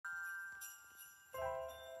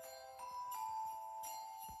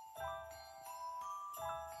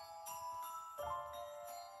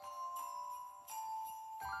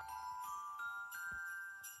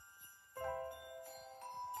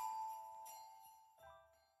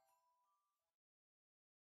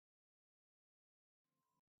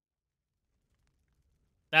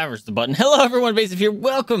That was the button. Hello, everyone. Vaesive here.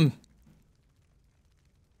 Welcome.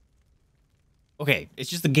 Okay, it's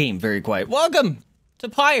just a game. Very quiet. Welcome to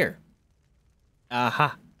Pyre.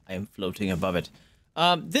 Aha. I am floating above it.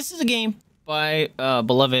 This is a game by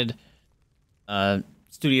beloved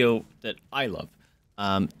studio that I love.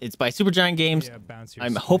 It's by SuperGiant Games.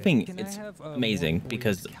 I'm hoping it's amazing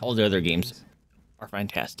because all the other games are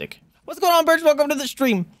fantastic. What's going on, birds? Welcome to the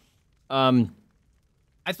stream.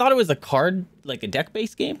 I thought it was a card, like a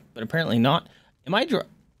deck-based game, but apparently not. I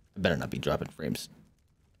better not be dropping frames.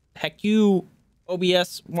 Heck you,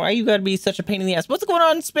 OBS. Why you gotta be such a pain in the ass? What's going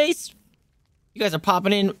on in space? You guys are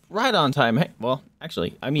popping in right on time. Hey, well,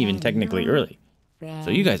 actually, I'm even technically early.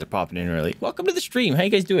 So you guys are popping in early. Welcome to the stream. How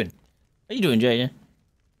you guys doing? How you doing, Jada?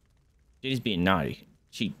 Jada's being naughty.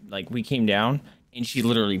 We came down, and she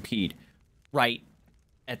literally peed right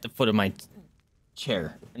at the foot of my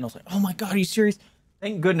chair. And I was like, oh my god, are you serious?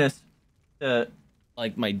 Thank goodness my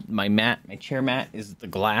chair mat is the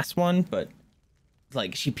glass one, but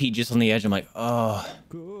like she peed just on the edge. I'm like, oh,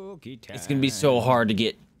 it's gonna be so hard to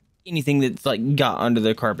get anything that's like got under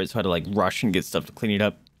the carpet, so I had to like rush and get stuff to clean it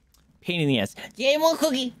up. Pain in the ass. Yeah, one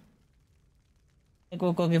cookie. I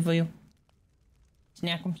go cookie for you.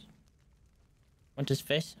 Snackums. Want this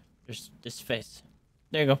face? There's this face.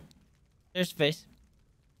 There you go. There's face.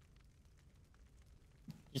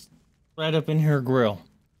 Just right up in her grill.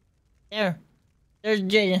 There's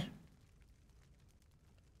Jada.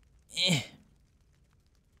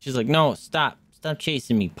 She's like, no, stop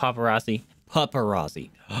chasing me, paparazzi.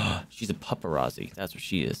 She's a paparazzi. That's what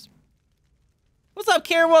she is. What's up,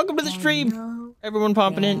 Karen? Welcome to the stream. Everyone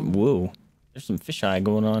popping in. Whoa, there's some fisheye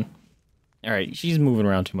going on. All right, she's moving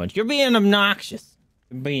around too much. You're being obnoxious.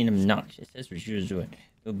 That's what you're doing.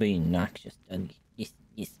 You're being obnoxious. Yes.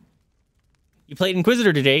 You played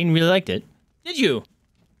Inquisitor today and really liked it. Did you?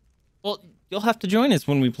 Well, you'll have to join us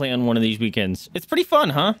when we play on one of these weekends. It's pretty fun,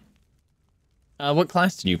 huh? What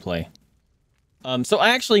class did you play? So I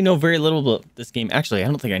actually know very little about this game. Actually, I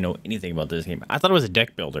don't think I know anything about this game. I thought it was a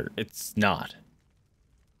deck builder. It's not.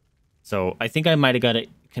 So I think I might have got it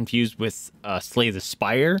confused with Slay the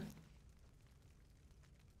Spire,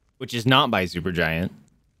 which is not by SuperGiant.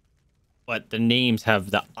 But the names have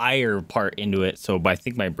the ire part into it, so I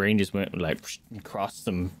think my brain just went like across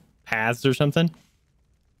some paths or something.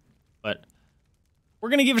 But we're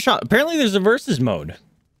gonna give it a shot. Apparently, there's a versus mode.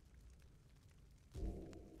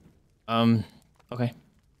 Okay.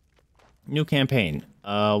 New campaign.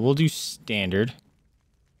 We'll do standard.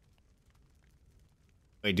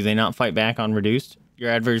 Wait, do they not fight back on reduced?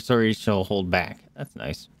 Your adversary shall hold back. That's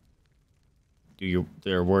nice. Do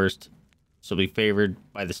their worst. Shall be favored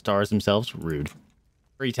by the stars themselves. Rude.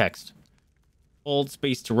 Free text. Hold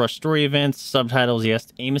space to rush story events. Subtitles,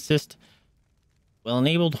 yes. Aim assist. Well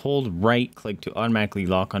enabled, hold right click to automatically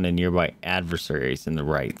lock on to nearby adversaries in the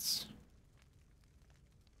rights.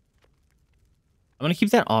 I'm going to keep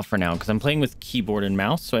that off for now because I'm playing with keyboard and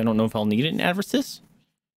mouse, so I don't know if I'll need it in adversaries.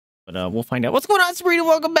 But we'll find out. What's going on, Sabrina?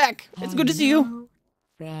 Welcome back. It's good to see you.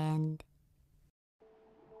 Friend.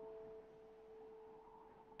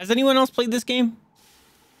 Has anyone else played this game?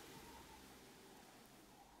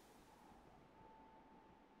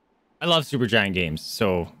 I love SuperGiant games,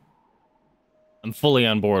 so I'm fully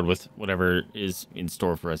on board with whatever is in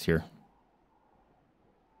store for us here.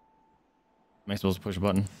 Am I supposed to push a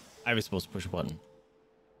button? I was supposed to push a button.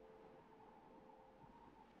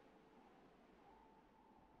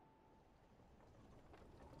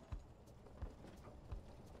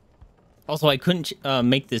 Also, I couldn't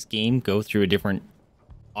make this game go through a different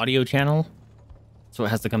audio channel, so it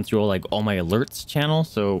has to come through all my alerts channel.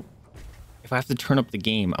 So if I have to turn up the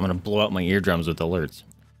game, I'm gonna blow out my eardrums with alerts.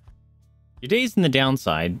 Your days in the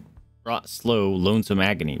downside brought slow, lonesome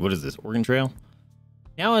agony. What is this, Organ Trail?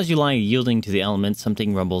 Now as you lie yielding to the elements,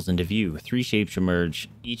 something rumbles into view. Three shapes emerge,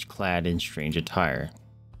 each clad in strange attire.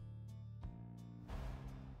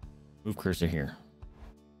 Move cursor here.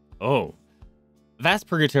 Oh. A vast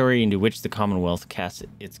purgatory into which the Commonwealth casts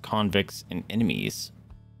its convicts and enemies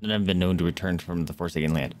that have been known to return from the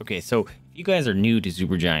Forsaken Land. Okay, so if you guys are new to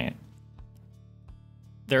SuperGiant,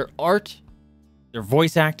 their art, their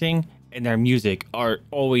voice acting, and their music are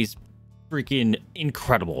always freaking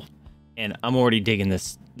incredible. And I'm already digging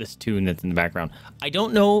this tune that's in the background. I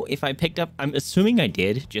don't know if I picked up... I'm assuming I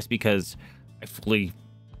did, just because I fully...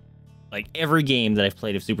 Like, every game that I've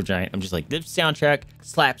played of SuperGiant, I'm just like, this soundtrack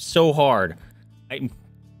slaps so hard. I'm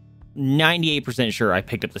 98% sure I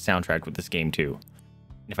picked up the soundtrack with this game, too.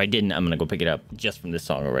 And if I didn't, I'm going to go pick it up just from this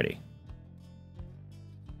song already.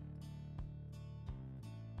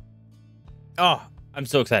 Oh, I'm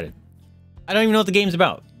so excited. I don't even know what the game's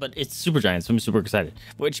about, but it's SuperGiant, so I'm super excited.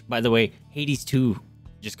 Which, by the way, Hades 2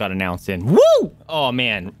 just got announced in. Woo! Oh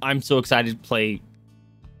man, I'm so excited to play.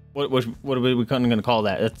 What are we gonna call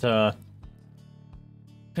that? It's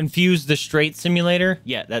Confuse the Straight Simulator.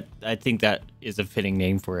 Yeah, I think that is a fitting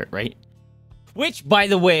name for it, right? Which, by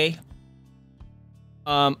the way,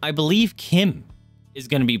 I believe Kim is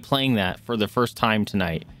gonna be playing that for the first time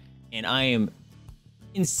tonight, and I am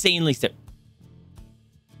insanely sick.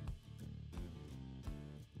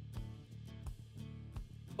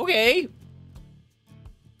 Okay.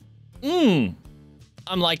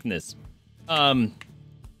 I'm liking this.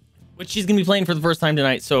 Which she's gonna be playing for the first time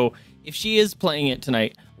tonight. So if she is playing it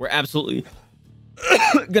tonight, we're absolutely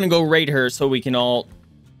gonna go raid her so we can all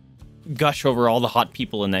gush over all the hot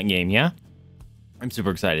people in that game. Yeah, I'm super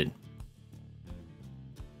excited.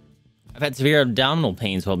 I've had severe abdominal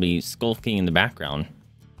pains while be skulking in the background,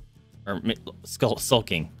 or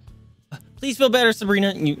sulking. Please feel better,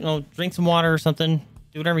 Sabrina. You know, drink some water or something.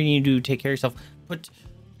 Do whatever you need to do. Take care of yourself. Put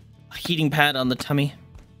a heating pad on the tummy.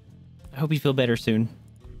 I hope you feel better soon.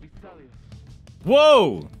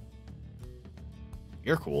 Whoa!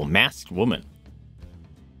 You're cool. Masked woman.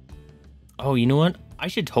 Oh, you know what? I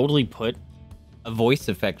should totally put a voice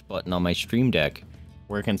effect button on my stream deck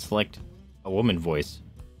where I can select a woman voice.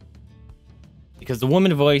 Because the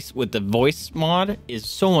woman voice with the voice mod is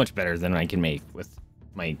so much better than I can make with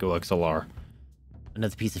my GoXLR.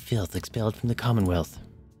 Another piece of filth expelled from the Commonwealth.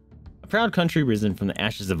 A proud country risen from the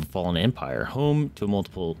ashes of a fallen empire, home to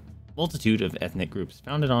a multitude of ethnic groups,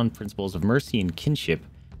 founded on principles of mercy and kinship,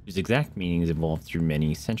 whose exact meanings evolved through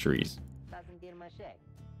many centuries.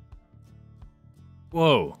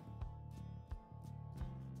 Whoa.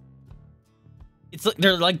 It's like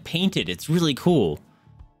they're like painted. It's really cool.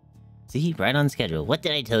 See, right on schedule. What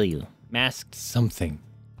did I tell you? Masked something.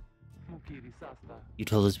 You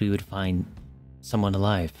told us we would find someone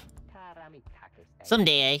alive.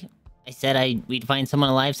 Someday, I said we'd find someone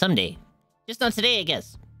alive someday. Just not today, I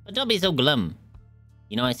guess. But don't be so glum.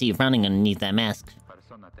 You know, I see you frowning underneath that mask.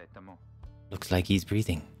 Looks like he's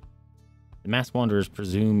breathing. The masked wanderers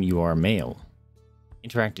presume you are male.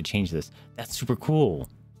 Interact to change this. That's super cool.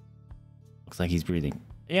 Looks like he's breathing.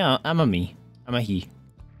 Yeah, I'm a me. I'm a he.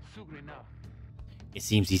 It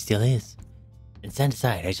seems he still is. Then stand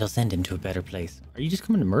aside. I shall send him to a better place. Are you just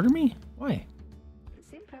coming to murder me? Why?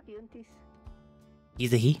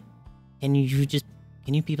 He's a he? Can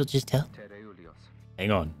you people just tell? Hang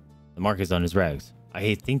on. The mark is on his rags.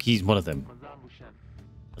 I think he's one of them.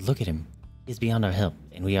 But look at him. He's beyond our help,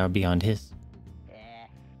 and we are beyond his.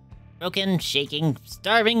 Broken, shaking,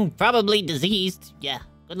 starving, probably diseased. Yeah,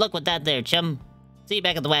 good luck with that there, chum. See you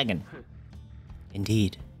back at the wagon.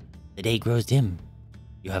 Indeed. The day grows dim.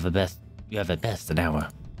 You have at best an hour.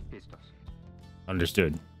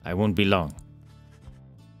 Understood. I won't be long.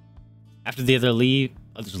 After the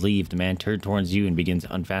others leave, the man turns towards you and begins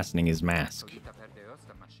unfastening his mask.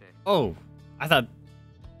 Oh, I thought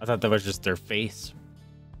that was just their face.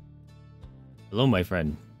 Hello, my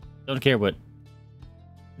friend. Don't care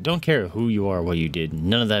who you are or what you did.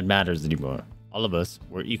 None of that matters anymore. All of us,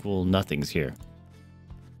 we're equal nothings here.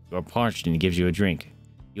 You are parched and he gives you a drink.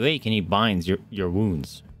 You ache and he binds your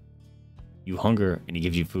wounds. You hunger and he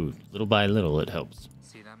gives you food. Little by little, it helps.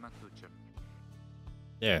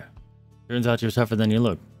 There. Turns out you're tougher than you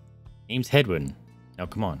look. Name's Hedwin. Now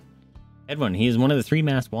come on. Hedwin, he is one of the 3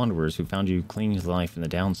 masked wanderers who found you clinging to life in the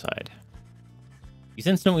downside. You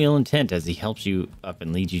sense no ill intent as he helps you up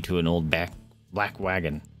and leads you to an old black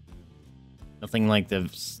wagon. Nothing like the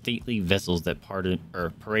stately vessels that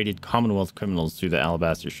paraded Commonwealth criminals through the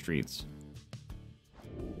alabaster streets.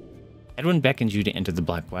 Edwin beckons you to enter the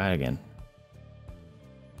black wagon.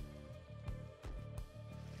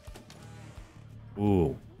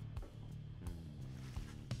 Ooh.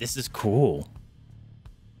 This is cool.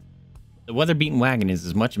 The weather-beaten wagon is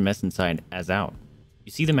as much a mess inside as out.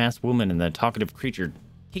 You see the masked woman and the talkative creature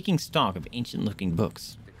taking stock of ancient-looking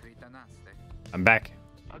books. I'm back.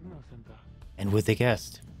 And with a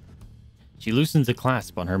guest. She loosens a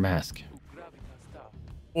clasp on her mask.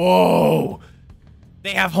 Whoa!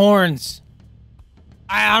 They have horns!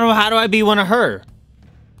 I don't know, how do I be one of her?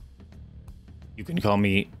 You can call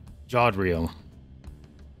me Jadriel.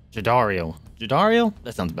 Jadariel?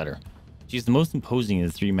 That sounds better. She's the most imposing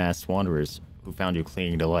of the 3 masked wanderers who found you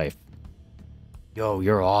clinging to life. Yo,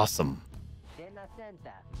 you're awesome.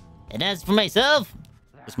 And as for myself,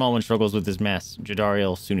 the small one struggles with his mask.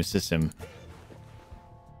 Jadariel soon assists him.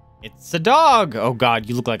 It's a dog! Oh god,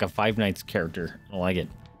 you look like a Five Nights character. I don't like it.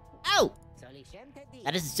 Ow!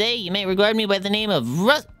 That is to say, you may regard me by the name of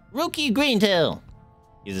Rookie Greentail.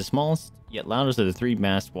 He's the smallest yet loudest of the three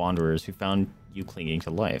masked wanderers who found you clinging to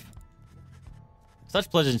life. Such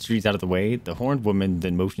pleasantries out of the way, the horned woman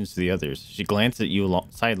then motions to the others. She glances at you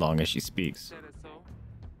sidelong as she speaks.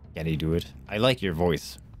 Can he do it? I like your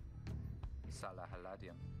voice.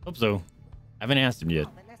 Hope so. I haven't asked him yet.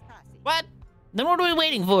 What? Then what are we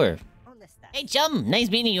waiting for? Hey, chum, nice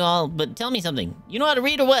meeting you all, but tell me something. You know how to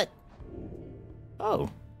read or what? Oh,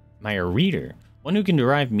 am I a reader? One who can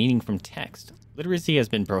derive meaning from text. Literacy has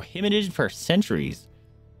been prohibited for centuries.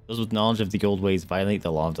 Those with knowledge of the old ways violate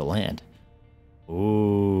the law of the land.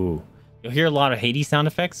 Ooh. You'll hear a lot of Hades sound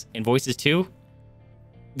effects and voices too.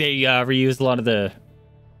 They reuse a lot of the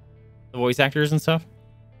voice actors and stuff.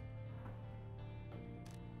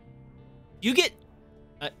 You get...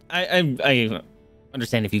 I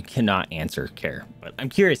understand if you cannot answer, Care, but I'm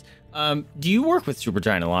curious. Do you work with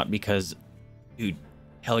SuperGiant a lot? Because, dude,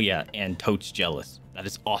 hell yeah, and totes jealous. That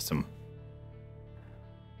is awesome.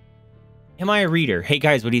 Am I a reader? Hey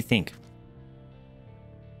guys, what do you think?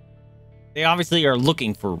 They obviously are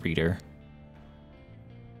looking for a reader.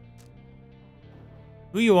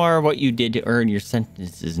 Who you are, what you did to earn your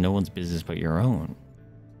sentence is no one's business but your own.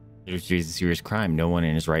 Literacy is a serious crime. No one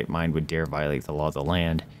in his right mind would dare violate the law of the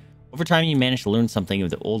land. Over time, you managed to learn something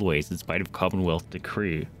of the old ways in spite of Commonwealth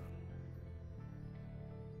decree.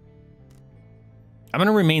 I'm going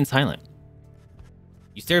to remain silent.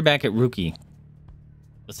 You stare back at Rookie,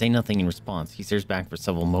 but say nothing in response. He stares back for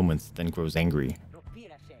several moments, then grows angry.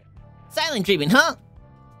 Silent treatment, huh?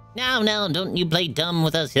 Now, don't you play dumb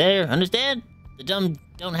with us here, understand? The dumb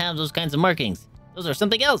don't have those kinds of markings. Those are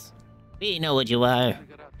something else. We know what you are.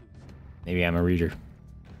 Maybe I'm a reader.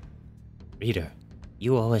 Reader,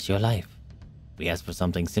 you owe us your life. We ask for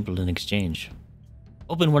something simple in exchange.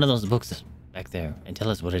 Open one of those books back there and tell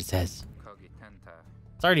us what it says.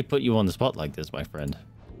 Sorry to put you on the spot like this, my friend.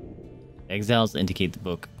 Exiles indicate the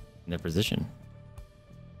book in their position.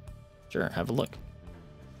 Sure, have a look.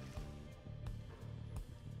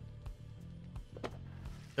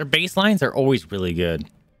 Their baselines are always really good.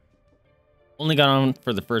 Only got on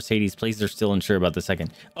for the first Hades. Places are still unsure about the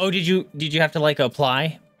second. Oh, did you have to like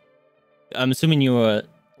apply? I'm assuming you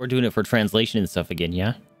were doing it for translation and stuff again,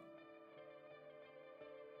 yeah?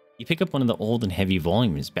 You pick up one of the old and heavy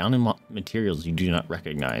volumes bound in materials you do not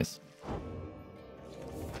recognize.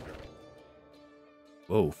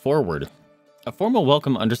 Whoa, forward. A formal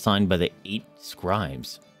welcome undersigned by the 8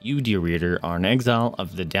 scribes. You, dear reader, are an exile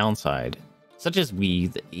of the downside, such as we,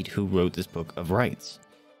 the 8 who wrote this book of rights.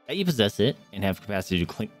 That you possess it and have capacity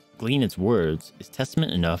to glean its words is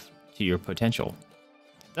testament enough to your potential.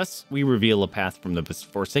 Thus, we reveal a path from the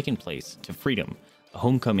forsaken place to freedom, a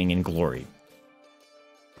homecoming in glory.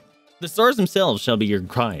 The stars themselves shall be your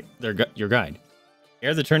guide. Your guide.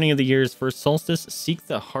 Ere the turning of the year's first solstice, seek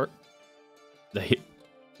the heart.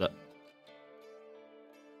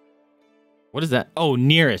 What is that? Oh,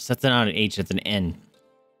 nearest. That's not an H. That's an N.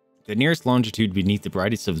 The nearest longitude beneath the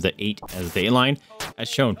brightest of the 8 as they align, as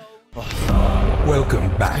shown. Oh. Welcome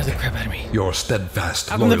back. The crap out of me. Your steadfast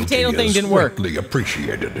How loyalty come the potato thing is didn't work? greatly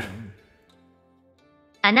appreciated.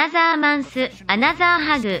 Another month, another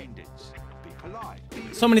hug.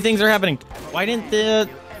 So many things are happening. Why didn't the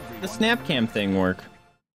SnapCam thing work?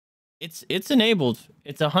 It's enabled.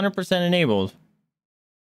 It's 100% enabled.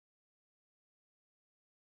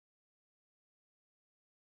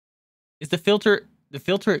 Is the filter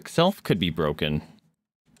itself could be broken?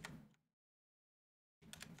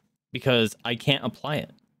 Because I can't apply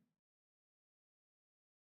it.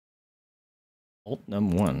 Alt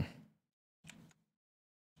num1.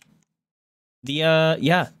 Yeah.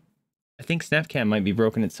 I think SnapCam might be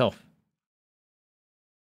broken itself.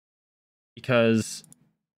 Because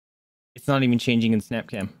it's not even changing in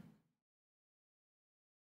SnapCam.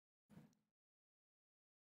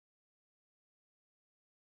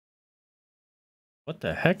 What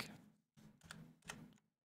the heck?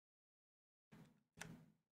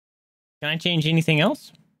 Can I change anything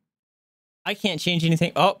else? I can't change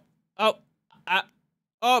anything. Oh,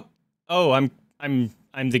 I'm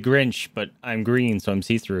the Grinch, but I'm green, so I'm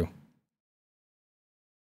see-through.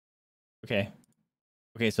 Okay.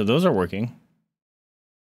 Okay, so those are working.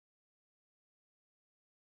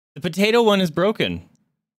 The potato one is broken.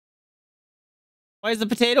 Why is the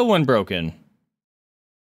potato one broken?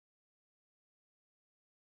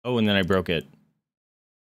 Oh, and then I broke it.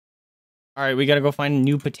 Alright, we gotta go find a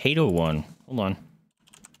new potato one. Hold on.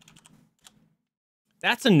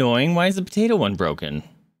 That's annoying. Why is the potato one broken?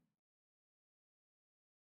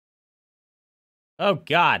 Oh,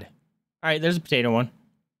 God. Alright, there's a potato one.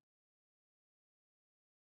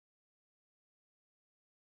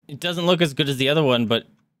 It doesn't look as good as the other one, but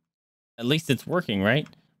at least it's working, right?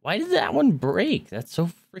 Why did that one break? That's so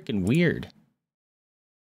freaking weird.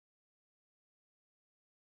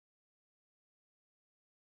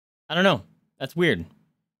 I don't know. That's weird.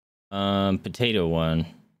 Potato one.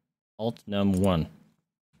 Alt num 1.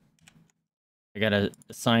 I gotta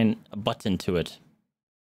assign a button to it.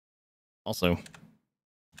 Also,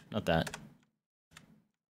 not that.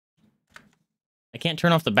 I can't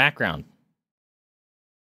turn off the background.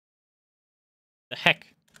 The heck?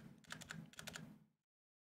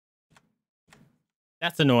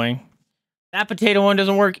 That's annoying. That potato one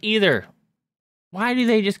doesn't work either. Why do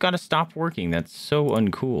they just gotta stop working? That's so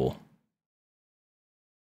uncool.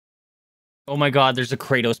 Oh my god, there's a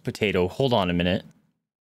Kratos potato. Hold on a minute.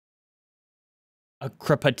 A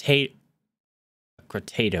potato. A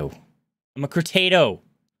potato. I'm a potato.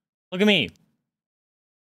 Look at me.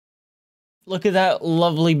 Look at that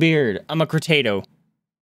lovely beard. I'm a potato.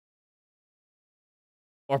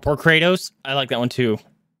 Or poor Kratos. I like that one too.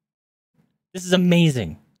 This is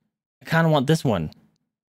amazing. I kind of want this one.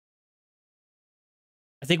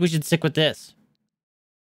 I think we should stick with this.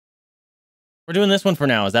 We're doing this one for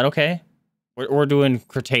now. Is that okay? We're doing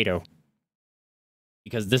potato.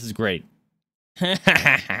 Because this is great. All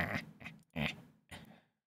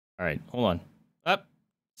right, hold on. Up.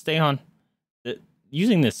 Stay on.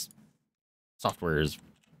 Using this software is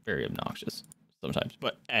very obnoxious sometimes,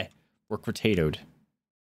 but hey, we're potatoed.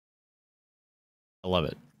 I love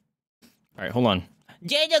it. All right, hold on.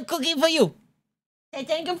 Jade, a cookie for you. Hey,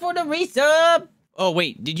 thank you for the resub. Oh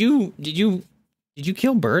wait, did you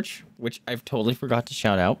kill Birch? Which I've totally forgot to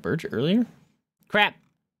shout out Birch earlier. Crap.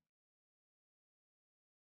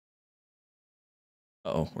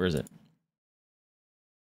 Uh-oh, where is it?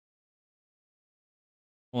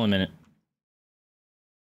 Hold on a minute.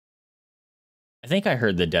 I think I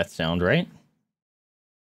heard the death sound, right?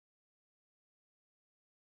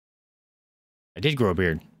 I did grow a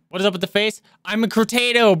beard. What is up with the face? I'm a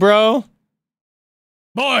potato, bro.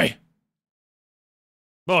 Boy.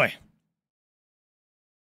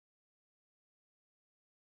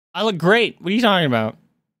 I look great. What are you talking about?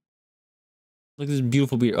 Look at this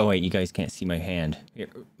beautiful beard. Oh, wait, you guys can't see my hand. Here,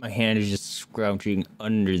 my hand is just scrouching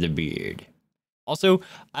under the beard. Also,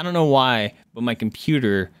 I don't know why, but my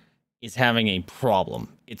computer is having a problem.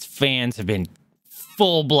 Its fans have been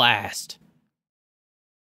full blast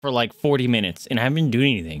for like 40 minutes, and I haven't been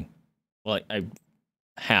doing anything. Well, I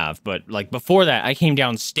have, but like before that, I came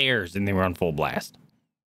downstairs and they were on full blast.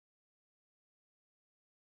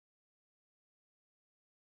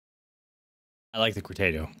 I like the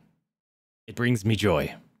potato. It brings me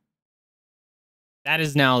joy. That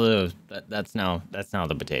is now the that's now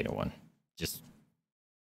the potato one. Just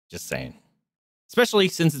saying. Especially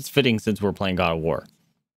since it's fitting since we're playing God of War.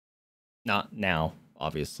 Not now,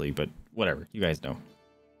 obviously, but whatever. You guys know.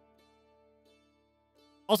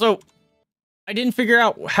 Also, I didn't figure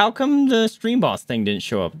out how come the stream boss thing didn't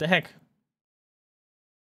show up. What the heck?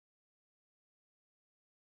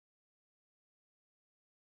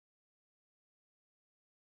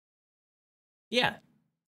 Yeah.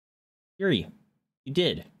 Yuri, you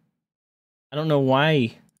did. I don't know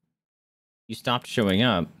why you stopped showing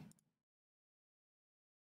up.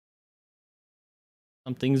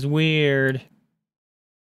 Something's weird.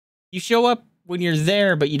 You show up when you're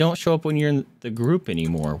there, but you don't show up when you're in the group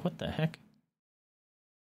anymore. What the heck?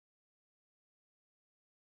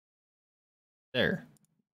 There.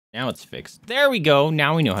 Now it's fixed. There we go.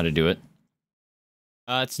 Now we know how to do it.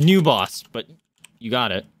 It's new boss, but you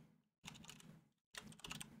got it.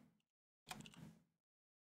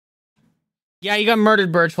 Yeah, you got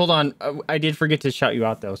murdered, Birch. Hold on. I did forget to shout you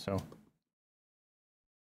out, though, so.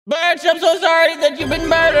 Birch, I'm so sorry that you've been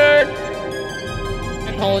murdered!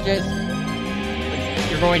 I apologize.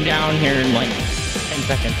 You're going down here in like 10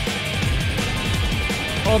 seconds.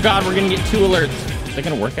 Oh god, we're gonna get 2 alerts. Is that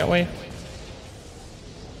gonna work that way?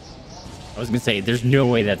 I was gonna say, there's no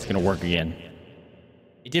way that's gonna work again.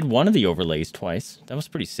 It did one of the overlays twice. That was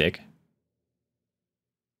pretty sick.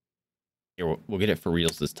 Here, we'll get it for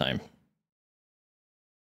reals this time.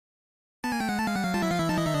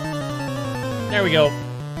 There we go.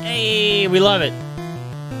 Hey, we love it.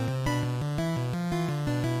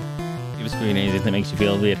 Give us screen anything that makes you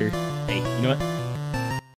feel better. Hey, you know what?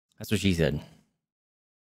 That's what she said.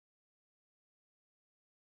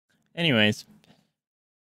 Anyways.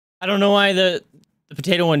 I don't know why the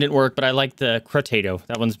potato one didn't work, but I like the potato.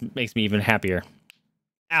 That one makes me even happier.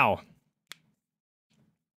 Ow.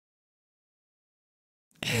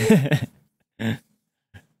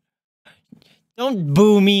 Don't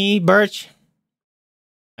boo me, Birch.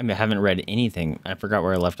 I haven't read anything. I forgot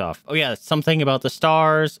where I left off. Oh yeah, something about the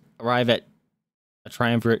stars arrive at a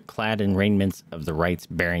triumvirate clad in raiments of the rites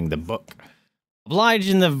bearing the book. Oblige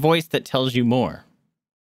in the voice that tells you more.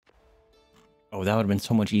 Oh, that would have been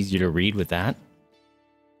so much easier to read with that.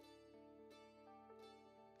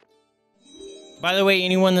 By the way,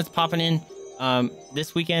 anyone that's popping in,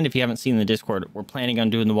 this weekend, if you haven't seen the Discord, we're planning on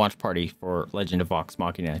doing the watch party for Legend of Vox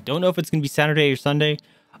Machina. Don't know if it's going to be Saturday or Sunday.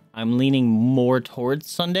 I'm leaning more towards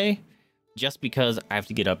Sunday, just because I have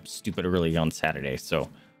to get up stupid early on Saturday. So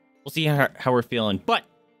we'll see how we're feeling. But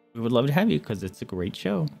we would love to have you because it's a great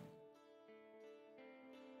show.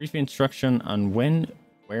 Brief instruction on when,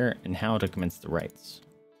 where, and how to commence the rites.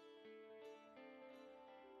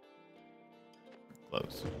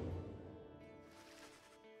 Close.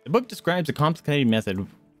 The book describes a complicated method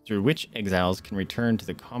through which exiles can return to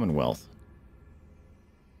the Commonwealth.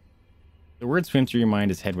 The words swim through your mind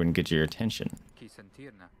as Hedwyn gets your attention.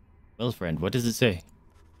 Well, friend, what does it say?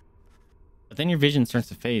 But then your vision starts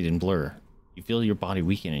to fade and blur. You feel your body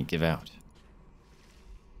weaken and give out.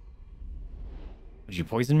 Would you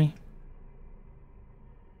poison me?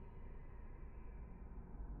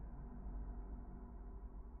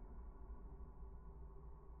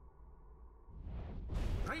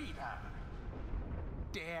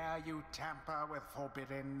 Dare you tamper with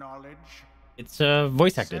forbidden knowledge? It's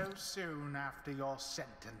voice acted. So soon after your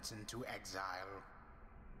sentence into exile.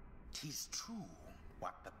 'Tis true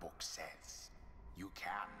what the book says. You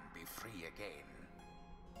can be free again.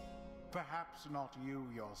 Perhaps not you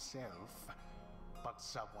yourself, but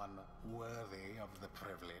someone worthy of the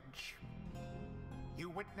privilege. You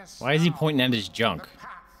witness. Why is he pointing at his junk? The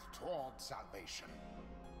path toward salvation.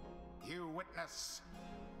 You witness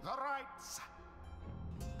the rights.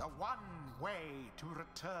 The one way to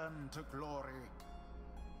return to glory.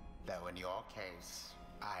 Though in your case,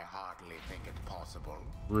 I hardly think it possible.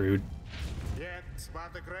 Rude. Yet, by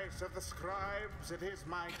the grace of the scribes, it is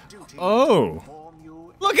my duty Oh. to inform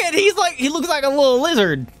you. Look at he looks like a little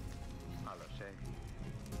lizard.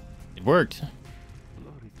 It worked.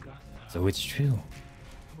 So it's true.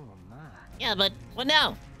 Yeah, but what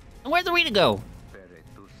now? And where's the way to go?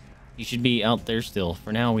 You should be out there still.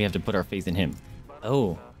 For now, we have to put our faith in him.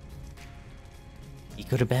 Oh. He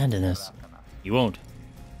could abandon us. He won't.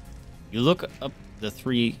 You look upon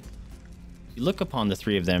the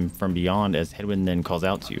three of them from beyond as Hedwyn then calls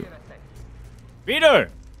out to you. Peter!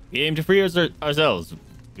 We aim to free ourselves.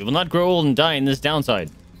 We will not grow old and die in this downside.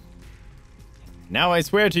 Now I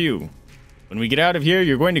swear to you, when we get out of here,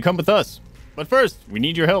 you're going to come with us. But first, we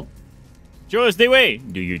need your help. Show us the way.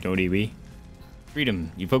 Do you know the way?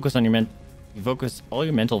 Freedom. You focus all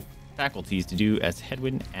your mental faculties to do as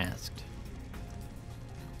Hedwyn asked.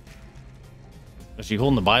 Was she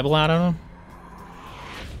holding the Bible out on him?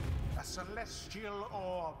 A celestial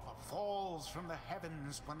orb falls from the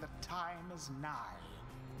heavens when the time is nigh.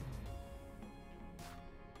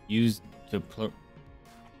 Used to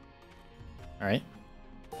Alright.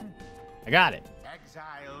 I got it.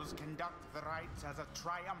 Exiles conduct the rites as a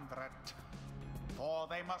triumvirate, for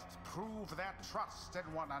they must prove their trust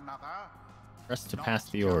in one another. Press to not pass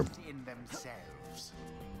the orb. just in themselves.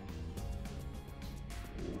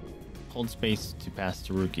 Hold space to pass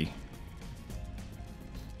to Ruki.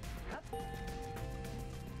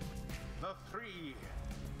 The three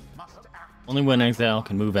must act. Only one exile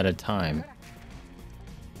can move at a time.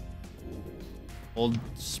 Hold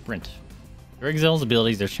sprint. Your exile's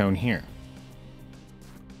abilities are shown here.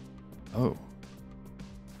 Oh.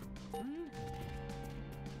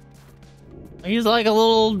 He's like a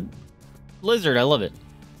little lizard. I love it.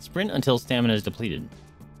 Sprint until stamina is depleted.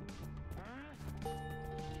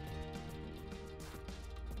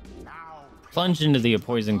 Now Plunge into the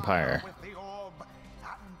opposing pyre. with the orb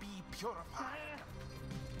and be purified.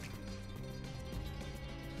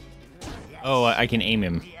 Oh, I can aim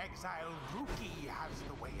him. The exile Ruki has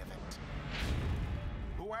the way of it.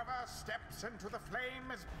 Whoever steps into the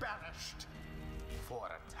flame is banished for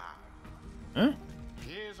a time. Huh?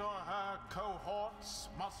 His or her cohorts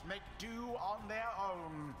must make do on their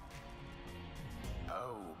own.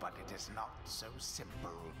 Oh, but it is not so simple.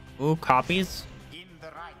 Ooh, copies? In the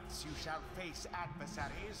rites, you shall face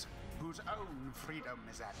adversaries whose own freedom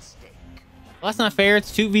is at stake. Well, that's not fair.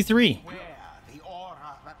 It's 2v3. Beware the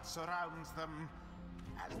aura that surrounds them,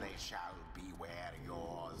 as they shall beware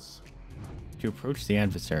yours. To approach the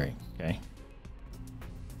adversary. Okay.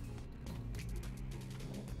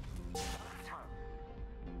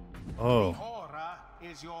 Oh. Aura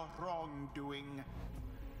is your wrongdoing.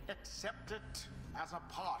 Accept it as a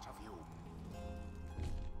part of you.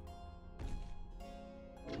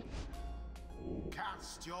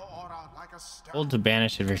 Cast your aura like a star. Hold to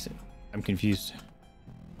banish adversary. I'm confused.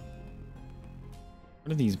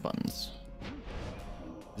 What are these buttons?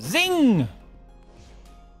 Zing!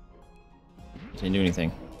 Didn't do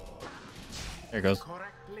anything. There it goes.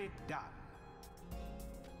 Correctly done.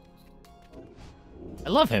 I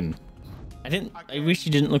love him. I wish he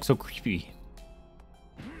didn't look so creepy.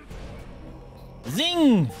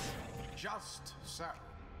 Zing! Just so.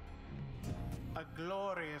 A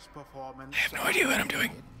glorious performance. I have no idea what I'm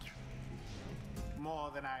doing. More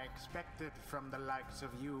than I expected from the likes of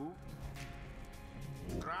you.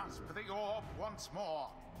 Grasp the orb once more.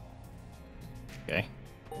 Okay.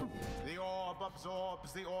 The orb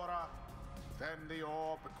absorbs the aura. Then the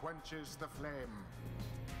orb quenches the flame.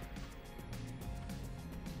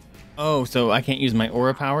 Oh, so I can't use my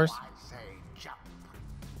aura powers? I say jump.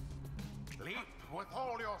 Leap with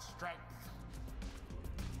all your strength.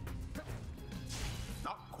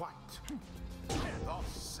 Not quite. Thus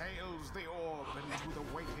sails the orb into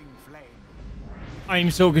the waiting flame. I'm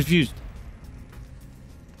so confused.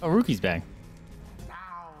 Oh, Rookie's back.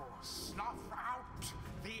 Now snuff out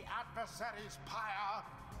the adversary's pyre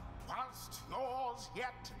whilst yours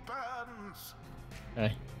yet burns.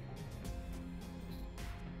 Okay.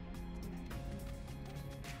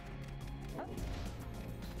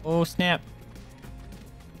 Oh, snap.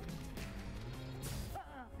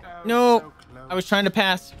 No, so close. I was trying to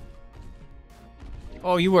pass.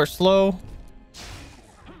 Oh, you are slow.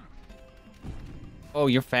 Oh,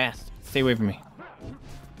 you're fast. Stay away from me.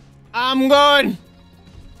 I'm good.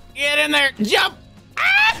 Get in there. Jump.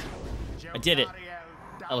 Ah! I did it.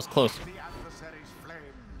 That was close. The adversary's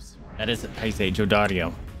flames. That is how you say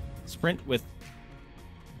Jodario. Sprint with...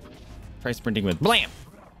 Try sprinting with blam.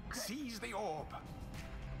 Seize the orb.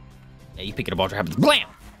 Yeah, you pick it up, Ultra happens. Blam!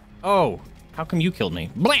 Oh, how come you killed me?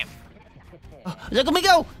 Blam! Oh, look at me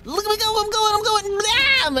go! Look at me go! I'm going!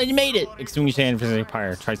 Blam! I made it! Extinguish the adversary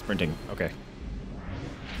pyre. Try sprinting. Okay.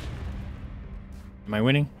 Am I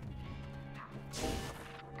winning?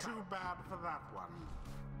 Too bad for that one.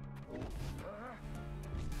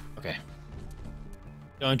 Okay.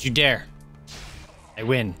 Don't you dare. I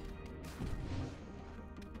win.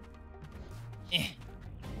 Eh.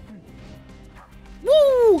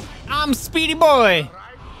 Woo! I'm Speedy Boy! Right.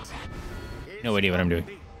 No idea what I'm doing.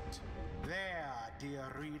 There, dear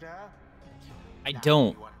reader. I Now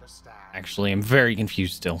don't. you understand. Actually, I'm very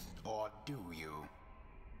confused still. Or do you?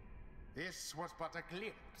 This was but a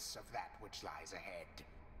glimpse of that which lies ahead.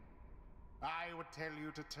 I would tell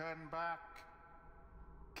you to turn back.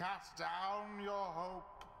 Cast down your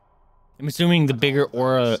hope. I'm assuming the bigger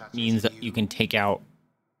aura means that you can take out...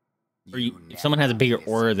 Or if someone has a bigger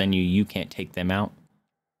aura than you, you can't take them out.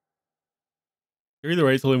 Either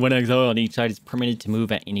way, it's only one exile on each side is permitted to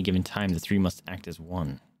move at any given time. The three must act as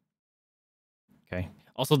one. Okay.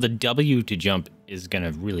 Also, the W to jump is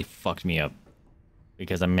gonna really fuck me up.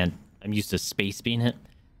 Because I'm used to space being hit.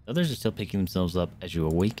 Others are still picking themselves up as you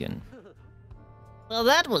awaken. Well,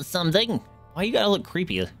 that was something. Why you gotta look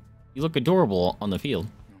creepy? You look adorable on the field.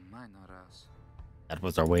 That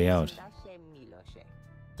was our way out.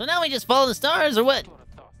 So now we just follow the stars, or what?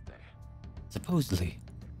 Supposedly.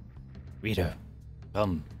 Reader,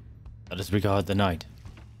 come. Let us regard the night.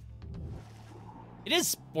 It is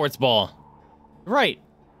sports ball. You're right.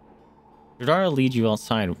 Jordara leads you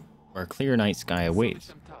outside where a clear night sky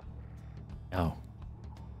awaits. Now,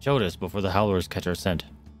 show us before the Howlers catch our scent.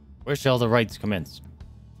 Where shall the rites commence?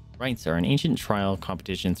 Rites are an ancient trial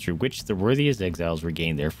competition through which the worthiest exiles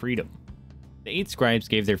regain their freedom. The 8 scribes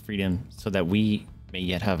gave their freedom so that we may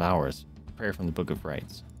yet have ours. Prayer from the Book of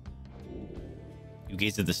Rites. You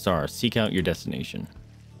gaze at the stars. Seek out your destination.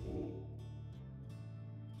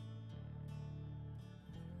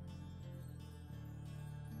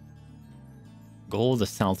 Goal of the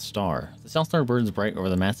South Star. The South Star burns bright over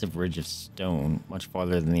the massive ridge of stone, much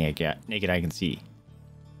farther than the naked eye can see.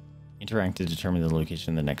 Interact to determine the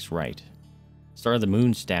location of the next rite. Star of the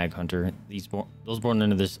Moon Stag Hunter. Those born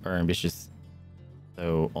under this are ambitious,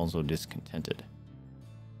 though also discontented.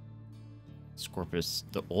 Scorpius,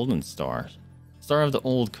 the Olden Star. Star of the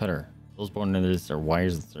Old Cutter. Those born under this are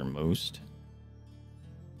wise as their most.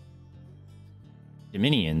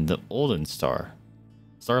 Dominion, the Olden Star.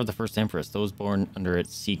 Star of the First Empress. Those born under it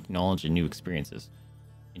seek knowledge and new experiences.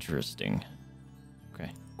 Interesting.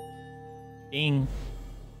 Okay. Ding.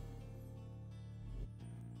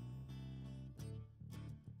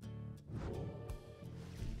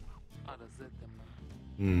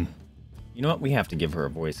 You know what? We have to give her a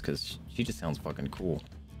voice because she just sounds fucking cool.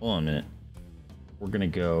 Hold on a minute. We're gonna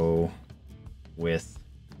go with...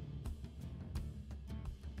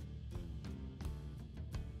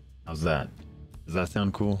 How's that? Does that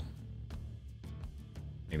sound cool?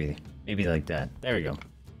 Maybe like that. There we go.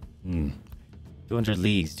 200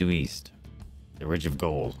 leagues due east. the Ridge of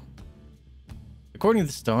Gold. According to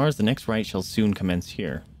the stars, the next rite shall soon commence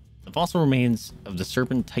here. The fossil remains of the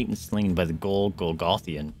serpent titan slain by the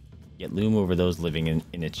Golgothian yet loom over those living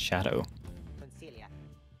in its shadow.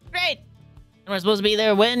 Great! And we're supposed to be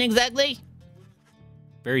there when exactly?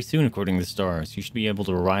 Very soon, according to the stars. You should be able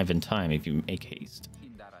to arrive in time if you make haste.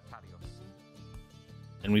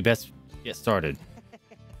 Then we best get started.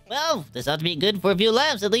 Well, this ought to be good for a few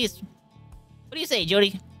laughs at least. What do you say,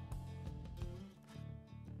 Jody?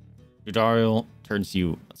 Jodariel turns to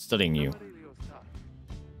you, studying you.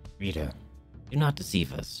 Rita, do not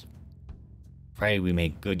deceive us. Pray we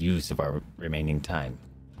make good use of our remaining time.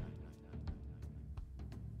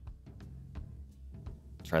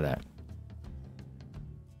 Try that.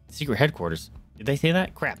 Secret headquarters. Did they say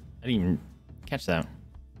that? Crap. I didn't even catch that.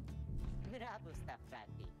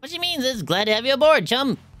 What she means is glad to have you aboard,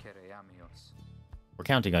 chum. We're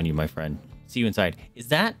counting on you, my friend. See you inside. Is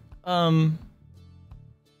that,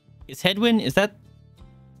 is Hedwyn, is that,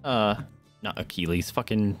 not Achilles,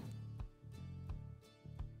 fucking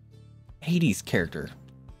Hades' character.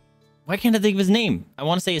 Why can't I think of his name? I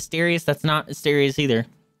want to say Asterius. That's not Asterius either.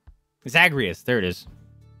 Zagreus. There it is.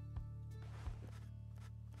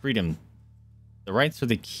 Freedom. The rights are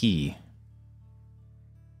the key.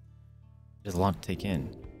 There's a lot to take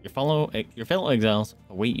in. Your fellow exiles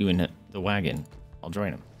await you in the wagon. I'll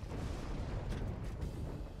join them.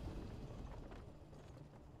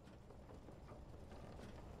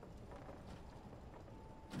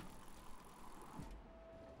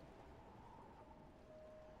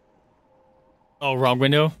 Oh, wrong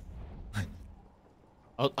window.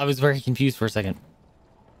 I was very confused for a second.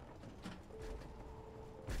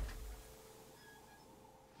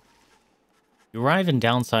 You arrive in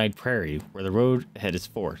Downside Prairie, where the road ahead is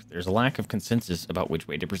forked. There's a lack of consensus about which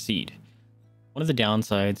way to proceed. One of the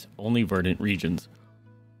downsides, only verdant regions.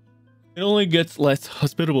 It only gets less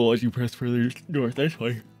hospitable as you press further north. That's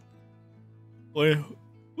why. One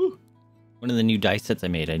of the new dice sets I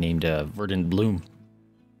made, I named Verdant Bloom.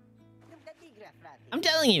 I'm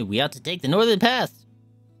telling you, we ought to take the northern path.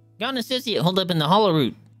 Got an associate holed up in the hollow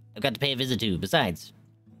route. I've got to pay a visit to, besides.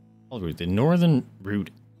 Hollow route. The northern route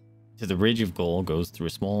to the Ridge of Gold goes through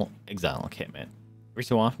a small exile encampment. Every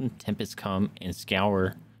so often, tempests come and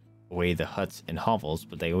scour away the huts and hovels,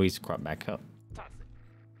 but they always crop back up.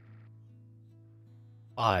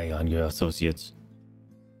 Eye on your associates.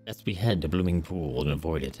 Let's behead the Blooming Pool and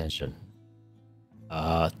avoid attention.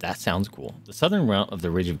 That sounds cool. The southern route of the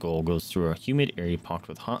Ridge of Gold goes through a humid area pocked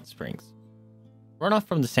with hot springs. Runoff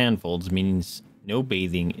from the sandfolds means no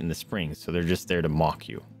bathing in the springs, so they're just there to mock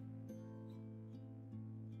you.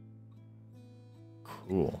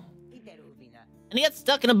 Cool. And he got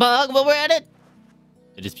stuck in a bog while we're at it?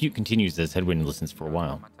 The dispute continues as Hedwyn listens for a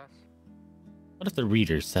while. What if the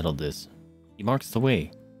reader settled this? He marks the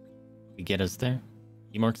way. We get us there?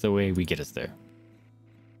 He marks the way, we get us there.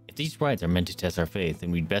 If these rides are meant to test our faith,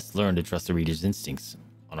 then we'd best learn to trust the reader's instincts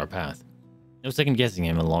on our path. No second guessing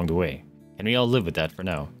him along the way. Can we all live with that for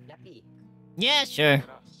now? Yeah, sure.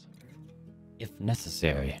 If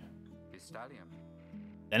necessary.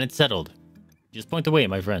 Then it's settled. Just point the way,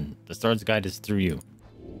 my friend. The stars guide us through you.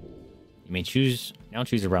 You may now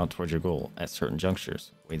choose a route towards your goal. At certain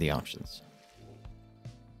junctures, weigh the options.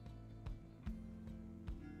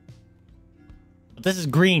 But this is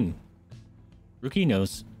green. Rookie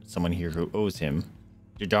knows someone here who owes him.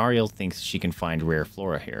 Jodariel thinks she can find rare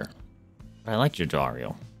flora here. But I like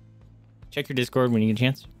Jodariel. Check your Discord when you get a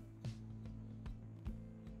chance.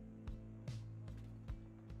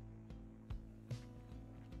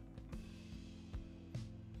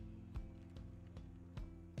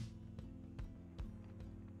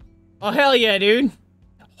 Oh, hell yeah, dude.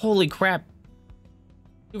 Holy crap.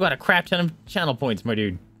 You got a crap ton of channel points, my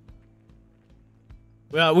dude.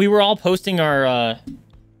 Well, we were all posting our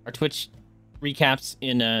Twitch recaps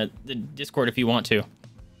in the Discord if you want to.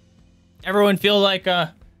 Everyone feel like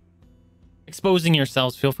exposing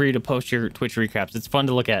yourselves. Feel free to post your Twitch recaps. It's fun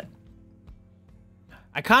to look at.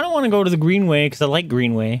 I kind of want to go to the Greenway because I like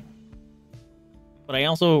Greenway. But I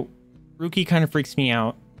also... Rookie kind of freaks me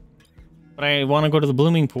out. But I want to go to the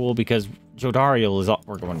Blooming Pool because Jodariel is...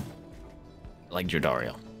 We're going... I like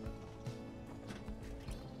Jodariel.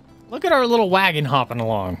 Look at our little wagon hopping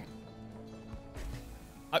along.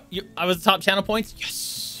 I was top channel points?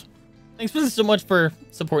 Yes! Thanks so much for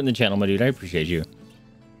supporting the channel, my dude. I appreciate you.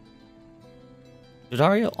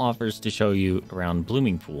 Jodariel offers to show you around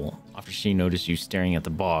Blooming Pool after she noticed you staring at the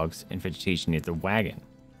bogs and vegetation near the wagon.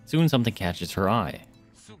 Soon something catches her eye.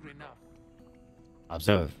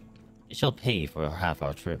 Observe. It shall pay for half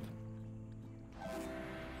our trip.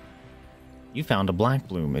 You found a black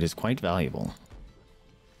bloom. It is quite valuable.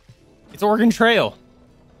 It's Oregon Trail.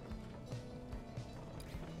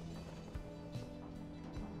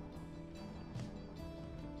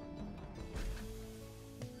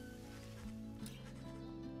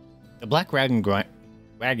 The black wagon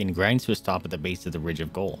grinds to a stop at the base of the ridge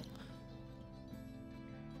of gold.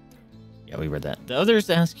 Yeah, we read that. The others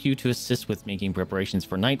ask you to assist with making preparations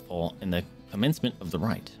for nightfall and the commencement of the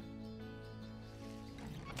rite.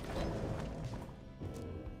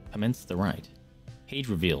 Commence the rite. Page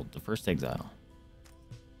revealed. The first exile.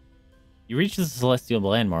 You reach the celestial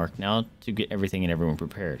landmark. Now to get everything and everyone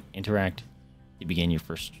prepared. Interact to begin your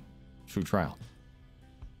first true trial.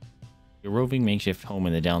 Your roving makeshift home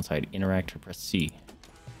in the downside. Interact or press C.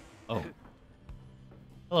 Oh.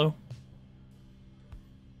 Hello.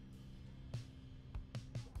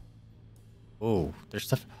 Oh, there's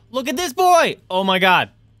stuff. Look at this boy! Oh my god.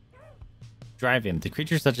 Drive him. The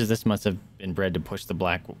creature such as this must have been bred to push the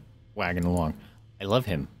black wagon along. I love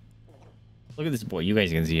him. Look at this boy. You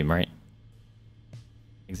guys can see him, right?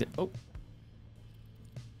 Exit. Oh.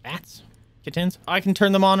 Bats? Kittens? Oh, I can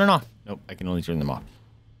turn them on and off. Nope, I can only turn them off.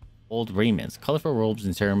 Old raiments. Colorful robes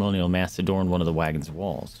and ceremonial masks adorn one of the wagon's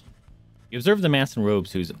walls. You observe the masks and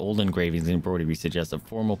robes whose old engravings and embroidery suggest a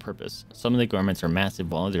formal purpose. Some of the garments are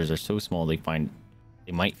massive, while others are so small they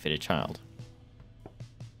might fit a child.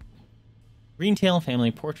 Greentail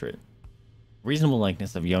family portrait. Reasonable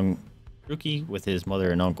likeness of young Rookie with his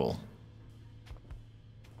mother and uncle.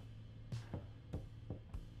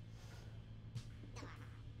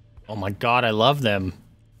 Oh my god, I love them.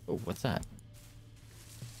 Oh, what's that?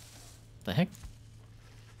 What the heck?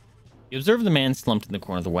 You observe the man slumped in the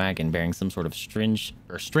corner of the wagon bearing some sort of stringed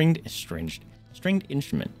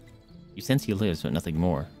instrument. You sense he lives, but nothing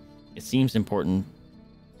more. It seems inopportune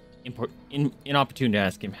to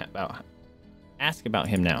ask about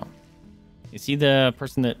him now. You see the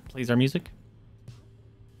person that plays our music?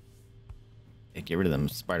 Okay, get rid of them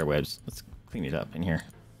spider webs. Let's clean it up in here.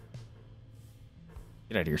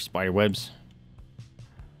 Get out of here, spider webs.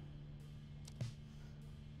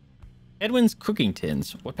 Edwin's cooking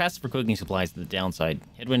tins. What passes for cooking supplies to the downside?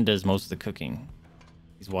 Edwin does most of the cooking.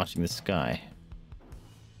 He's watching the sky.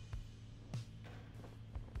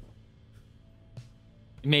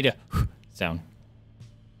 It made a sound.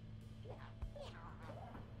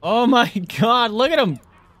 Oh my god, look at them!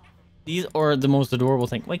 These are the most adorable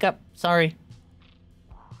thing. Wake up, sorry.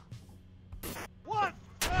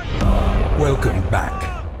 Welcome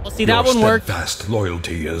back. Well, see, that one worked. Steadfast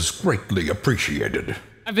loyalty is greatly appreciated.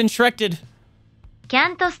 I've been Shrekted.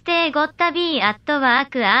 Can't stay gotta be at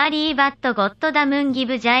work early but gotta moon give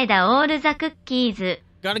Jada all the cookies.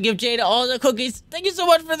 Gotta give Jada all the cookies. Thank you so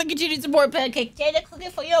much for the continued support, Pancake. Jada, cookie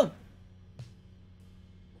for you.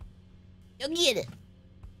 You'll get it.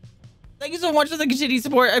 Thank you so much for the continued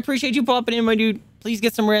support. I appreciate you popping in, my dude. Please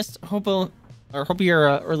get some rest. Hope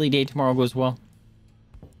your early day tomorrow goes well.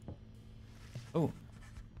 Oh. In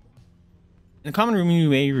the common room, you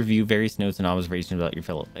may review various notes and observations about your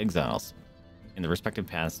fellow exiles and the respective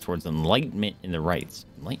paths towards enlightenment in the rites.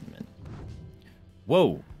 Enlightenment.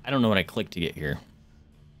 Whoa. I don't know what I clicked to get here.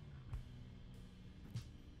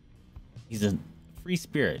 He's a free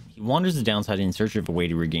spirit. He wanders the downside in search of a way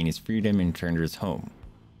to regain his freedom and return to his home.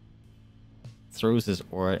 Throws his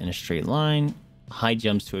aura in a straight line. High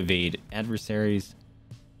jumps to evade adversaries.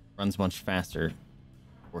 Runs much faster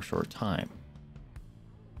for a short time.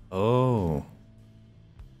 Oh.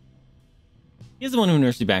 He is the one who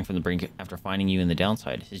nursed you back from the brink after finding you in the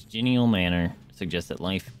downside. His genial manner suggests that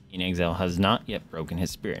life in exile has not yet broken his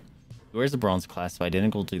spirit. He wears a bronze clasp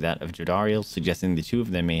identical to that of Jodariel, suggesting the two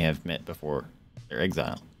of them may have met before their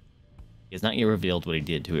exile. He has not yet revealed what he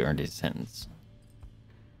did to earn his sentence.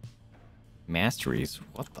 Masteries?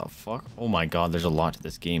 What the fuck? Oh my god, there's a lot to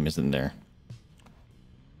this game, isn't there?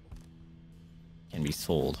 Can be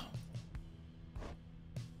sold.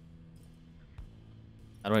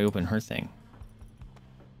 How do I open her thing?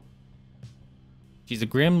 She's a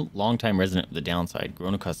grim, long-time resident of the downside,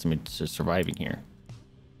 grown accustomed to surviving here.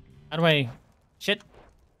 How do I... Shit.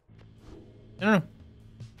 No.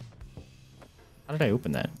 How did I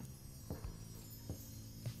open that?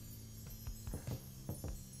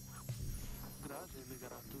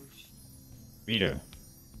 Rita,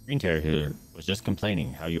 Green Terrier was just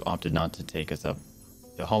complaining how you opted not to take us up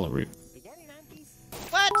the Hollow Route.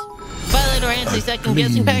 What? Violate our anti-second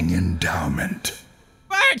guessing pact. Endowment.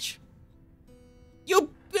 Birch! You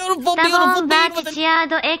beautiful, beautiful Tabon being with Birch a...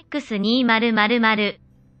 Chiard X2000.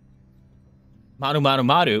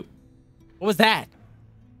 Maru. What was that?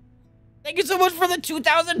 Thank you so much for the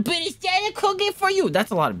 2,000 biddies. Daddy, cookie for you.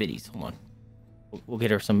 That's a lot of biddies. Hold on. We'll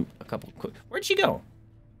get her a couple quick. Where'd she go?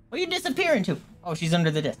 Where you disappearing to? Oh, she's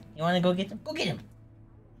under the desk. You wanna go get them? Go get him.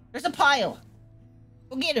 There's a pile.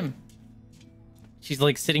 Go get him. She's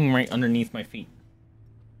like sitting right underneath my feet.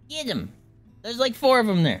 Get him. There's like 4 of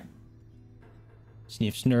them there.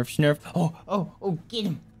 Sniff, snurf, snurf. Oh, get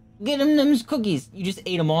him. Get him them cookies. You just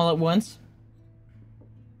ate them all at once.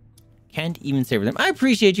 Can't even savor them. I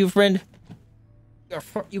appreciate you, friend.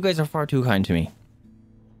 You guys are far too kind to me.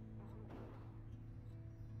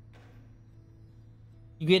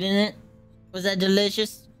 You getting it? Was that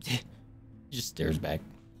delicious? Just stares back.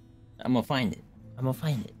 I'm gonna find it.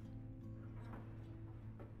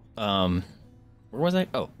 Where was I?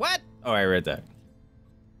 Oh, what? Oh, I read that.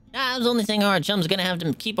 I was only saying our chum's gonna have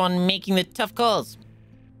to keep on making the tough calls.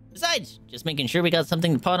 Besides, just making sure we got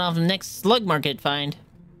something to pawn off the next slug market find.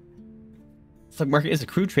 Slug market is a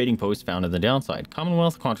crude trading post found in the downside.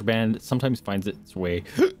 Commonwealth contraband sometimes finds its way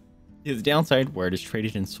to the downside where it is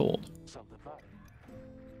traded and sold.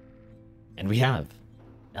 And we have.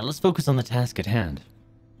 Now let's focus on the task at hand.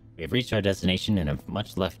 We have reached our destination and have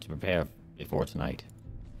much left to prepare before tonight.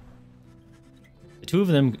 The 2 of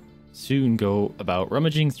them soon go about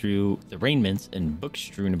rummaging through the raiments and books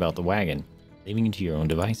strewn about the wagon, leaving you to your own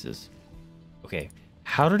devices. Okay,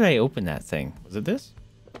 how did I open that thing? Was it this?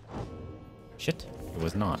 Shit, it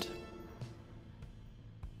was not.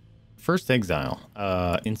 First exile.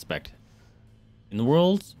 Inspect. In the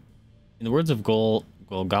words of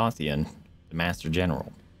Golgothian, the Master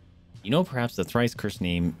General, you know perhaps the thrice cursed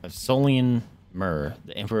name of Solian Mur,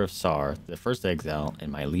 the Emperor of Sar, the first exile,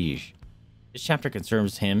 and my liege. This chapter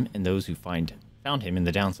concerns him and those who found him in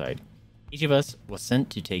the downside. Each of us was sent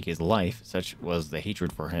to take his life, such was the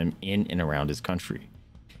hatred for him in and around his country.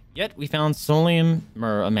 Yet we found Solian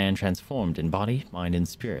Mur a man transformed in body, mind, and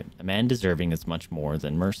spirit, a man deserving as much more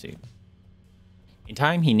than mercy. In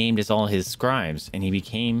time he named us all his scribes, and he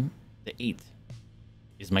became the 8th.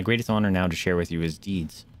 It is my greatest honor now to share with you his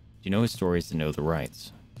deeds, to know his stories, to know the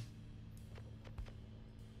rights.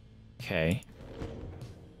 Okay.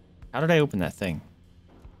 How did I open that thing?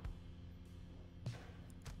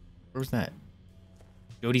 Where was that?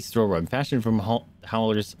 Jody's throw rug, fashioned from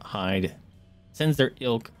howler's hide, sends their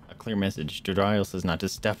ilk a clear message. Dodriel says not to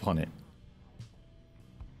step on it.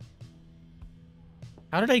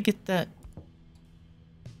 How did I get that?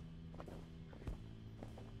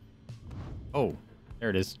 Oh, there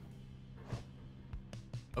it is.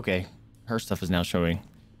 Okay, her stuff is now showing.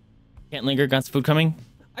 Can't linger, got some food coming.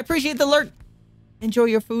 I appreciate the alert. Enjoy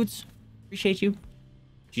your foods. Appreciate you.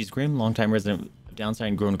 She's grim, longtime resident of Downside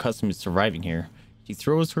and grown accustomed to surviving here. She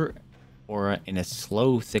throws her aura in a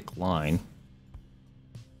slow, thick line.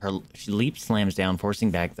 She leaps, slams down,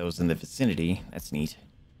 forcing back those in the vicinity. That's neat.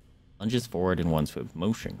 Lunges forward in one swift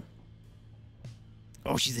motion.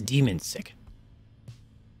 Oh, she's a demon. Sick.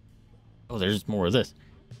 Oh, there's more of this.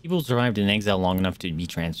 People survived in exile long enough to be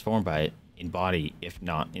transformed by it in body, if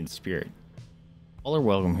not in spirit. All are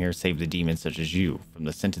welcome here, save the demons such as you, from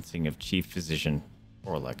the sentencing of Chief Physician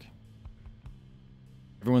Orlek.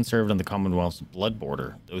 Everyone served on the Commonwealth's blood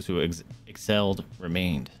border. Those who excelled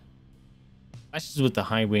remained. Clashes with the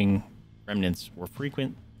High Wing remnants were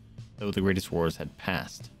frequent, though the greatest wars had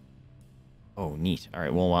passed. Oh, neat.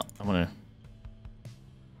 Alright, well, I'm gonna...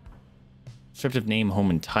 Stripped of name,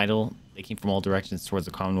 home, and title, they came from all directions towards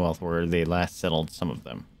the Commonwealth where they last settled, some of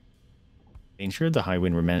them. They ensured the High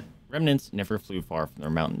Wing remnants never flew far from their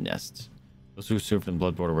mountain nests. Those who served in the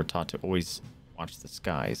blood border were taught to always watch the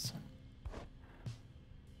skies.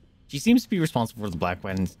 She seems to be responsible for the Black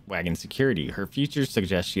Wagon security. Her future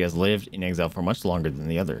suggests she has lived in exile for much longer than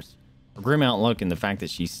the others. Her grim outlook and the fact that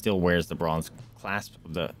she still wears the bronze clasp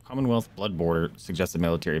of the Commonwealth blood border suggests a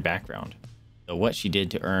military background. Though what she did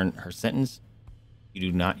to earn her sentence, you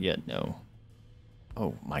do not yet know.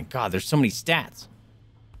 Oh my god, there's so many stats!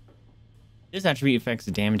 This attribute affects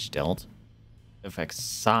the damage dealt. It affects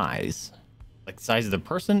size. Like the size of the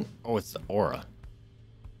person? Oh, it's the aura.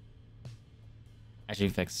 Actually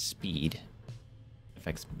affects speed.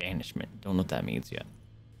 Affects banishment. Don't know what that means yet.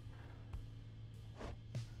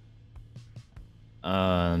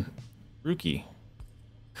 Rookie.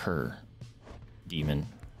 Cur. Demon.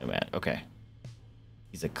 Nomad. Okay.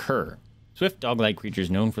 He's a cur. Swift dog-like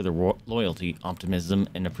creatures known for their loyalty, optimism,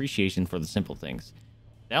 and appreciation for the simple things.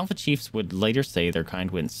 The Alpha Chiefs would later say their kind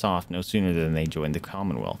went soft no sooner than they joined the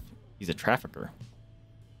Commonwealth. He's a trafficker.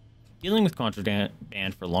 Dealing with contraband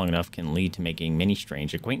for long enough can lead to making many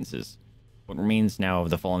strange acquaintances. What remains now of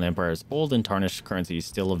the fallen empire's old and tarnished currency is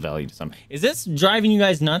still of value to some. Is this driving you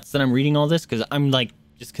guys nuts that I'm reading all this? Because I'm like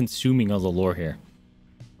just consuming all the lore here.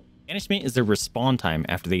 Banishment is their respawn time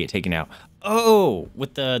after they get taken out. Oh,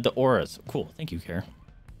 with the auras. Cool. Thank you, Kara.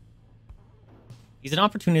 He's an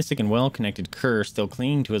opportunistic and well-connected cur still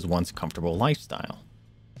clinging to his once comfortable lifestyle.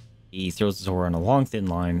 He throws his aura on a long, thin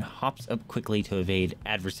line, hops up quickly to evade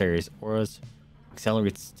adversaries' auras,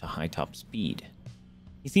 accelerates to high top speed.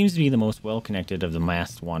 He seems to be the most well-connected of the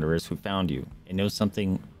masked wanderers who found you, and knows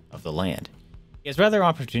something of the land. He has rather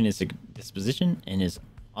opportunistic disposition, and his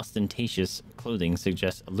ostentatious clothing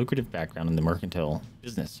suggests a lucrative background in the mercantile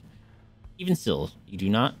business. Even still, you do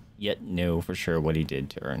not yet know for sure what he did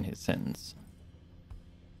to earn his sentence.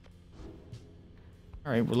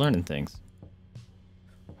 Alright, we're learning things.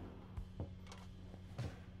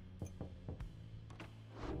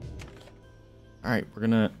 Alright, we're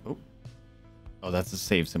gonna... Oh, that's a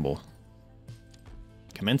save symbol.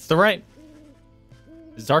 Commence the rite.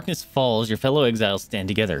 As darkness falls, your fellow exiles stand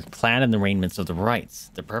together, clad in the raiments of the rites.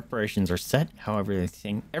 The preparations are set, however,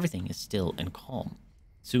 everything is still and calm.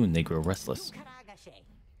 Soon they grow restless.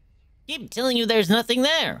 Keep telling you there's nothing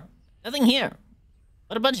there. Nothing here.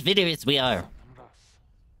 What a bunch of idiots we are.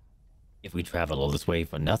 If we traveled all this way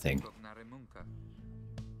for nothing.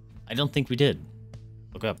 I don't think we did.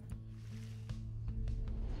 Look up.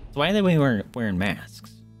 So why are they wearing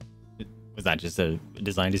masks? Was that just a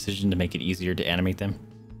design decision to make it easier to animate them?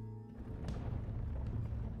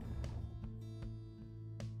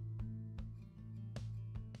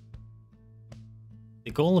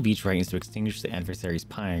 The goal of each rite is to extinguish the adversary's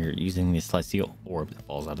pyre using the celestial orb that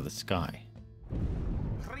falls out of the sky.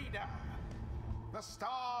 Freedom! The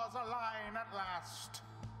stars align at last.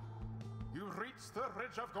 You reach the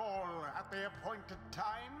Ridge of Goal at the appointed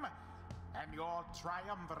time, and your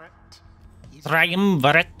triumvirate is...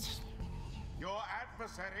 Triumvirate! Your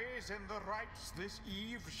adversaries in the rites this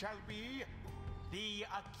eve shall be the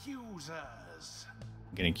accusers.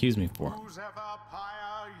 Gonna accuse me for?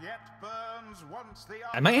 Pyre yet burns once the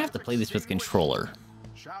I might have to play this with controller.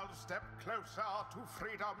 Shall step closer to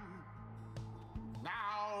freedom.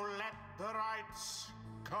 Now let the rites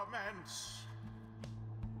commence.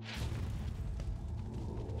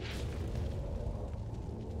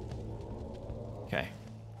 Okay.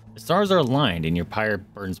 The stars are aligned and your pyre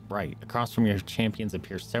burns bright. Across from your champions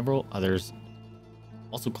appear several others,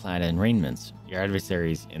 also clad in raiments, your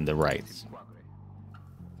adversaries in the rites.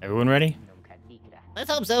 Everyone ready? Let's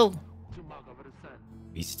hope so.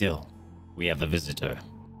 Be still. We have a visitor.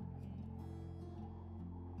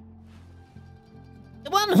 The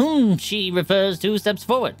one whom she refers to steps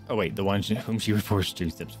forward. Oh wait, the one whom she refers to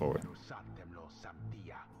steps forward.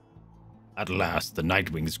 At last, the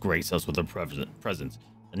Nightwings grace us with a presence.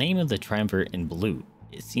 The name of the triumvirate in blue.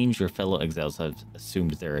 It seems your fellow exiles have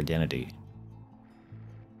assumed their identity.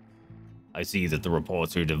 I see that the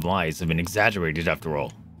reports of your demise have been exaggerated after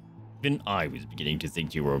all. Even I was beginning to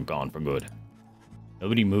think you were gone for good.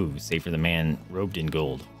 Nobody moves, save for the man robed in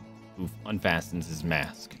gold, who unfastens his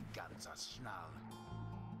mask.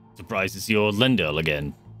 Surprised to see old Lendell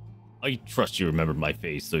again. I trust you remembered my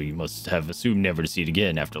face, so you must have assumed never to see it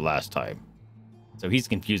again after last time. So he's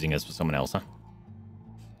confusing us with someone else, huh?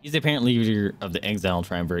 He's the apparent leader of the exile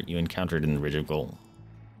triumvirate you encountered in the Ridge of Gold.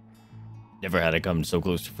 Never had I come so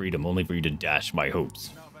close to freedom, only for you to dash my hopes.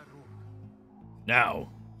 Now,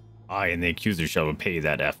 I and the accuser shall repay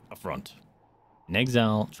that affront. An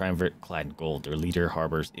exile triumvirate clad in gold, their leader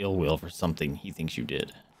harbors ill will for something he thinks you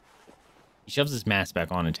did. He shoves his mask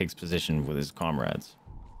back on and takes position with his comrades.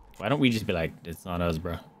 Why don't we just be like, it's not us,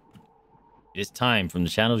 bro. It is time. From the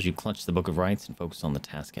shadows, you clutch the Book of Rites and focus on the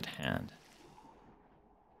task at hand.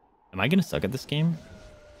 Am I gonna suck at this game?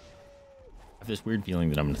 I have this weird feeling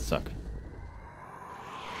that I'm gonna suck.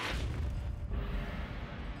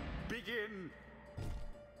 Begin.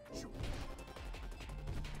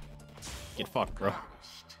 Get fucked, bro.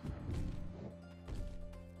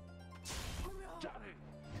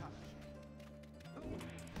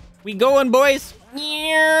 We going, boys?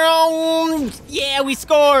 Yeah, we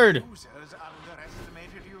scored.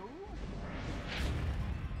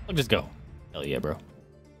 I'll just go. Hell yeah, bro.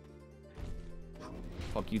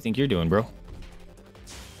 Fuck you think you're doing, bro?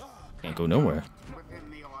 Can't go nowhere.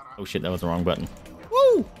 Oh shit, that was the wrong button.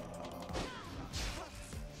 Woo!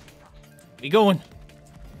 We going.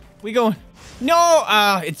 We going. No!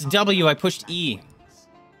 It's W. I pushed E.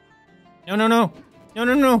 No, no, no. No,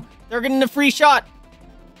 no, no. They're getting a free shot.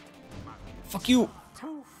 Fuck you.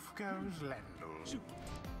 Poof goes Lendl.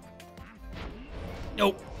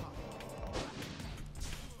 Nope.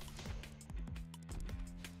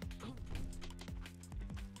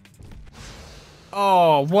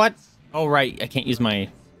 Oh, what? Oh, right. I can't use my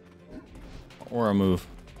aura move.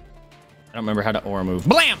 I don't remember how to aura move.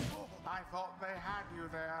 Blam! I thought they had you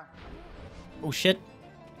there. Oh, shit.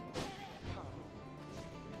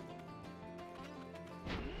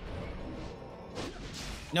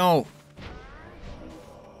 No.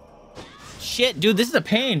 Shit, dude, this is a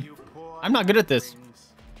pain. I'm not good at this.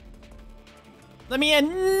 Let me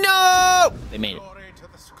in. No! They made it.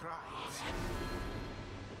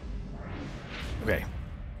 Okay.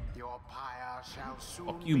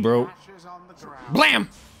 Fuck you, bro. Blam!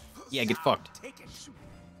 Yeah, get fucked.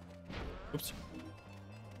 Oops.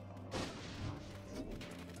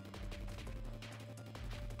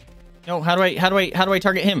 No, how do I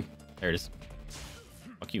target him? There it is.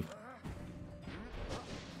 Fuck you.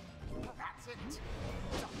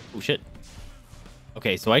 Oh shit.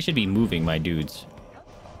 Okay, so I should be moving my dudes.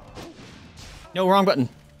 No, wrong button.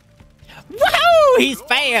 Woohoo! He's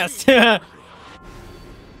fast! Alright.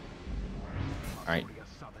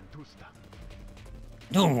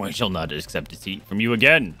 No, I shall not accept defeat from you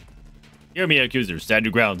again. Hear me, accuser. Stand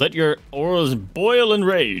your ground. Let your auras boil in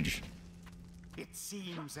rage. It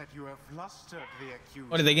seems that you have flustered the accuser.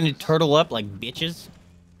 What, are they gonna turtle up like bitches?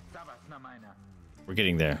 We're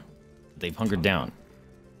getting there. They've hunkered down.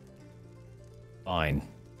 Fine.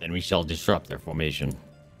 Then we shall disrupt their formation.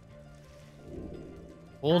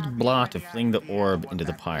 Hold blah to fling the orb into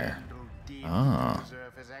the pyre. Ah.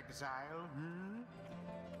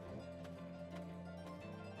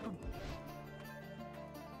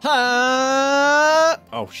 Ha!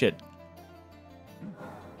 Oh shit.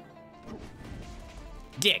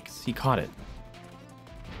 Dicks. He caught it.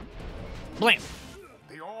 Blam.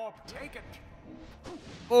 The orb, take it.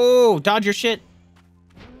 Oh, dodge your shit.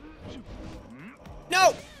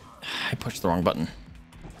 No! I pushed the wrong button.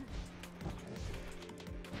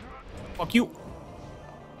 Fuck you.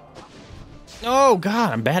 Oh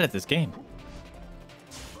god, I'm bad at this game.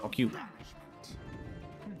 Fuck you.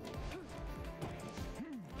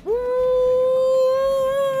 Woo!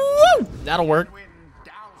 That'll work.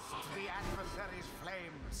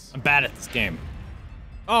 I'm bad at this game.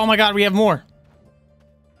 Oh my god, we have more.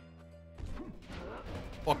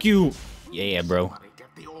 Fuck you. Yeah, bro.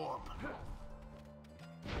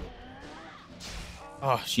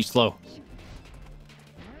 Oh, she's slow.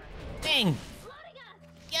 Dang.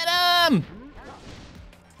 Get him.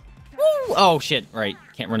 Woo! Oh shit, right.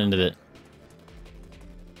 Can't run into the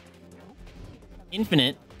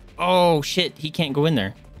infinite. Oh shit, he can't go in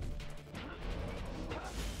there.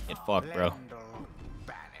 Get fucked, bro.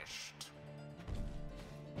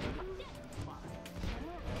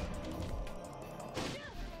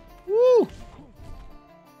 Woo!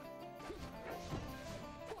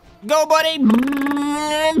 Go, buddy!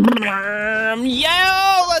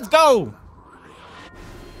 Yeah, let's go!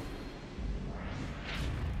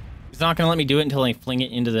 He's not gonna let me do it until I fling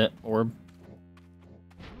it into the orb.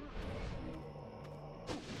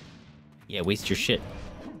 Yeah, waste your shit.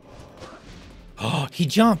 Oh, he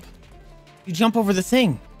jump! You jump over the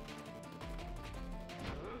thing.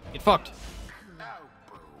 Get fucked.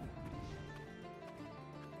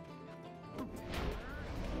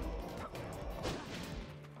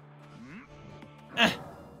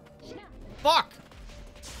 Fuck!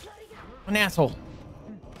 An asshole.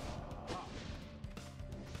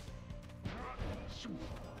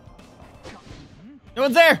 No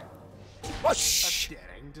one's there! Whoosh! A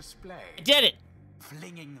daring display. I did it!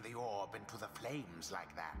 Flinging the orb into the flames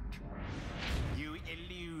like that. You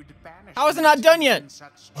elude banishment. How is it not done yet? in such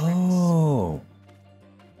tricks. Oh.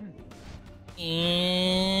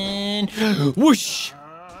 And whoosh!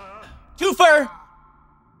 Twofer!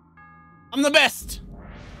 I'm the best!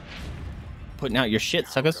 Putting out your shit,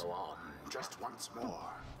 suckers. Go on, just once more.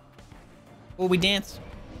 Will we dance?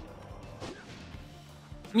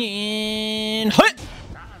 And hut!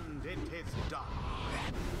 And it is done.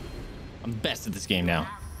 I'm best at this game now.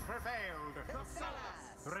 Prevailed.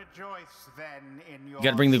 Rejoice then in your You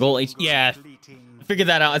gotta bring the goal H. Yeah, I figured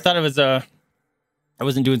that out. I thought it was I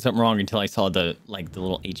wasn't doing something wrong until I saw the the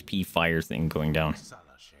little HP fire thing going down.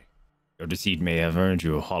 Your deceit may have earned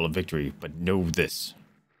you a hollow victory, but know this.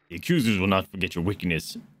 The accusers will not forget your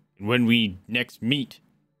wickedness. And when we next meet,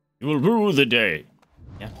 you will rue the day.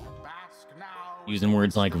 Yeah. Using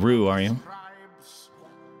words like rue, are you?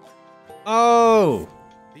 Oh!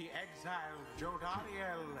 The exiled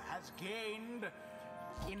Jodariel has gained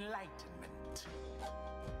enlightenment.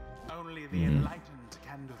 Only the enlightened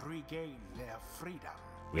can regain their freedom.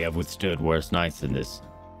 We have withstood worse nights than this,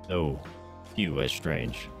 though few as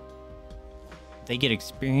strange. They get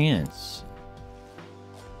experience.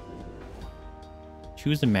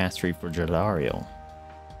 Choose a mastery for Jodariel.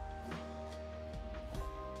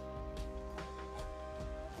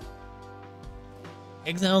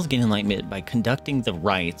 Exiles gain enlightenment by conducting the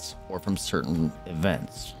rites or from certain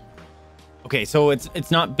events. Okay, so it's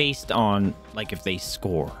not based on if they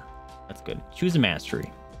score. That's good. Choose a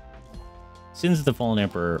mastery. Sins of the Fallen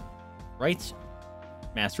Emperor. Rights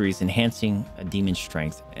masteries enhancing a demon's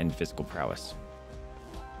strength and physical prowess.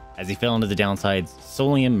 As he fell into the downsides,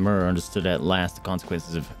 Solium Mur understood at last the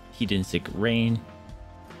consequences of hedonistic reign,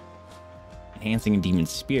 enhancing a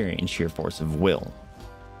demon's spirit and sheer force of will.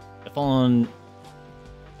 The fallen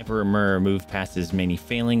Emperor Mur moved past his many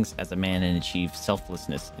failings as a man and achieved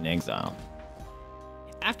selflessness in exile.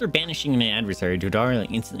 After banishing an adversary, Jodariel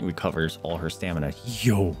instantly recovers all her stamina.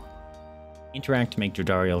 Yo! Interact to make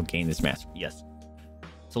Jodariel gain this mastery. Yes.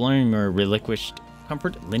 Solium Mur relinquished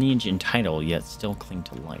comfort, lineage, and title, yet still cling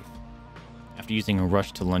to life. After using a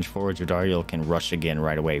rush to lunge forward, Jodariel can rush again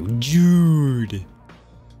right away. Jude!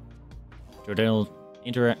 Jodariel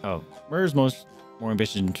Mur's more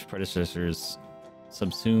ambitious predecessors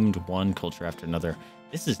subsumed one culture after another.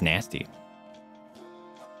 This is nasty.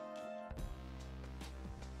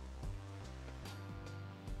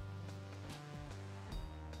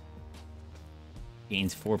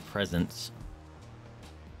 Gains 4 presence.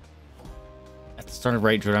 At the start of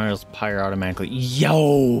right, Jodariel's Pyre automatically.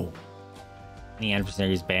 Yo! Any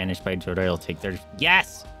adversaries banished by Jodariel take 30.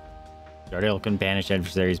 Yes! Jodariel can banish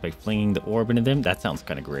adversaries by flinging the orb into them. That sounds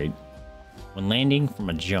kind of great. When landing from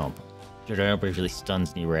a jump, Jodariel briefly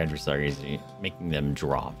stuns newer adversaries, making them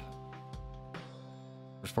drop.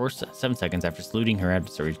 For 7 seconds after saluting her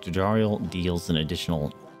adversaries, Jodariel deals an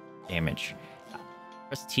additional damage.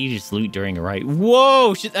 Press T to salute during a right.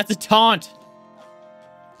 Whoa! Shit, that's a taunt!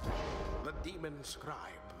 The demon scribe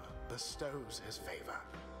bestows his favor.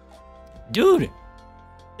 Dude!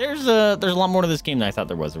 There's a lot more to this game than I thought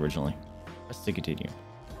there was originally. Press to continue.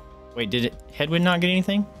 Wait, did Headwind not get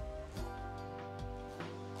anything?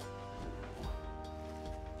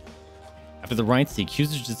 After the rites, the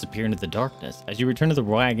accusers disappear into the darkness. As you return to the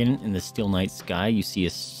wagon in the still night sky, you see a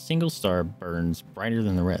single star burns brighter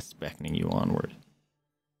than the rest, beckoning you onward.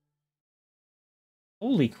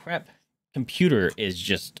 Holy crap. Computer is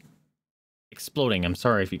just exploding. I'm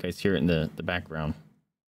sorry if you guys hear it in the background.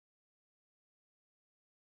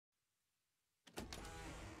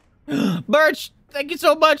 Birch, thank you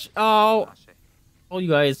so much. Oh, all you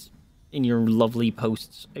guys in your lovely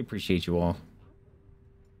posts. I appreciate you all.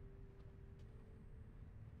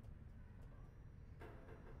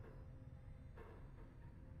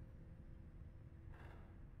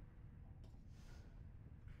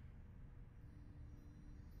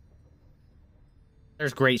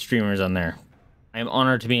 There's great streamers on there. I am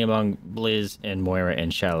honored to be among Blizz and Moira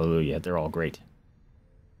and Shallelujah. They're all great.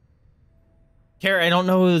 Kara, I don't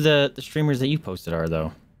know who the streamers that you posted are,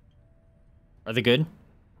 though. Are they good?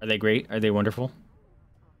 Are they great? Are they wonderful?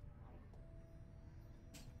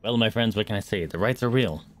 Well, my friends, what can I say? The rights are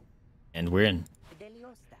real. And we're in.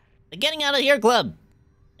 The Getting Out of Here Club.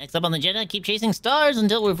 Next up on the agenda, keep chasing stars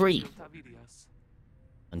until we're free.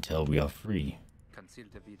 Until we are free.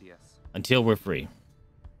 Until we're free.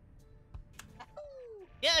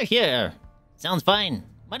 Yeah, here. Sounds fine.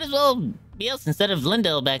 Might as well be us instead of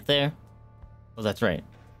Lindell back there. Oh, that's right.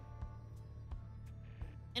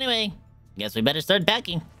 Anyway, guess we better start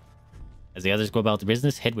packing. As the others go about their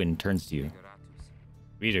business, Headwind turns to you.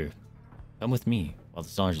 Reader, come with me while the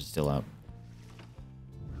stars are still out.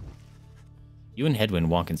 You and Headwind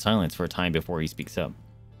walk in silence for a time before he speaks up.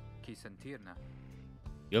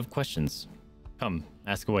 You have questions. Come,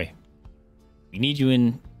 ask away. We need you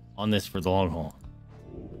in on this for the long haul.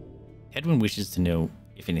 Headwind wishes to know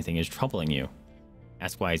if anything is troubling you.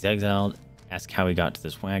 Ask why he's exiled. Ask how he got to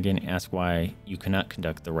this wagon. Ask why you cannot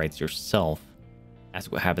conduct the rites yourself.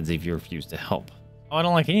 Ask what happens if you refuse to help. Oh, I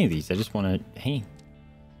don't like any of these. I just want to... Hey.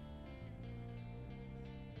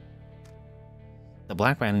 The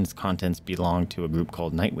Black Wagon's contents belong to a group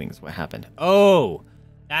called Nightwings. What happened? Oh!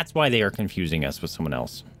 That's why they are confusing us with someone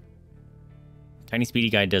else. Tiny Speedy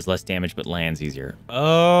Guy does less damage but lands easier.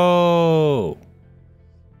 Oh!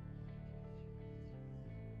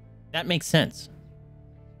 That makes sense.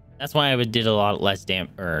 That's why I did a lot less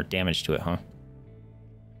damage to it, huh?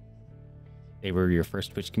 They were your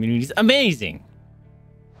first Twitch communities. Amazing!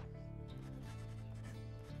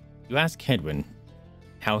 You ask Headwind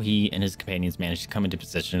how he and his companions managed to come into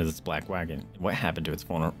possession of this black wagon and what happened to its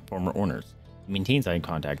former owners. He maintains eye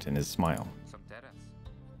contact and his smile.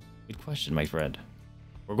 Good question, my friend.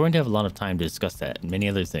 We're going to have a lot of time to discuss that and many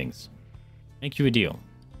other things. Make you a deal.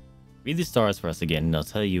 Read the stars for us again and I'll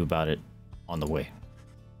tell you about it on the way.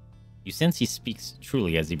 You sense he speaks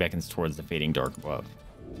truly as he beckons towards the fading dark above.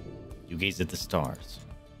 You gaze at the stars.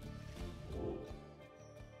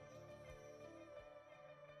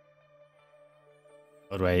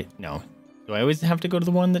 Oh, no. Do I always have to go to the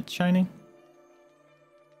one that's shining?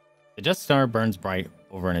 The Death Star burns bright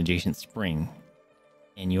over an adjacent spring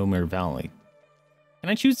in Ymir Valley. Can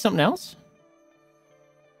I choose something else?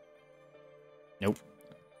 Nope.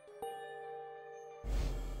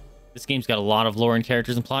 This game's got a lot of lore and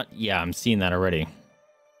characters and plot. Yeah, I'm seeing that already.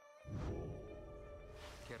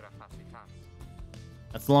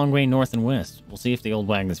 That's the long way north and west. We'll see if the old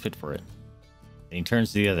wagon is fit for it. Then he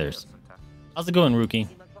turns to the others. How's it going, Rookie?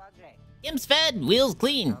 Him's fed, wheels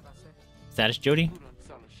clean. Status, Jody?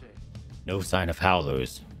 No sign of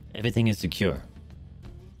howlers. Everything is secure.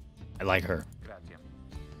 I like her.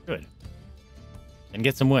 Good. Then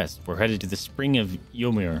get some west. We're headed to the spring of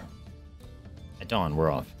Ymir. At dawn,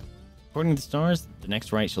 we're off. According to the stars, the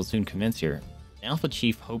next rite shall soon commence here. The Alpha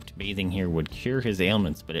Chief hoped bathing here would cure his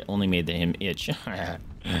ailments, but it only made him itch.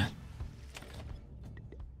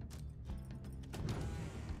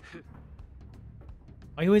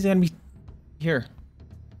 Why you always gotta be here?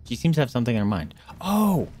 She seems to have something in her mind.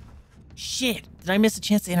 Oh! Shit! Did I miss a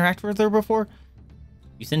chance to interact with her before?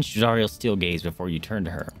 You sensed Jadariel's steel gaze before you turned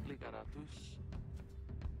to her.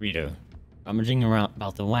 Rita, rummaging around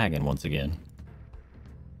about the wagon once again.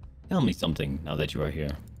 Tell me something now that you are here.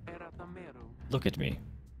 Look at me.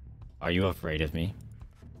 Are you afraid of me?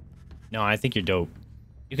 No, I think you're dope.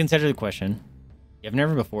 You consider the question. You have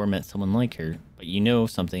never before met someone like her, but you know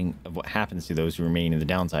something of what happens to those who remain in the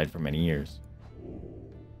downside for many years.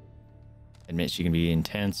 Admit she can be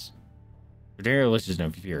intense. Jadario listed no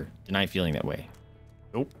fear. Deny feeling that way.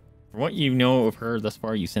 Nope. From what you know of her thus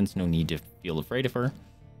far, you sense no need to feel afraid of her.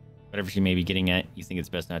 Whatever she may be getting at, you think it's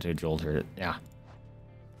best not to jolt her. Yeah.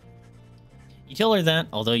 You tell her that,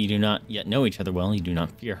 although you do not yet know each other well, you do not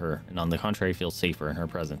fear her, and on the contrary feel safer in her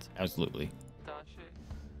presence. Absolutely.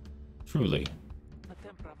 Truly.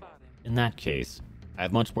 In that case, I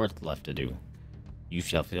have much work left to do. You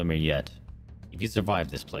shall feel me yet, if you survive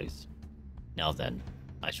this place. Now then,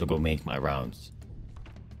 I shall go make my rounds.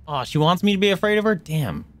 Aw, she wants me to be afraid of her?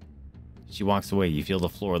 Damn. She walks away, you feel the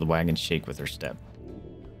floor of the wagon shake with her step.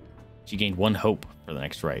 She gained one hope for the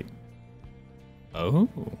next rite. Oh.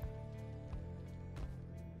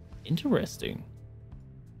 Interesting.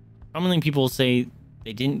 Commonly people will say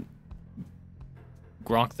they didn't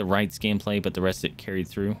grok the rights gameplay, but the rest of it carried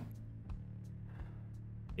through.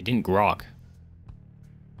 They didn't grok.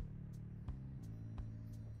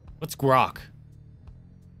 What's grok?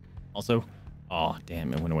 Also, oh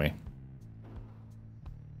damn, it went away.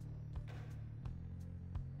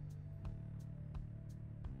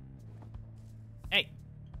 Hey,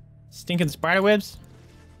 stinking spider webs.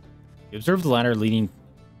 You observe the ladder leading.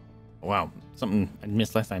 Oh, wow, something I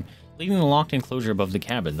missed last time. Leading the locked enclosure above the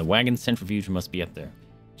cabin. The wagon's centrifuge must be up there.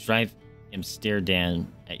 Strive him stare down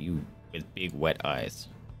at you with big wet eyes.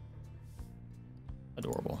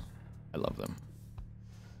 Adorable. I love them.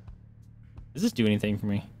 Does this do anything for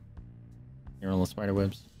me? Here, all the spider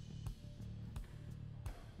webs.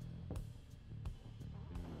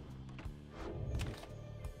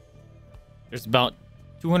 There's about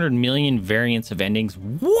 200 million variants of endings.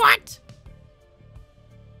 What?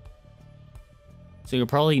 So you're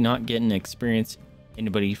probably not getting to experience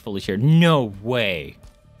anybody fully shared. No way.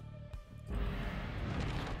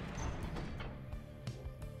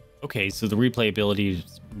 Okay, so the replayability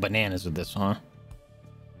is bananas with this, huh?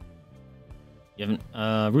 You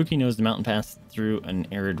haven't, Rookie knows the mountain pass through an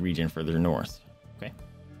arid region further north. Okay.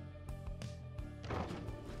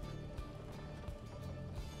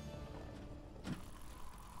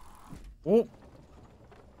 Oh.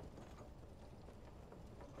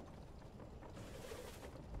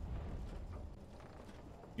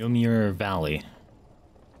 Ymir Valley.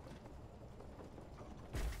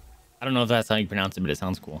 I don't know if that's how you pronounce it, but it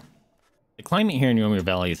sounds cool. The climate here in Ymir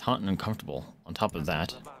Valley is hot and uncomfortable. On top of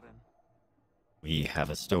that, we have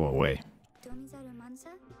a stowaway.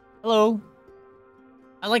 Hello.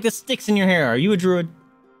 I like the sticks in your hair. Are you a druid?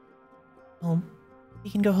 Home. You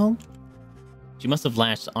can go home. She must have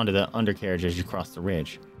latched onto the undercarriage as you crossed the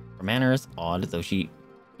ridge. Her manner is odd, though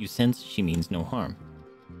you sense she means no harm.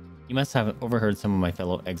 You must have overheard some of my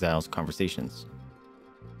fellow exiles' conversations.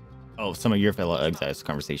 Oh, some of your fellow exiles'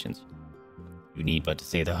 conversations. You need but to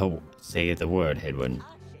say the word, Hedwin.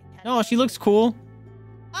 No, she looks cool.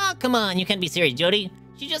 Oh, come on, you can't be serious, Jody.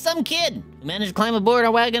 She's just some kid who managed to climb aboard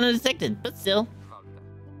our wagon undetected, but still.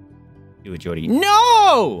 Do it, Jody.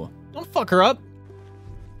 No! Don't fuck her up.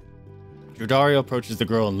 Jordario approaches the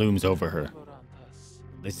girl and looms over her.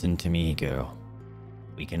 Listen to me, girl.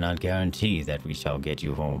 We cannot guarantee that we shall get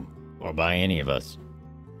you home, or by any of us,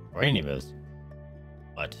 or any of us.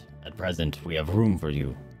 But at present, we have room for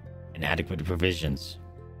you, and adequate provisions.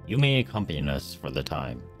 You may accompany us for the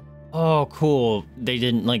time. Oh, cool. They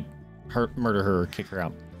didn't, like, murder her or kick her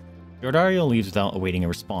out. Jordario leaves without awaiting a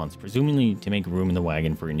response, presumably to make room in the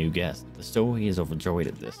wagon for a new guest. The stowaway is overjoyed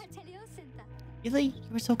at this. Really?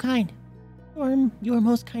 You were so kind. You are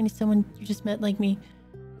most kind to someone you just met like me.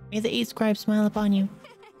 May the 8 scribes smile upon you.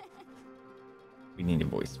 We need a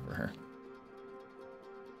voice for her.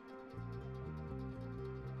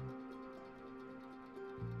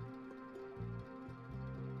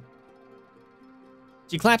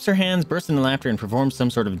 She claps her hands, bursts into laughter, and performs some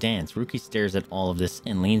sort of dance. Ruki stares at all of this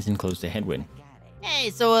and leans in close to Hedwyn. Hey,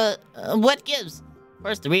 so, what gives?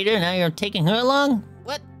 First the reader, now you're taking her along?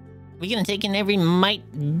 What? We gonna take in every mite,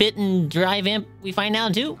 bit, and dry vamp we find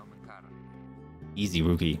out, too? Easy,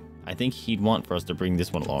 Ruki. I think he'd want for us to bring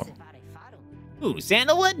this one along. Ooh,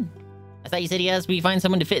 sandalwood? I thought you said he asked me to find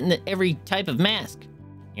someone to fit in every type of mask.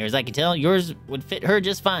 Here, as I can tell, yours would fit her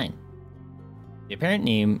just fine. The apparent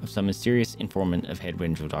name of some mysterious informant of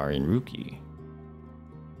Hedwyn, Jodar, and Ruki.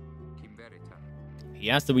 He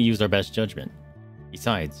asked that we use our best judgment.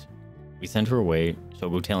 Besides, we sent her away, so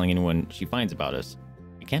go telling anyone she finds about us.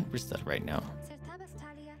 We can't risk that right now.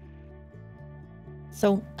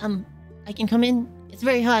 So, I can come in? It's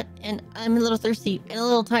very hot, and I'm a little thirsty, and a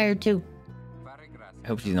little tired, too. I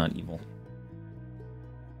hope she's not evil.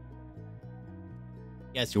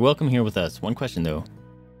 Yes, you're welcome here with us. One question, though.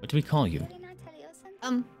 What do we call you?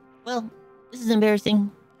 Well, this is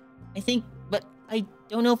embarrassing. I think, but I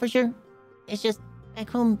don't know for sure. It's just, back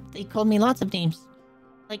home, they called me lots of names.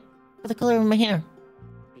 Like, for the color of my hair.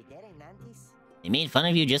 They made fun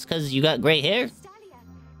of you just because you got gray hair?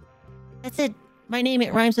 That's it. My name,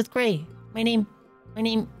 it rhymes with gray. My name,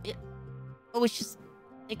 it's just,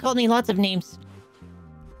 they called me lots of names.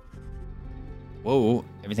 Whoa,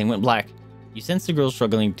 everything went black. You sense the girl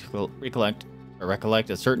struggling to recollect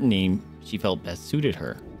a certain name she felt best suited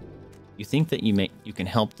her. You think that you can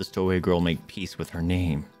help the stowaway girl make peace with her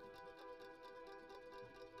name.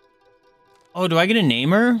 Oh, do I get to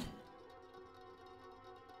name her?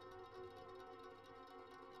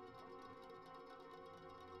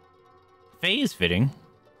 Faye is fitting.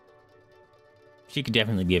 She could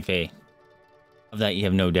definitely be a Faye. Of that you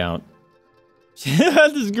have no doubt.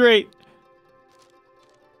 This is great.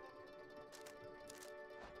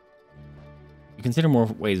 You consider more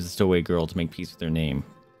ways to stow away girl to make peace with their name.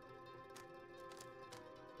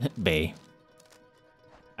 Bay.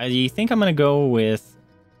 I think I'm gonna go with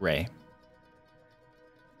Ray.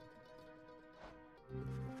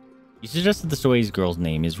 You suggested the stowaway girl's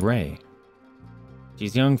name is Ray.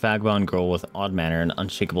 She's a young vagabond girl with odd manner and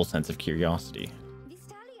unshakable sense of curiosity.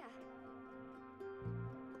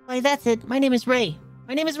 Why, that's it. My name is Ray.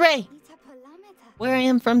 My name is Ray. Where I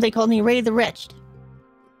am from, they called me Ray the Wretched.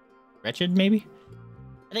 Wretched, maybe?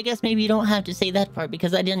 But I guess maybe you don't have to say that part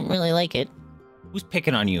because I didn't really like it. Who's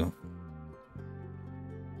picking on you?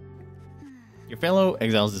 Your fellow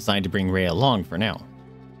exiles decide to bring Ray along for now.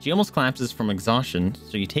 She almost collapses from exhaustion,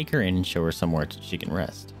 so you take her in and show her somewhere she can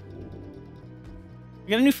rest. You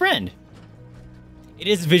got a new friend. It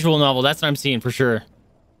is a visual novel, that's what I'm seeing for sure.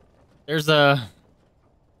 There's a...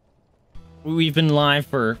 We've been live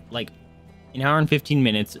for like an hour and 15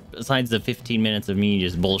 minutes, besides the 15 minutes of me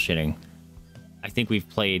just bullshitting. I think we've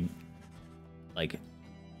played like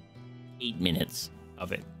 8 minutes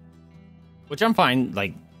of it. Which I'm fine,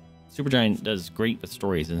 like SuperGiant does great with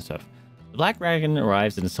stories and stuff. The Black Dragon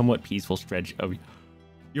arrives in a somewhat peaceful stretch of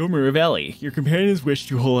Yomiuri Valley. Your companions wish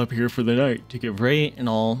to hole up here for the night to give Ray and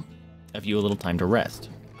all of you a little time to rest.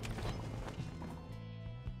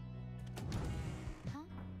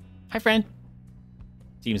 Hi, friend.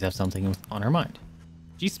 Seems to have something on her mind.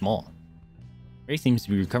 She's small. Ray seems to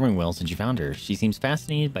be recovering well since you found her. She seems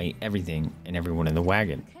fascinated by everything and everyone in the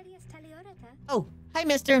wagon. Oh, hi,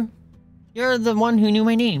 mister. You're the one who knew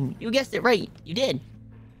my name. You guessed it right. You did.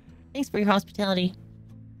 Thanks for your hospitality.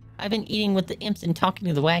 I've been eating with the imps and talking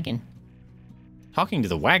to the wagon. Talking to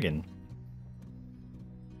the wagon?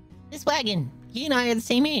 This wagon. He and I are the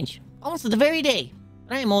same age. Almost the very day.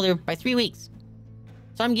 But I am older by 3 weeks.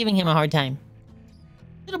 So I'm giving him a hard time.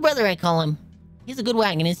 Little brother, I call him. He's a good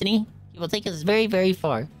wagon, isn't he? He will take us very, very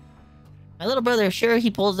far. My little brother, sure,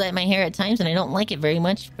 he pulls at my hair at times and I don't like it very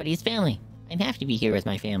much, but he's family. I have to be here with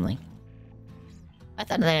my family. I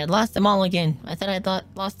thought that I had lost them all again. I thought I had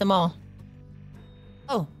lost them all.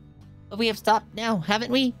 Oh, but we have stopped now,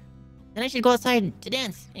 haven't we? Then I should go outside to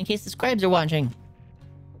dance, in case the scribes are watching.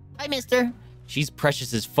 Hi, mister. She's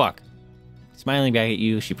precious as fuck. Smiling back at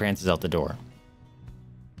you, she prances out the door.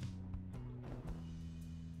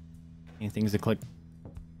 Any things that click?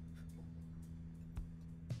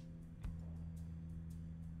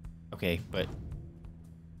 Okay, but...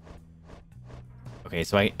 Okay,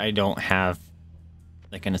 so I don't have,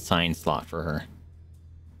 like, an assigned slot for her.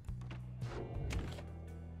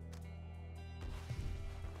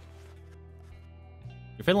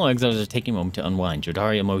 Your fellow exiles are taking a moment to unwind.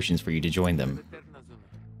 Jodari motions for you to join them.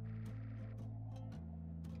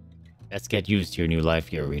 Let's get used to your new life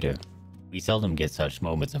here, reader. We seldom get such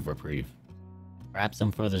moments of reprieve. Perhaps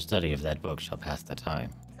some further study of that book shall pass the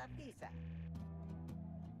time.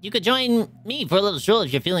 You could join me for a little stroll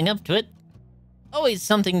if you're feeling up to it. Always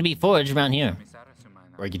something to be foraged around here.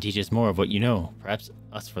 Or you could teach us more of what you know. Perhaps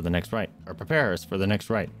us for the next rite. Or prepare us for the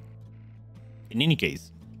next rite. In any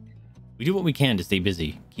case, we do what we can to stay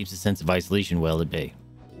busy. Keeps a sense of isolation well at bay.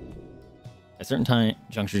 At certain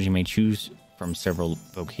junctures, you may choose from several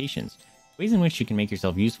vocations. Ways in which you can make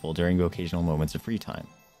yourself useful during occasional moments of free time.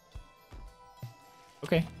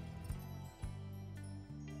 Okay.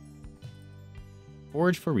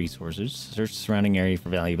 Forage for resources. Search the surrounding area for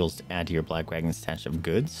valuables to add to your Black Wagon's stash of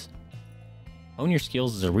goods. Hone your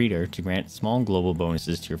skills as a reader to grant small global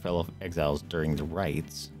bonuses to your fellow exiles during the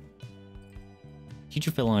rites. Teach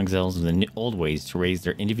your fellow exiles the old ways to raise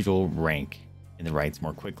their individual rank in the rites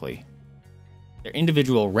more quickly. Their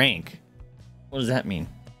individual rank? What does that mean?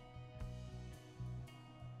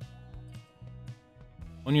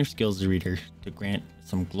 Hone your skills as a reader to grant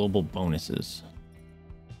some global bonuses.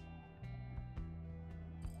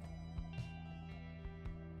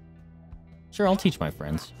 Sure, I'll teach my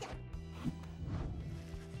friends.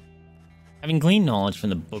 Having gleaned knowledge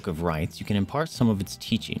from the Book of Rites, you can impart some of its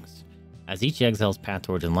teachings. As each exile's path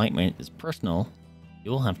towards enlightenment is personal,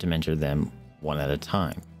 you will have to mentor them one at a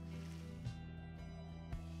time.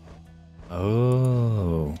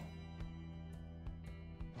 Oh.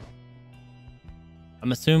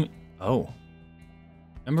 I'm assuming... Oh.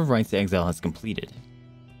 Number of rites the exile has completed.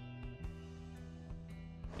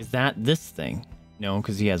 Is that this thing? No,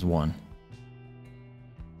 because he has one.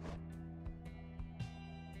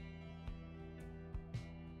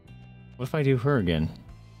 What if I do her again?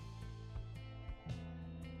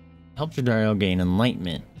 Help Jodariel gain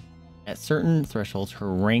enlightenment. At certain thresholds,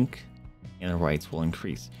 her rank in the rites will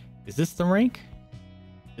increase. Is this the rank?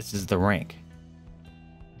 This is the rank.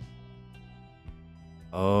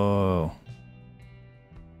 Oh.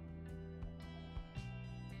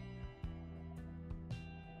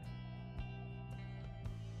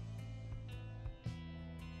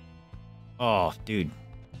 Oh, dude.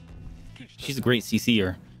 She's a great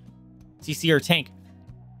CC'er. CC'er tank.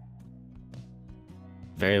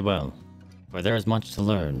 Very well. For there is much to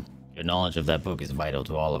learn. Your knowledge of that book is vital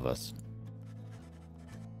to all of us.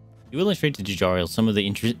 You illustrate to Jodariel some of the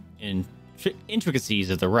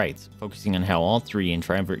intricacies of the rites, focusing on how all three in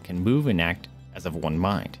Triumvirate can move and act as of one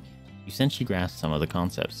mind. You sense she grasps some of the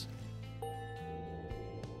concepts.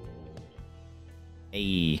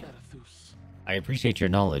 Hey. I appreciate your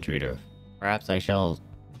knowledge, reader. Perhaps I shall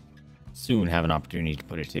soon have an opportunity to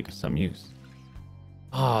put it to some use.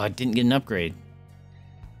 Oh, I didn't get an upgrade.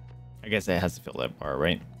 I guess that has to fill that bar,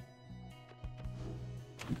 right?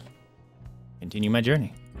 Continue my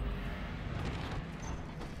journey.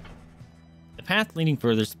 The path leading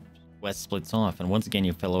further west splits off, and once again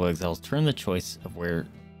your fellow exiles turn the choice of where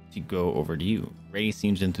to go over to you. Ray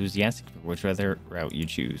seems enthusiastic for whichever route you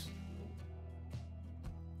choose.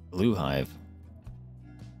 Blue Hive.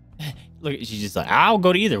 Look, she's just like, I'll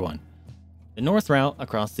go to either one. The north route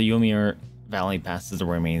across the Ymir Valley passes the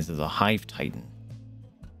remains of the Hive Titan.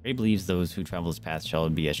 Ray believes those who travel this path shall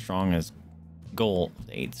be as strong as goal of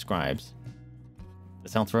the 8 scribes. The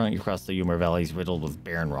south route across the Ymir Valley is riddled with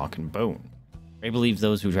barren rock and bone. Ray believes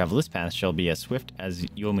those who travel this path shall be as swift as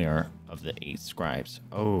Ymir of the 8 scribes.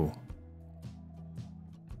 Oh.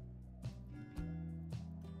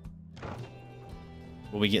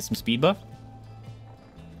 Will we get some speed buff?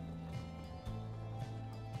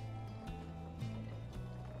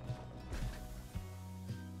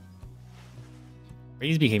 Ray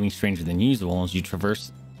is behaving stranger than usual as you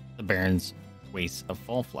traverse the barren's wastes of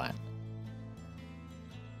Fall Flat.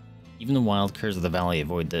 Even the wild curs of the valley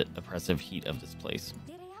avoid the oppressive heat of this place.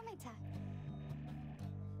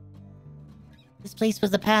 This place was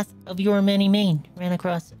the path of your many mane ran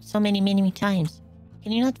across so many times.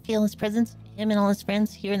 Can you not feel his presence? Him and all his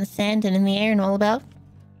friends here in the sand and in the air and all about?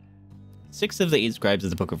 6 of the 8 scribes of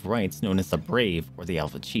the Book of Rites, known as the Brave or the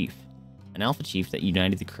Alpha Chief. An Alpha Chief that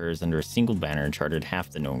united the curs under a single banner and charted half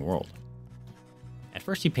the known world. At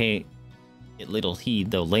first you pay it little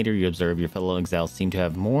heed, though later you observe your fellow exiles seem to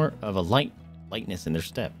have more of a lightness in their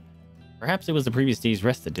step. Perhaps it was the previous day's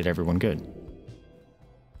rest that did everyone good.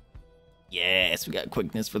 Yes, we got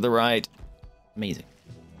quickness for the ride. Amazing.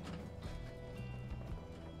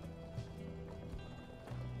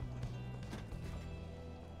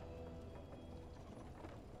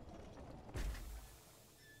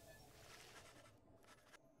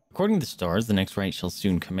 According to the stars, the next rite shall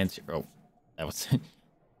soon commence. Oh, that was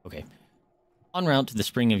Okay. En route to the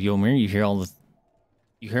spring of Ymir, you hear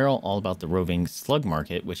all about the roving slug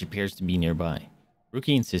market, which appears to be nearby.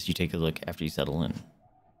 Rookie insists you take a look after you settle in.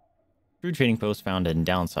 True trading post found in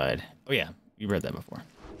Downside. Oh yeah, you read that before.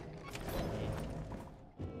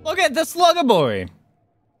 Look at the Slugger Boy!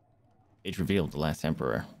 Page revealed the last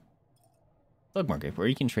emperor. Slug market, where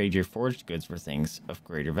you can trade your forged goods for things of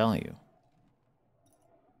greater value.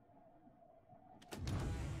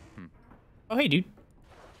 Oh hey dude.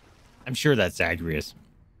 I'm sure that's Zagreus.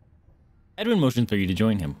 Edwin motions for you to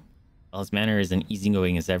join him. While his manner is as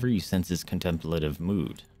easygoing as ever, you sense his contemplative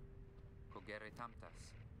mood.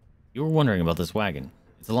 You were wondering about this wagon.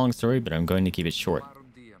 It's a long story, but I'm going to keep it short.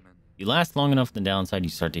 You last long enough on the Downside, you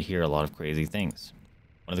start to hear a lot of crazy things.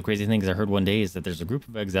 One of the crazy things I heard one day is that there's a group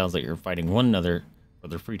of exiles that are fighting one another for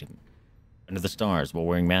their freedom. Under the stars, while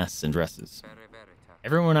wearing masks and dresses.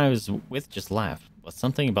 Everyone I was with just laughed, but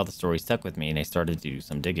something about the story stuck with me and I started to do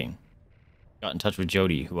some digging. Got in touch with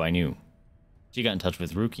Jody, who I knew. She got in touch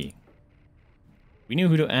with Rookie. He knew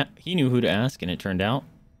who to ask, and it turned out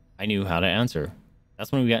I knew how to answer.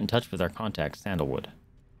 That's when we got in touch with our contact, Sandalwood.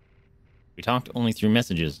 We talked only through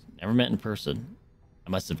messages, never met in person. I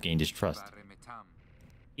must have gained his trust.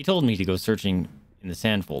 He told me to go searching in the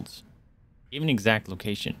sandfolds. Gave an exact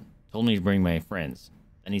location. Told me to bring my friends.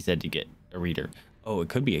 Then he said to get a reader. Oh, it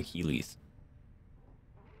could be a Healy's.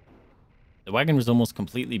 The wagon was almost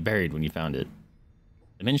completely buried when you found it.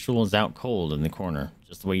 The minstrel was out cold in the corner,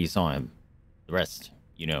 just the way you saw him. The rest,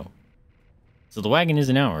 you know. So the wagon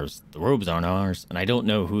isn't ours, the robes aren't ours, and I don't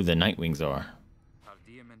know who the Nightwings are.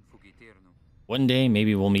 One day,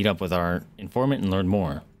 maybe we'll meet up with our informant and learn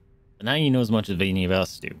more. But now you know as much as any of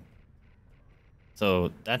us do.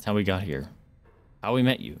 So that's how we got here. How we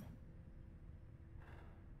met you.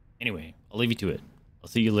 Anyway, I'll leave you to it. I'll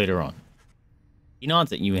see you later on. He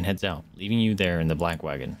nods at you and heads out, leaving you there in the black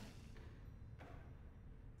wagon.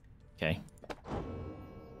 Okay.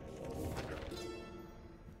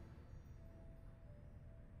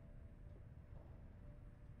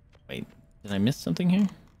 Wait, did I miss something here?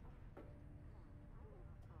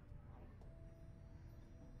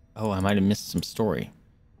 Oh, I might have missed some story.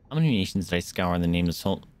 How many nations did I scour in the name of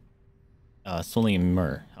Solium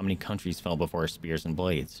Myrrh? How many countries fell before our spears and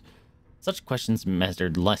blades? Such questions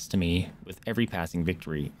mattered less to me with every passing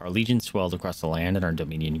victory. Our legions swelled across the land and our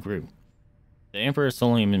dominion grew. The Emperor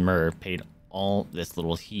Solium Myrrh paid all this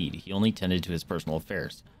little heed. He only tended to his personal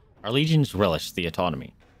affairs. Our legions relished the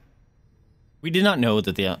autonomy. We did not know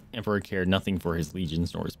that the Emperor cared nothing for his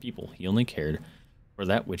legions nor his people. He only cared for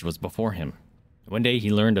that which was before him. One day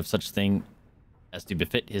he learned of such thing as to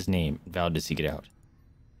befit his name and vowed to seek it out.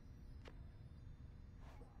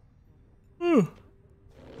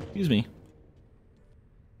 Excuse me.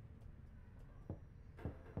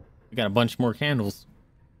 We got a bunch more candles.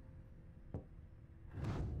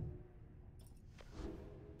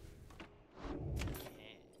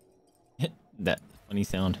 That funny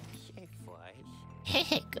sound.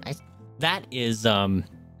 Hey, guys. That is,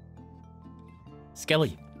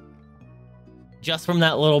 Skelly. Just from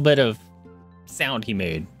that little bit of sound he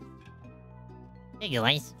made. Hey,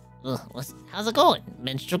 guys. How's it going?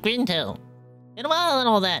 Minstrel Greentail. Been a while and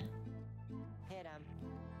all that.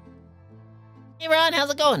 Hey, Ron, how's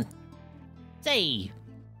it going? Say,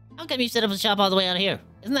 how come you set up a shop all the way out here?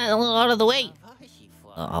 Isn't that a little out of the way?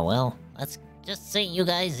 Oh, well, let's just say you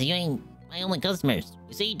guys, you ain't my only customers.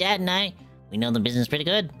 You see, Dad and I, we know the business pretty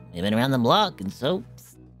good. We've been around the block, and so...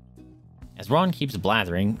 As Ron keeps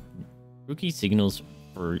blathering, Rookie signals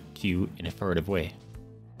to you in a furtive way.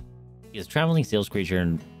 He is a traveling sales creature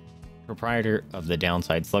and proprietor of the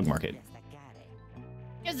Downside Slug Market.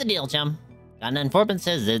 Here's the deal, chum. Got an informant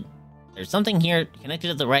says that there's something here connected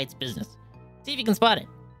to the Wright's business. See if you can spot it.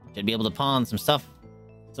 Should be able to pawn some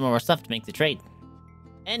of our stuff to make the trade.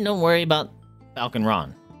 And don't worry about Falcon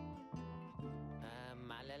Ron.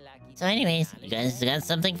 So anyways, you guys got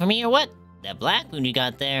something for me or what? That black moon you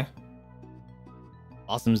got there.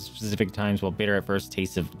 Awesome specific times, while bitter at first,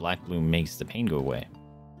 taste of black bloom makes the pain go away.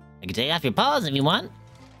 I can take off your paws if you want.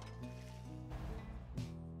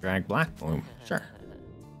 Drag black bloom. Sure.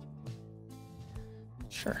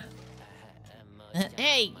 Sure.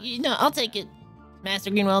 Hey, you know, I'll take it. Master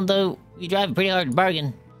Greenwell, though, you drive a pretty hard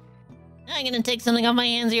bargain. Now I'm gonna take something off my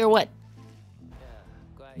hands here or what?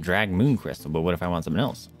 Drag moon crystal, but what if I want something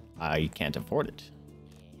else? I can't afford it.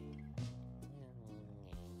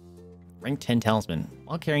 Rank 10 talisman.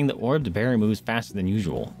 While carrying the orb, the bearer moves faster than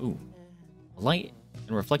usual. Ooh. A light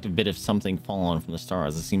and reflective bit of something fallen from the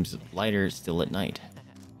stars. It seems lighter still at night.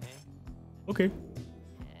 Okay.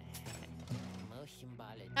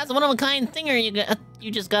 That's a one-of-a-kind thinger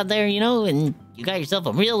you just got there, you know, and you got yourself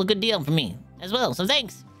a real good deal from me as well, so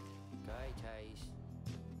thanks.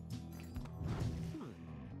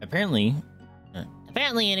 Apparently,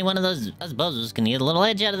 any one of us bozos can get a little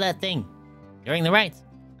edge out of that thing during the rites.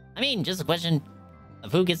 I mean, just a question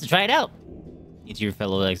of who gets to try it out. each of your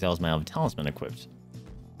fellow exiles might have a talisman equipped.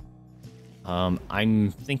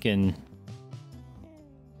 I'm thinking...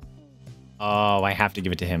 Oh, I have to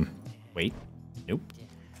give it to him. Wait. Nope.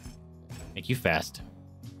 Make you fast.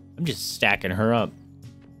 I'm just stacking her up.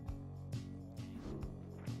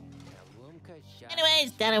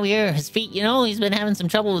 Anyways, down over here, his feet, you know, he's been having some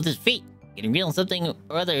trouble with his feet. Getting real something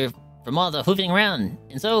or other from all the hoofing around.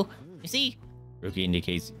 And so, you see... Rookie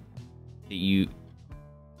indicates that you...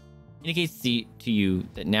 to you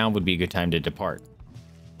that now would be a good time to depart.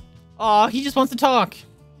 Aw, he just wants to talk.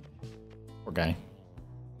 Poor guy.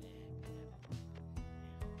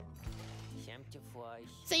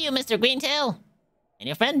 See you, Mr. Greentail. And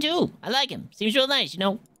your friend, too. I like him. Seems real nice, you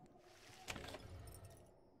know.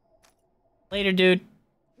 Later, dude.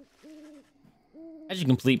 As you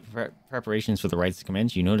complete preparations for the rites to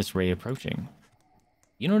commence, you notice Ray approaching.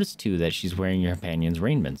 You notice, too, that she's wearing your companion's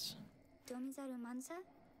raiments.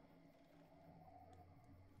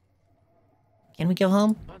 Can we go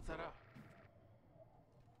home?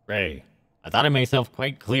 Ray, I thought I made myself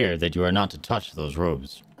quite clear that you are not to touch those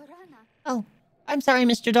robes. Oh, I'm sorry,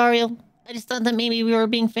 Mr. Dario. I just thought that maybe we were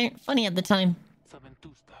being funny at the time.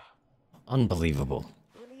 Unbelievable.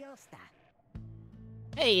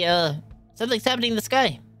 Hey, something's happening in the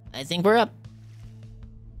sky. I think we're up.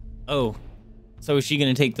 Oh, so is she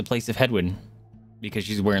gonna take the place of Hedwyn? Because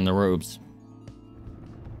she's wearing the robes.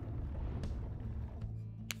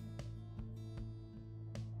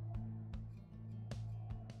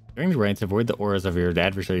 During the rites, avoid the auras of your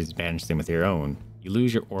adversaries, banish them with your own. You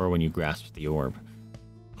lose your aura when you grasp the orb.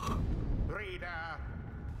 Reader,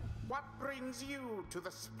 what brings you to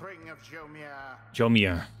the spring of Jomir?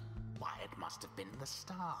 Jomir. Why, it must have been the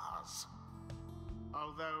stars.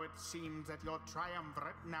 Although it seems that your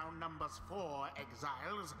triumvirate now numbers 4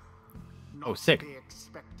 exiles, not sick. the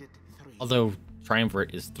expected 3. Although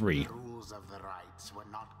triumvirate is 3. The rules of the rites were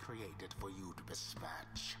not created for you to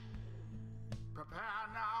besmirch. Prepare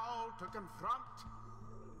now to confront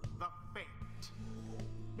the fate.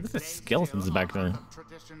 Look at the They skeletons still back honor there. the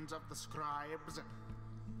traditions of the scribes,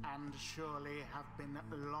 and surely have been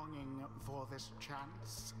longing for this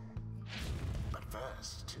chance. But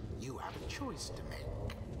first, you have a choice to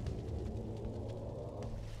make.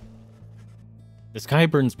 The sky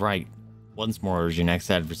burns bright. Once more as your next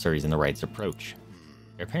adversaries in the rites approach.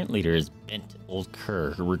 Your apparent leader is bent old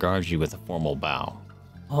cur who regards you with a formal bow.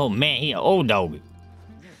 Oh man, he an old dog.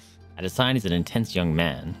 At his side is an intense young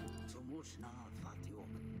man.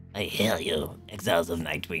 I hail you, exiles of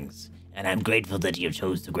Nightwings, and I'm grateful that you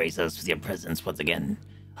chose to grace us with your presence once again.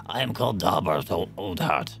 I am called Dalbar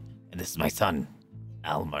Oldheart, and this is my son,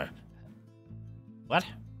 Almer. What?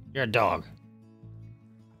 You're a dog.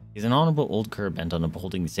 He's an honorable old cur bent on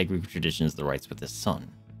upholding the sacred traditions of the rites with his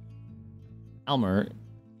son. Almer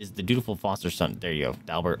is the dutiful foster son, there you go,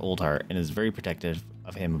 Dalbert Oldheart, and is very protective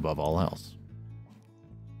of him above all else.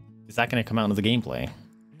 Is that going to come out in the gameplay?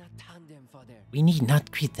 We need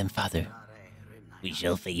not greet them, father. We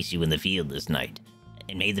shall face you in the field this night,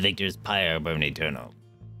 and may the victor's pyre burn eternal.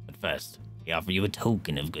 But first, we offer you a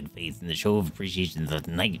token of good faith in the show of appreciation that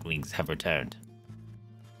the Nightwings have returned.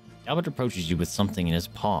 Albert approaches you with something in his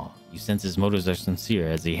paw. You sense his motives are sincere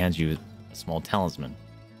as he hands you a small talisman.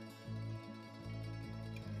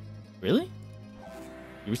 Really?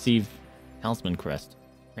 You receive Talisman Crest.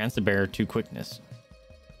 Grants the bearer 2 quickness.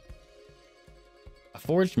 A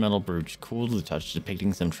forged metal brooch, cool to the touch,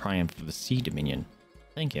 depicting some triumph of the Sea Dominion.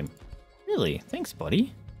 Thank him. Really? Thanks,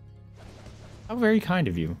 buddy. How very kind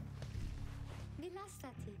of you.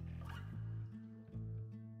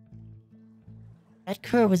 That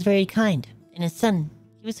cur was very kind, and his son,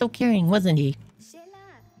 he was so caring, wasn't he?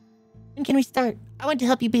 When can we start? I want to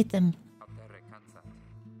help you beat them.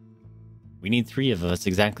 We need 3 of us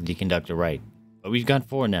exactly to conduct a rite, but we've got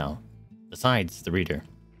 4 now, besides the reader.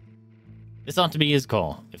 This ought to be his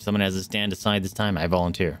call. If someone has to stand aside this time, I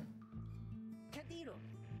volunteer.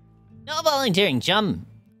 No volunteering, chum.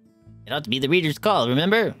 It ought to be the reader's call,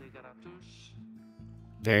 remember?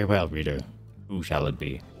 Very well, reader. Who shall it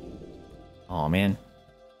be? Aw, man.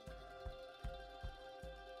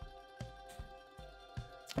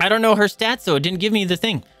 I don't know her stats, so it didn't give me the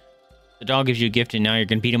thing. The dog gives you a gift and now you're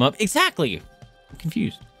gonna beat him up. Exactly! I'm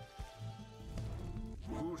confused.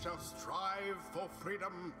 Who shall strive for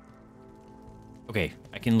freedom? Okay,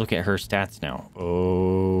 I can look at her stats now.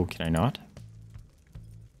 Oh, can I not?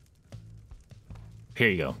 Here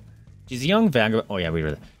you go. She's a young vagabond. Oh, yeah, we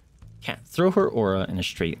read that. Can't throw her aura in a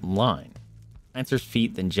straight line. Plants her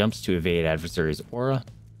feet, then jumps to evade adversary's aura.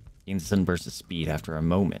 Gains a sudden burst of speed after a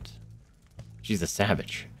moment. She's a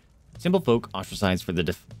savage. Simple folk ostracized for their...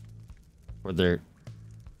 Does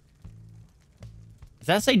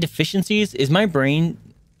that say deficiencies? Is my brain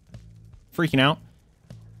freaking out?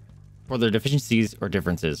 For their deficiencies or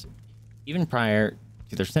differences, even prior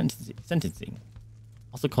to their sentencing.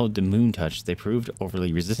 Also called the Moon Touch, they proved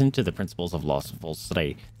overly resistant to the principles of lawful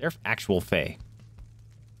sway. They're actual fae.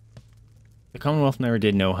 The Commonwealth never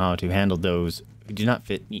did know how to handle those who do not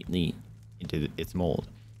fit neatly into its mold.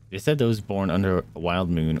 It is said those born under a wild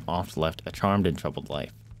moon oft left a charmed and troubled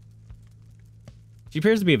life. She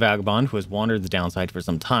appears to be a vagabond who has wandered the downside for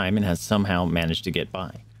some time and has somehow managed to get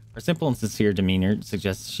by. Her simple and sincere demeanor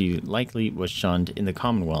suggests she likely was shunned in the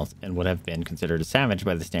Commonwealth and would have been considered a savage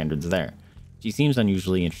by the standards there. She seems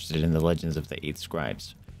unusually interested in the legends of the 8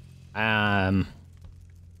 scribes. Oh,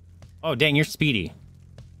 dang, you're speedy.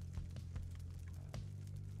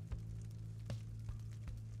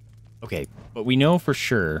 Okay, but we know for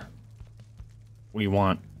sure we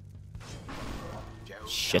want...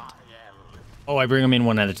 Shit. Oh, I bring them in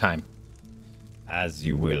one at a time. As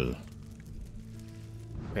you will.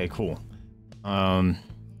 Okay, cool.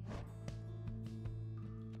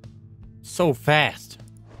 So fast.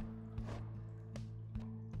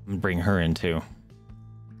 I'm gonna bring her in too.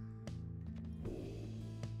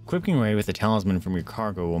 Equipping Ray with a talisman from your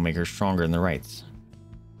cargo will make her stronger in the rites.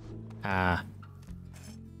 Nice.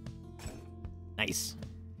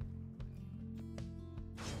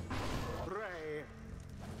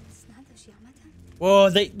 Whoa,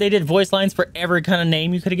 they did voice lines for every kind of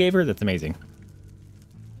name you could have gave her? That's amazing.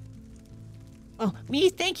 Oh, me,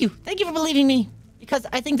 thank you. Thank you for believing me. Because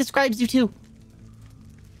I think the scribes do too.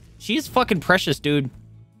 She's fucking precious, dude.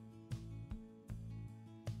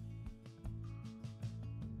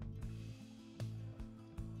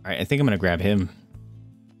 Alright, I think I'm gonna grab him.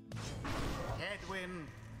 Edwin.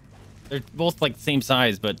 They're both like the same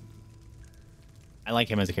size, but I like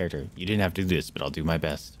him as a character. You didn't have to do this, but I'll do my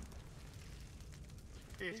best.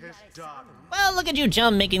 It is done. Well, look at you,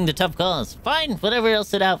 chum, making the tough calls. Fine, whatever else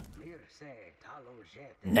sit out.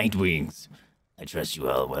 Nightwings, I trust you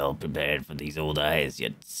are well prepared for these old eyes,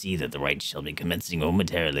 yet see that the rites shall be commencing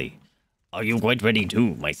momentarily. Are you quite ready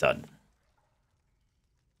too, my son?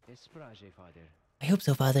 I hope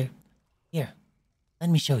so, Father. Here,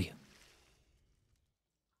 let me show you.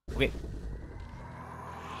 Okay.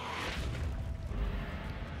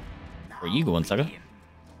 Where you going, sucker?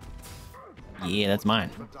 Yeah, that's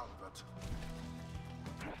mine.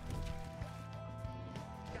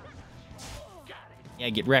 Yeah,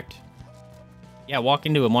 get wrecked. Yeah, walk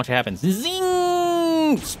into it and watch what happens.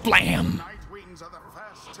 Zing! Splam! Nightwings are the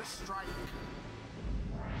first to strike.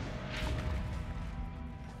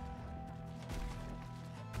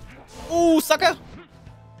 Ooh, sucker!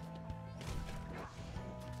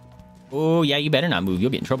 Oh, yeah, you better not move. You'll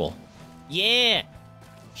get in trouble. Yeah!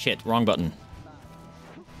 Shit, wrong button.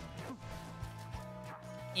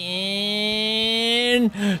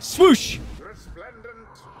 And... swoosh! Resplendent.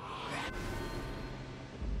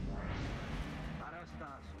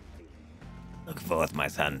 Look forth, my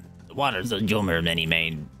son. The waters of Jomer many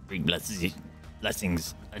may bring blessings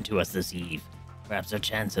unto us this eve. Perhaps our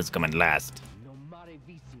chance has come at last.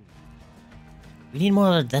 We need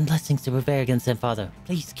more than blessings to prepare against them, Father.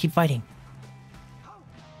 Please, keep fighting.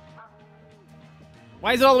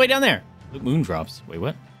 Why is it all the way down there? Look, moon drops. Wait,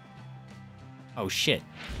 what? Oh, shit.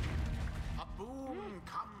 A boon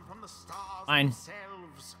come from the stars Fine.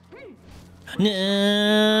 themselves.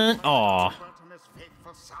 Aw. Burton is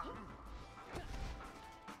faithful son.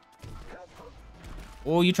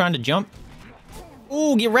 Oh, you trying to jump?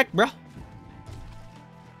 Oh, get wrecked, bro. Oh,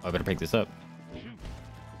 I better pick this up.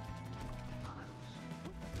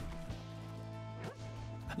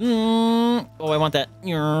 Oh, I want that.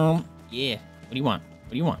 Yeah. What do you want?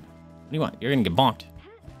 What do you want? What do you want? You're gonna get bonked.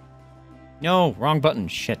 No, wrong button.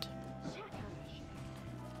 Shit.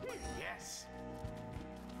 Yes.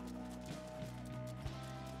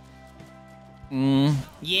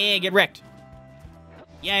 Yeah, get wrecked.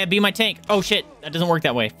 Yeah, be my tank. Oh, shit. That doesn't work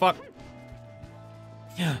that way. Fuck.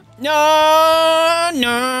 No,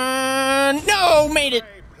 no, no, made it.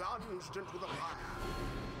 They plunged into the fire.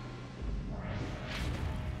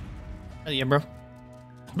 Oh, yeah, bro.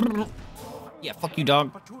 Yeah, fuck you,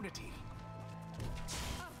 dog. Opportunity.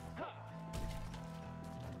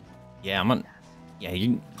 Yeah, I'm on. Yeah,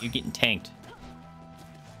 you're getting tanked.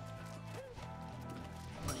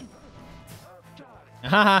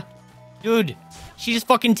 Haha. Dude, she just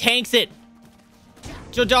fucking tanks it.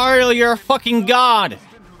 Jodariel, you're a fucking god. Into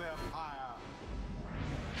their fire.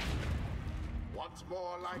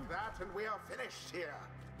 that, and we are finished here.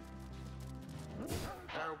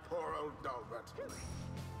 Oh, poor old Dolbert.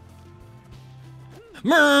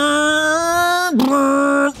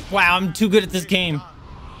 Wow, I'm too good at this game.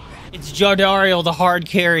 It's Jardariel, the hard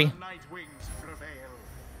carry. Nightwings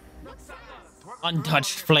prevail.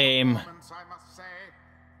 Untouched flame. I must say.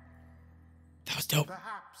 That was dope.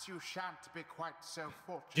 Perhaps you shan't be quite so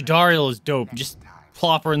fortunate. Jardariel is dope. Just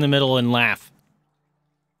plop her in the middle and laugh.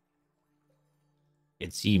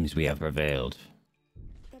 It seems we have prevailed.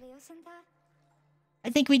 I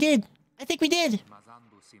think we did. I think we did.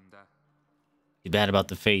 Too bad about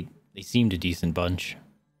the fate. They seemed a decent bunch.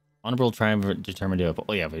 Honorable triumph determined to...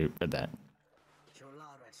 Oh yeah, we read that.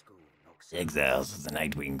 Exiles of the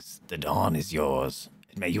Nightwings, the dawn is yours,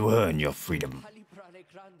 and may you earn your freedom.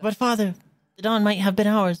 But father, the dawn might have been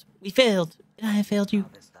ours. We failed, and I have failed you.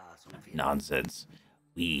 Nonsense.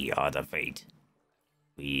 We are the fate.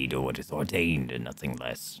 We do what is ordained and nothing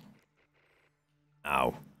less.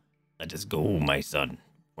 Now, let us go, my son,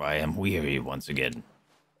 for I am weary once again.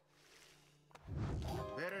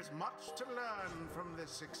 There is much to learn from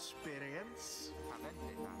this experience.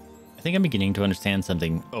 I think I'm beginning to understand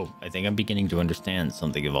something. Oh, I think I'm beginning to understand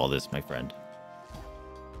something of all this, my friend.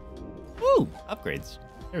 Woo! Upgrades.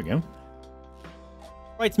 There we go.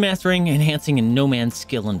 Rights mastering, enhancing in no man's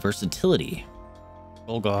skill and versatility.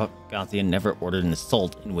 Golgothian never ordered an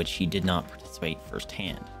assault in which he did not participate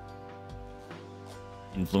firsthand.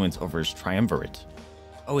 Influence over his triumvirate.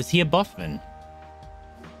 Oh, is he a buffman?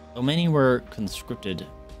 Though many were conscripted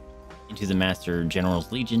into the Master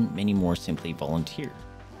General's Legion, many more simply volunteered.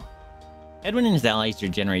 Edwin and his allies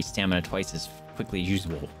regenerate stamina twice as quickly as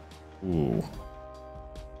usual. Ooh.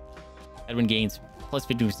 Edwin gains plus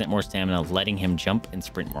 50% more stamina, letting him jump and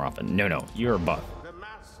sprint more often. No, you're a buff. The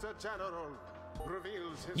Master General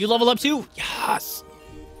reveals his You level up too? Yes!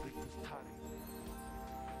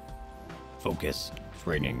 Focus,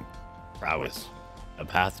 training, prowess, a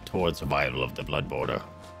path towards survival of the Blood Border.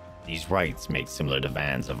 These rites make similar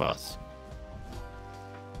demands of us.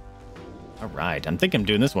 Alright, I think I'm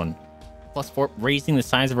doing this one. +4, raising the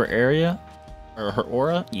size of her area? Or her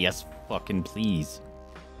aura? Yes, fucking please.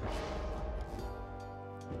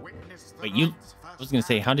 Wait, I was gonna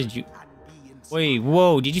say, how did you... Wait,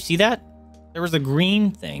 whoa, did you see that? There was a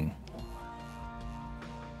green thing.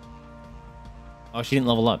 Oh, she didn't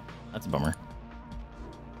level up. That's a bummer.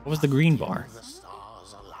 What was the green bar? The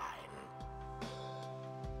stars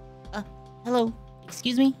align. Hello.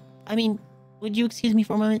 Excuse me? I mean, would you excuse me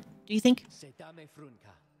for a moment? Do you think?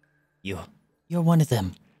 You're one of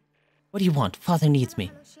them. What do you want? Father needs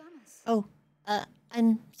me. Oh,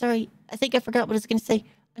 I'm sorry. I think I forgot what I was going to say.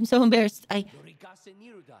 I'm so embarrassed.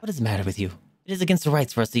 What is the matter with you? It is against the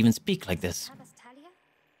rights for us to even speak like this.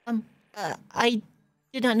 I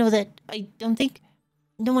did not know that. I don't think...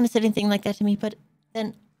 No one has said anything like that to me, but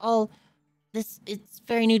then it's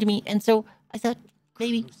very new to me, and so I thought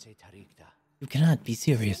maybe... You cannot be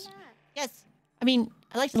serious. Yes. I mean,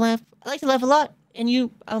 I like to laugh. I like to laugh a lot. And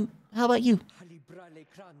you, how about you?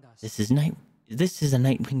 This is a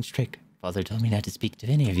Nightwing's trick. Father told me not to speak to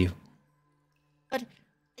any of you. But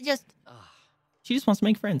I just... She just wants to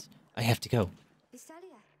make friends. I have to go.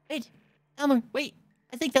 Wait, Elmer, wait.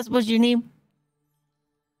 I think that was your name.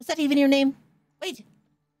 Was that even your name? Wait.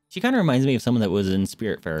 She kind of reminds me of someone that was in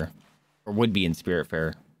Spiritfarer. Or would be in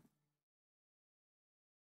Spiritfarer.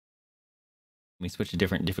 We switch to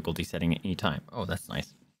different difficulty setting at any time. Oh, that's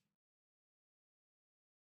nice.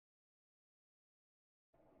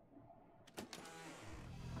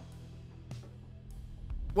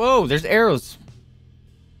 Whoa, there's arrows.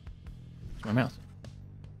 Where's my mouse?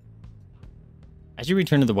 As you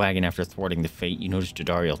return to the wagon after thwarting the fate, you notice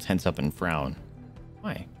Jadariel tense up and frown.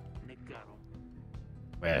 Why?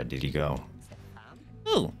 Where did he go?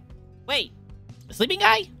 Ooh, wait. The sleeping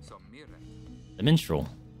guy? The minstrel.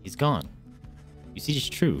 He's gone. You see, it's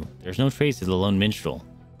true. There's no trace of the lone minstrel,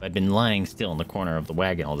 who had been lying still in the corner of the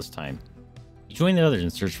wagon all this time. You join the others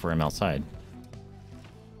and search for him outside.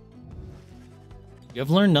 You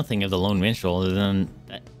have learned nothing of the lone minstrel other than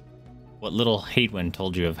what little Hadwin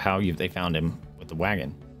told you of how they found him with the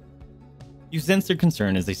wagon. You sense their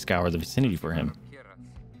concern as they scour the vicinity for him.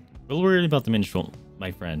 We'll worry about the minstrel,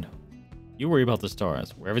 my friend. You worry about the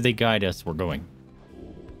stars. Wherever they guide us, we're going.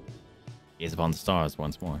 Gaze upon the stars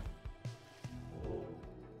once more.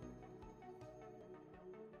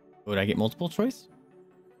 Would I get multiple choice?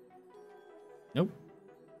 Nope.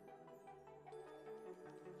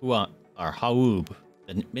 Our Haub,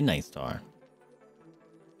 the midnight star,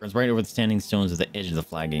 burns right over the standing stones at the edge of the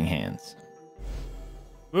flagging hands.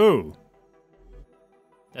 Ooh!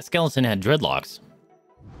 That skeleton had dreadlocks.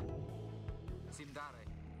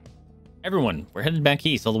 Everyone, we're headed back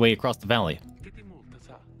east all the way across the valley.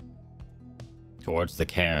 Towards the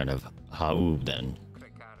cairn of Haub, then.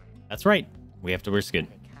 That's right. We have to risk it.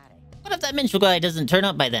 What if that minstrel guy doesn't turn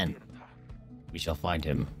up by then? We shall find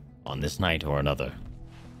him on this night or another.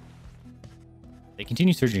 They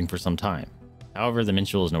continue searching for some time. However, the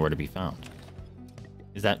minstrel is nowhere to be found.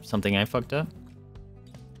 Is that something I fucked up?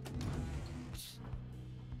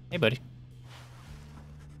 Hey, buddy.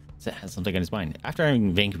 Zet has something on his mind. After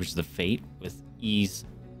having vanquished the fate with ease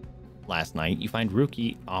last night, you find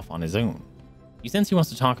Rookie off on his own. You sense he wants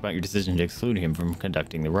to talk about your decision to exclude him from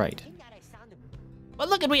conducting the rite. What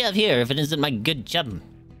look at we have here if it isn't my good chum?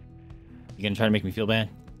 You gonna try to make me feel bad?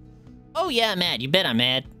 Oh yeah, mad. You bet I'm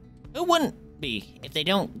mad. Who wouldn't be if they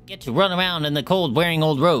don't get to run around in the cold wearing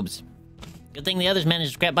old robes? Good thing the others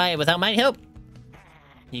managed to scrap by without my help.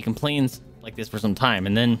 He complains like this for some time,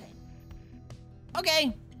 and then...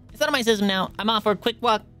 Okay, it's out of my system now. I'm off for a quick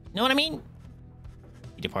walk. Know what I mean?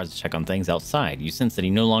 He departs to check on things outside. You sense that he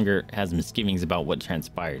no longer has misgivings about what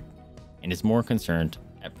transpired, and is more concerned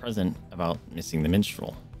at present about missing the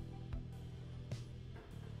minstrel.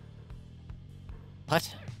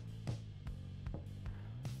 What?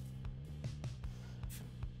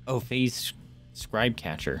 Oh, Faye's scribe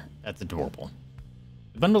catcher. That's adorable.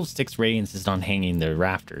 The bundle of sticks Ray insists on hanging the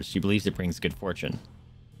rafters. She believes it brings good fortune.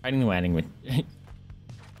 Fighting the wedding with...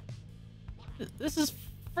 This is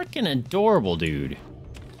freaking adorable, dude.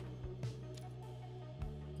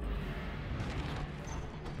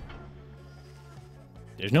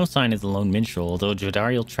 There's no sign of the lone minstrel, although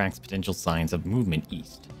Jodariel tracks potential signs of movement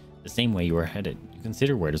east. The same way you are headed. You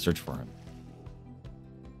consider where to search for him.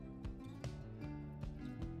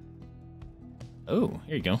 Oh,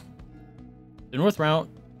 here you go. The north route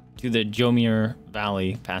to the Jomir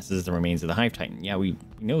Valley passes the remains of the Hive Titan. Yeah, we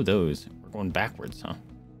know those. We're going backwards, huh?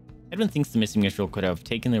 Edwin thinks the missing minstrel could have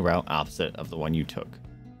taken the route opposite of the one you took.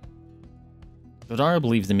 Dodara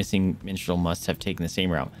believes the missing minstrel must have taken the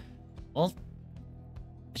same route. Well,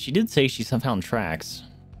 she did say she found tracks.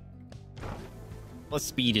 Plus,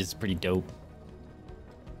 speed is pretty dope.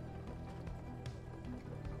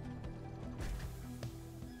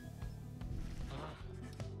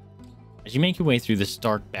 As you make your way through the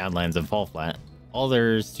stark badlands of Fallflat, all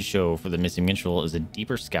there is to show for the missing minstrel is a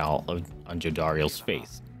deeper scowl on Jodariel's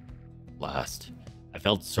face. Last, I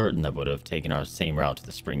felt certain that would have taken our same route to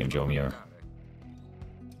the spring of Jomir.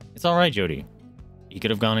 It's alright, Jody. He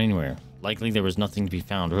could have gone anywhere. Likely there was nothing to be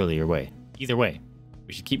found earlier way. Either way,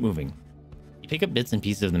 we should keep moving. You pick up bits and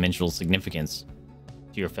pieces of the minstrel's significance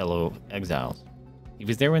to your fellow exiles. He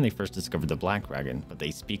was there when they first discovered the Black Dragon, but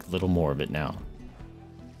they speak little more of it now.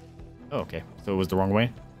 Oh, okay. So it was the wrong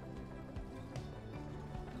way?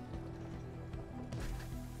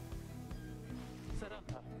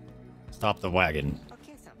 Stop the wagon.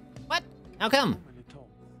 What? How come?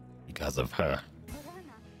 Because of her.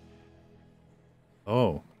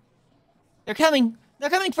 Oh. They're coming. They're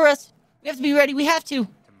coming for us. We have to be ready. We have to.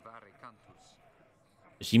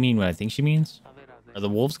 Does she mean what I think she means? Are the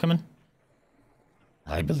wolves coming?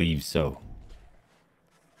 I believe so.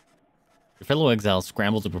 Your fellow exiles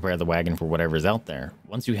scramble to prepare the wagon for whatever is out there.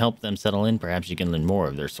 Once you help them settle in, perhaps you can learn more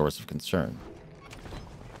of their source of concern.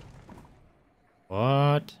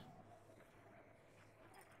 What?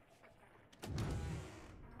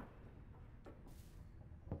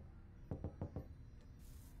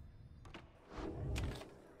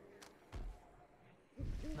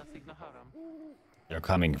 They're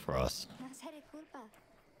coming for us.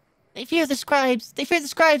 They fear the scribes. They fear the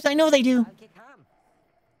scribes. I know they do.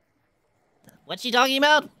 What's she talking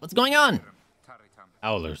about? What's going on?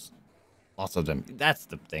 Howlers. Lots of them. That's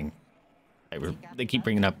the thing. They keep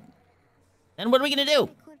bringing up. Then what are we gonna do?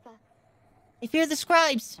 They fear the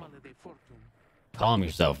scribes. Calm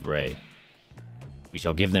yourself, Ray. We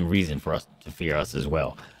shall give them reason for us to fear us as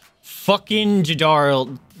well. Fucking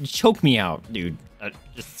Jadar, choke me out, dude.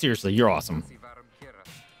 Just seriously, you're awesome.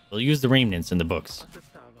 We'll use the remnants in the books.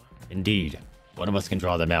 Indeed, one of us can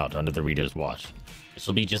draw them out under the reader's watch. This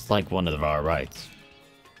will be just like one of our rites.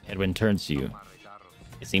 Edwin turns to you.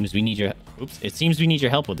 It seems we need your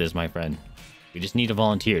help with this, my friend. We just need a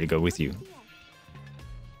volunteer to go with you.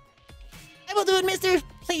 I will do it, mister.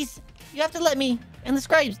 Please. You have to let me. And the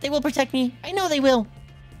scribes, they will protect me. I know they will.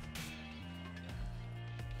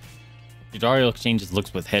 Jodariel exchanges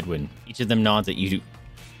looks with Hedwin. Each of them nods at you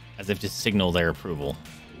as if to signal their approval.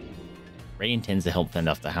 Ray intends to help fend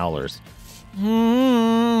off the Howlers.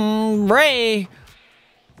 Ray!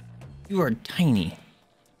 You are tiny.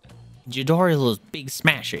 Jodariel is big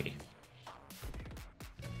smashy.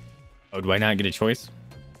 Oh, do I not get a choice?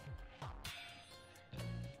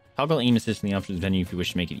 Toggle aim assist in the options menu if you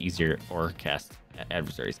wish to make it easier or cast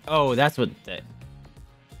adversaries. Oh, that's what the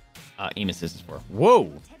aim assist is for.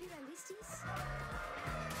 Whoa!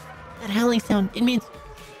 That howling sound, it means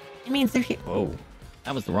they're here. Whoa.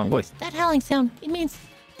 That was the wrong voice. That howling sound, it means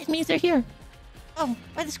they're here. Oh,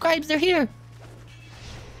 by the scribes, they're here.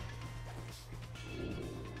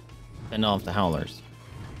 Fend off the howlers.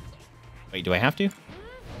 Wait, do I have to?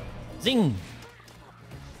 Zing!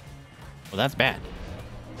 Well, that's bad.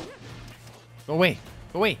 Go away.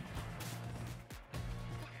 Go away.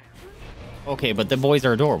 Okay, but the boys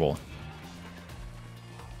are adorable.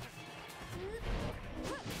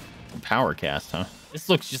 Power cast, huh? This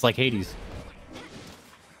looks just like Hades.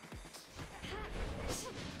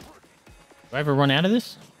 Do I ever run out of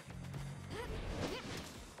this?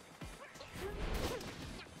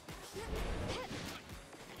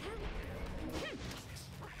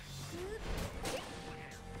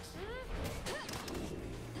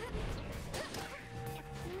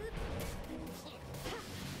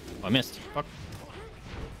 Oh, I missed. Fuck.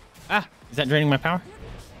 Ah! Is that draining my power?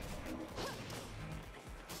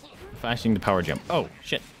 Flashing the power jump. Oh,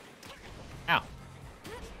 shit. Ow.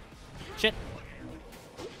 Shit.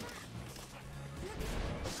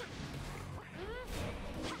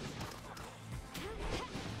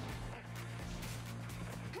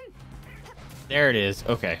 There it is.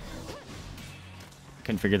 Okay.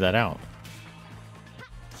 Couldn't figure that out.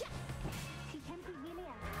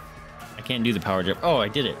 I can't do the power jump. Oh, I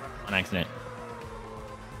did it on accident.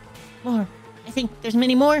 More. I think there's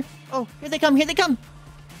many more. Oh, here they come. Here they come.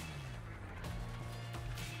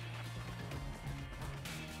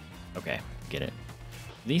 Okay, get it.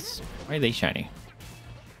 These, why are they shiny?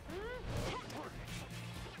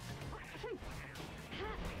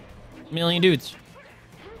 A million dudes.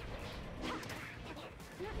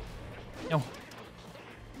 No.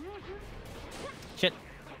 Shit.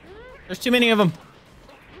 There's too many of them.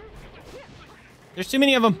 There's too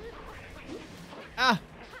many of them. Ah.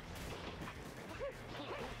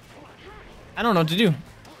 I don't know what to do.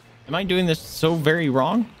 Am I doing this so very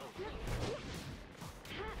wrong?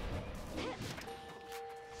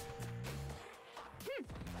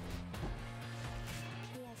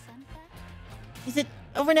 Is it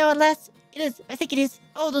over now at last? It is. I think it is.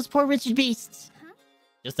 Oh, those poor wretched beasts.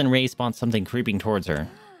 Just then Ray spawns something creeping towards her.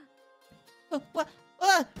 What?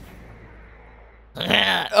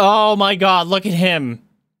 Oh my god, look at him.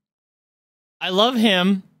 I love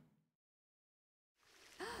him.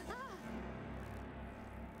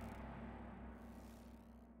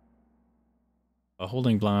 A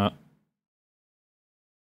holding blah. At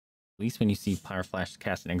least when you see Pyre flash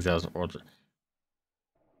cast in exile's order.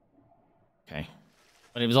 Okay.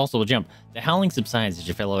 But it was also a jump. The howling subsides as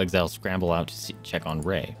your fellow exiles scramble out to check on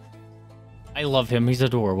Ray. I love him. He's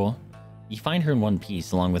adorable. You find her in one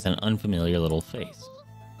piece along with an unfamiliar little face.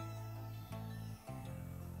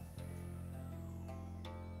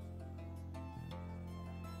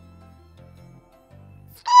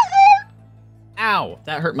 Ow!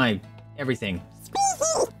 That hurt my everything.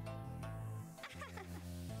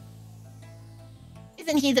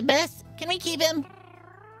 Isn't he the best? Can we keep him?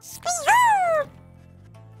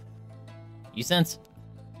 You sense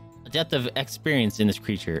a depth of experience in this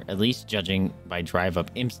creature, at least judging by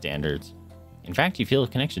drive-up imp standards. In fact, you feel a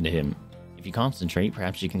connection to him. If you concentrate,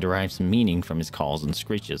 perhaps you can derive some meaning from his calls and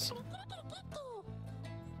screeches.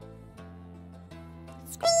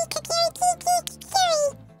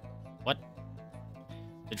 What?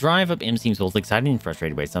 The drive-up imp seems both excited and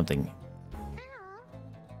frustrated by something.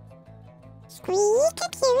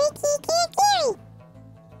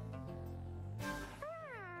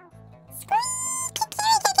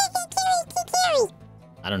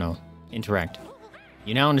 I don't know. Interact.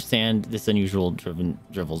 You now understand this unusual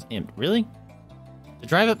Drivel's imp. Really? The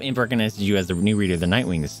drive-up imp recognizes you as the new reader of the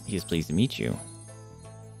Nightwing. He is pleased to meet you.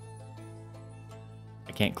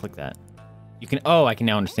 I can't click that. You can. Oh, I can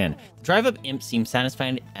now understand. The drive-up imp seems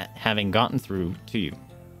satisfied at having gotten through to you.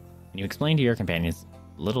 When you explain to your companions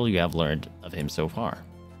little you have learned of him so far.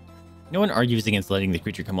 No one argues against letting the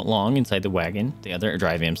creature come along inside the wagon. The other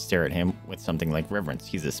drive imps stare at him with something like reverence.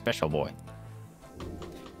 He's a special boy.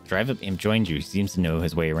 Drive-up imp joins you. He seems to know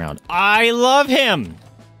his way around. I love him!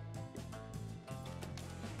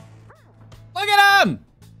 Look at him!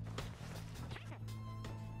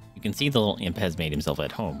 You can see the little imp has made himself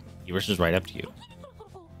at home. He rushes right up to you.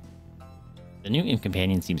 The new imp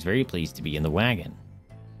companion seems very pleased to be in the wagon.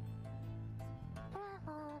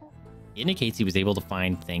 He indicates he was able to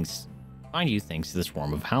find you thanks to the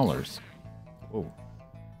swarm of howlers. Whoa.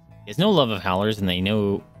 He has no love of howlers, and they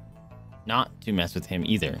know not to mess with him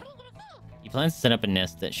either. He He plans to set up a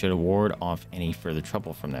nest that should ward off any further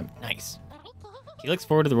trouble from them. Nice. He looks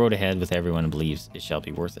forward to the road ahead with everyone and believes it shall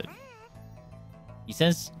be worth it. He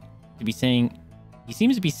seems to be saying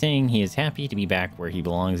he is happy to be back where he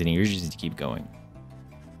belongs and he urges to keep going.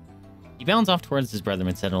 He bounds off towards his brethren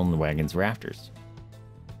and settle in the wagon's rafters.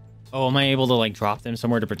 Oh, am I able to, like, drop them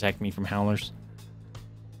somewhere to protect me from howlers?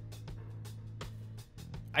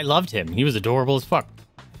 I loved him. He was adorable as fuck.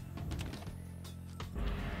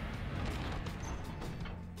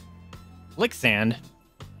 Lick sand.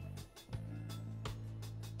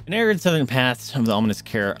 An arid southern path of the ominous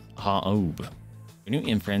Ker Ha'ob. Your new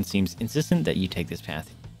imp-friend seems insistent that you take this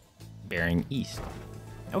path, bearing east.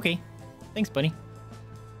 Okay. Thanks, buddy.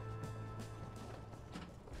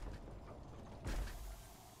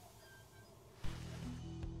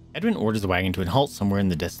 Edwin orders the wagon to a halt somewhere in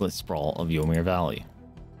the desolate sprawl of Ymir Valley.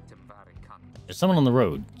 There's someone on the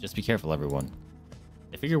road. Just be careful, everyone.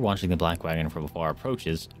 The figure watching the black wagon from afar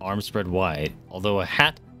approaches, arms spread wide, although a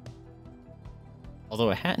hat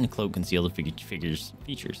and cloak conceal the figure's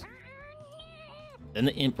features. Then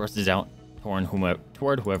the imp rushes out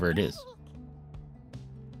toward whoever it is.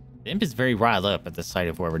 The imp is very riled up at the sight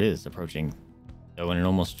of whoever it is approaching, though in an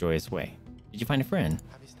almost joyous way. Did you find a friend?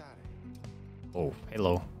 Oh,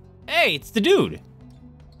 hello. Hey, it's the dude!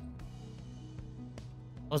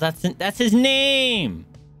 Oh, that's his name!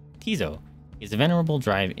 Tizo is a venerable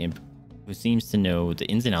drive imp who seems to know the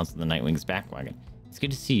ins and outs of the Nightwing's back wagon. It's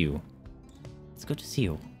good to see you. It's good to see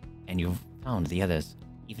you. And you've found the others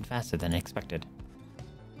even faster than expected.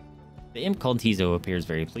 The imp called Tizo appears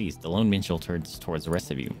very pleased. The lone minstrel turns towards the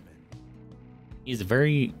rest of you. He has a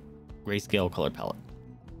very grayscale color palette.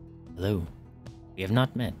 Hello. We have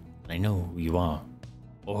not met, but I know who you are.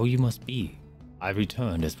 Or who you must be. I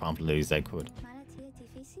returned as promptly as I could.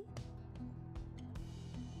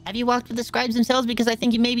 Have you walked with the scribes themselves? Because I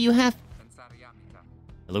think maybe you have.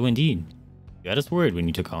 Hello indeed. You had us worried when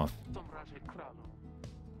you took off.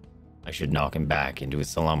 I should knock him back into his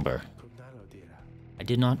slumber. I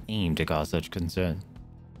did not aim to cause such concern.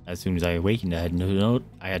 As soon as I awakened, I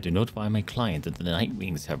had to notify my client that the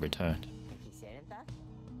Nightwings have returned.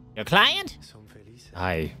 Your client?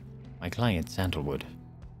 Hi, my client, Sandalwood.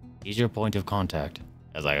 He's your point of contact,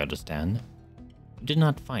 as I understand. You did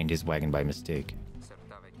not find his wagon by mistake.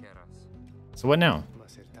 So what now?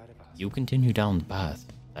 You continue down the path.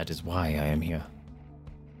 That is why I am here.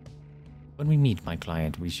 When we meet my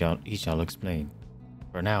client, he shall explain.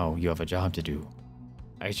 For now, you have a job to do.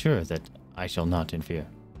 I assure you that I shall not interfere.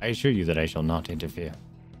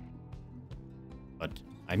 But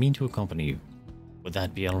I mean to accompany you. Would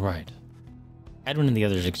that be alright? Edwin and the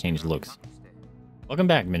others exchange looks. Welcome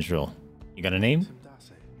back, minstrel. You got a name?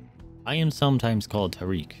 I am sometimes called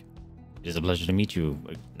Tariq. It is a pleasure to meet you,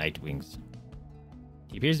 Nightwings.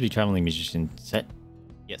 He appears to be a traveling musician,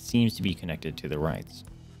 yet seems to be connected to the rites.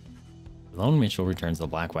 The lone minstrel returns to the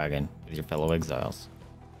black wagon with your fellow exiles.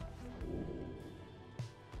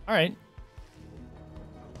 Alright.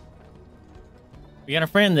 We got a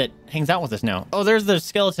friend that hangs out with us now. Oh, there's the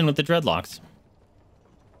skeleton with the dreadlocks.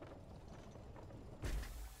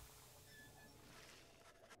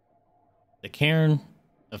 The cairn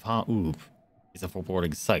of Ha'ub is a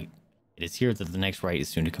foreboding sight. It is here that the next rite is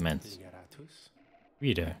soon to commence.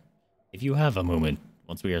 Reader, if you have a moment,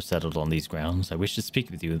 once we are settled on these grounds, I wish to speak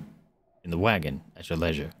with you in the wagon at your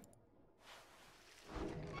leisure.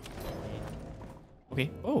 Okay.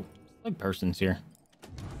 Oh, slug person's here.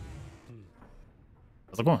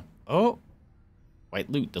 How's it going? Oh, white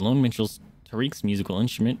lute, the lone minstrel's Tariq's musical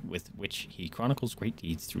instrument with which he chronicles great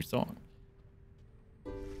deeds through song.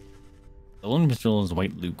 The lone minstrel's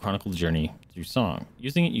white lute chronicles journey through song.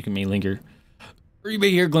 Using it, you may linger, or you may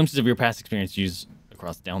hear glimpses of your past experience used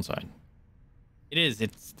across the downside.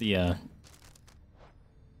 It's the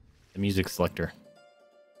music selector.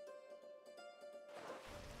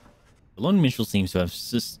 The lone minstrel seems to have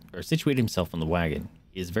situated himself on the wagon.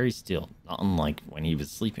 He is very still, not unlike when he was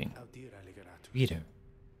sleeping. Reader,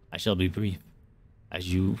 I shall be brief.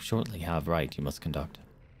 As you shortly have right, you must conduct.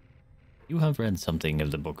 You have read something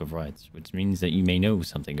of the Book of Rites, which means that you may know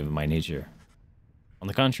something of my nature. On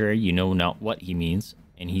the contrary, you know not what he means,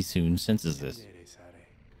 and he soon senses this.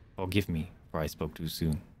 Forgive me, for I spoke too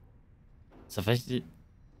soon. Suffice it,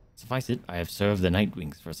 I have served the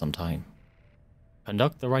Nightwings for some time.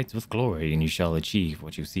 Conduct the rites with glory, and you shall achieve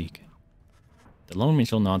what you seek. The lone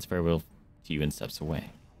minstrel nods farewell to you and steps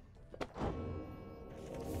away.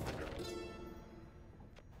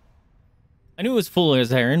 I knew it was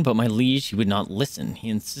foolish errand, but my liege, he would not listen. He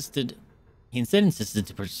instead insisted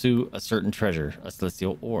to pursue a certain treasure, a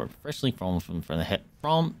celestial orb, freshly fallen from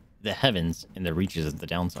the heavens in the reaches of the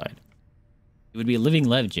downside. It would be a living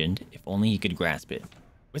legend if only he could grasp it.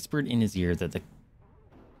 Whispered in his ear that the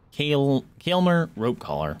Kaelmer rope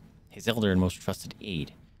collar, his elder and most trusted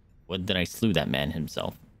aide, would that I slew that man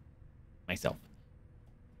myself.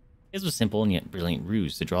 His was simple and yet brilliant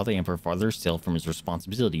ruse to draw the Emperor farther still from his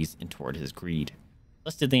responsibilities and toward his greed.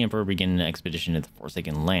 Thus did the Emperor begin an expedition to the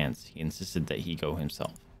Forsaken Lands. He insisted that he go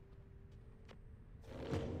himself.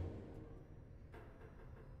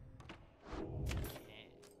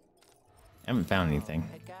 I haven't found anything.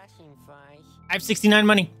 I have 69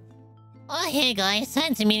 money. Oh, hey guys,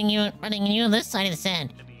 fancy meeting you, running you on this side of the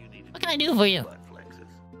sand. What can I do for you?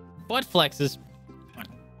 Butt flexes. 1,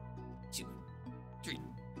 2, 3,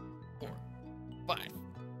 4, 5,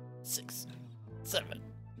 6, 7,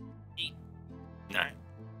 8, 9,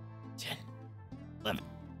 10, 11,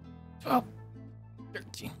 12,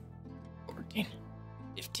 13, 14,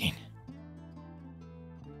 15.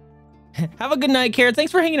 Have a good night, Carrot.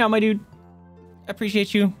 Thanks for hanging out, my dude. I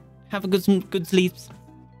appreciate you. Have a good sleeps.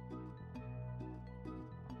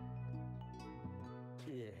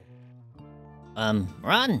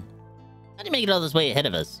 Ron, how'd you make it all this way ahead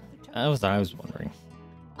of us? That was what I was wondering.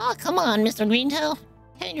 Oh, come on, Mr. Greentail.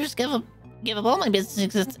 Can't you just give up all my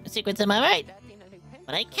business secrets, am I right?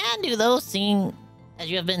 What I can do, though, seeing as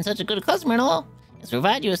you have been such a good customer and all, is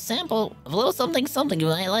provide you a sample of a little something you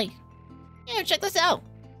might like. Here, check this out.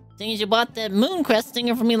 Seeing as you bought that Mooncrest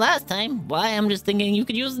stinger from me last time, why, I'm just thinking you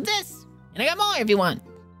could use this. And I got more if you want.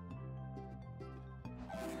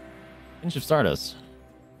 Pinch of Stardust.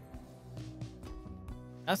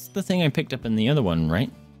 That's the thing I picked up in the other one, right?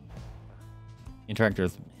 Interact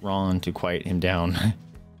with Ron to quiet him down.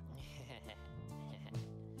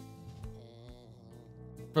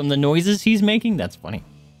 From the noises he's making? That's funny.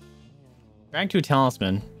 Drag to a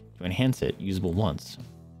talisman to enhance it, usable once.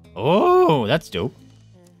 Oh, that's dope.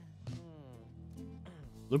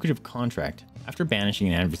 Lucrative contract. After banishing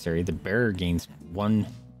an adversary, the bearer gains 1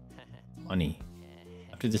 money.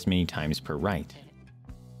 After this many times per right.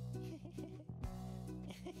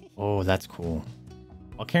 Oh, that's cool.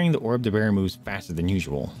 While carrying the orb, the bearer moves faster than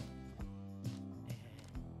usual.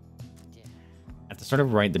 At the start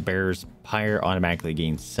of right, the bearer's pyre automatically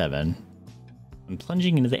gains 7. When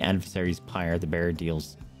plunging into the adversary's pyre, the bearer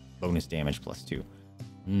deals bonus damage plus 2.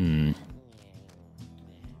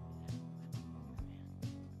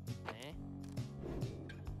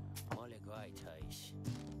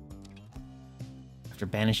 After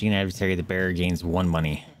banishing an adversary, the bearer gains 1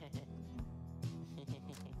 money.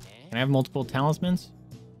 Can I have multiple talismans?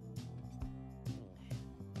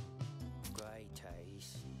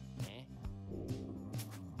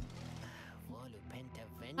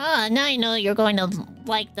 Now I know you're going to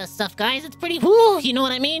like the stuff, guys. It's pretty whoo, you know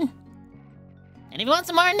what I mean? And if you want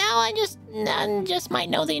some more now, I just might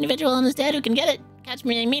know the individual on his dad who can get it. Catch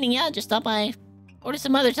me in a meeting, yeah, just stop by. Order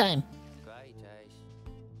some other time.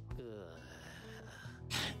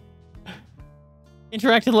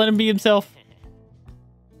 Interact and let him be himself.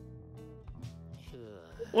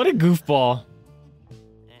 What a goofball.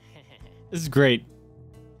 This is great.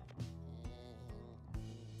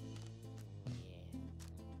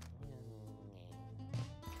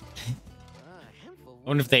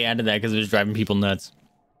 I wonder if they added that because it was driving people nuts.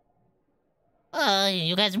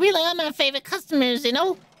 You guys really are my favorite customers, you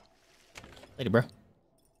know? Later, bro.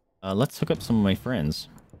 Let's hook up some of my friends.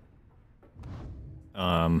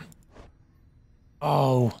 Oh.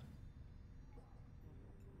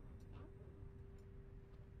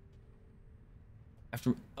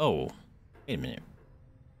 Oh. Wait a minute.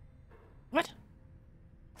 What?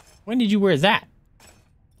 When did you wear that?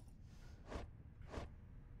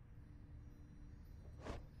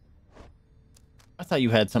 I thought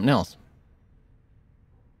you had something else.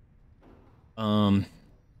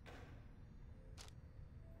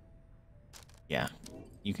 Yeah.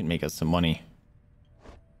 You can make us some money.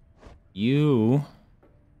 You...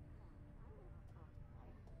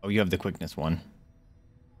 Oh, you have the quickness one.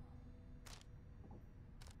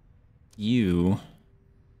 You...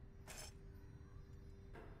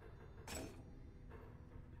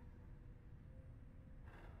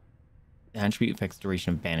 The attribute affects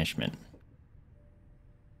duration of banishment.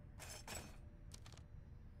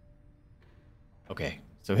 Okay,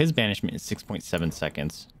 so his banishment is 6.7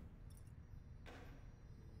 seconds.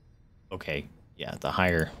 Okay, yeah, the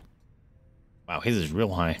higher... Wow, his is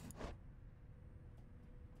real high.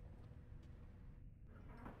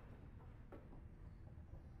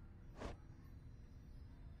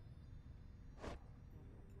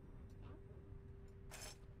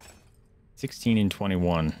 $16 and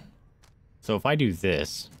 $21. So if I do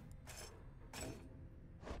this,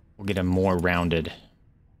 we'll get a more rounded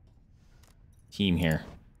team here.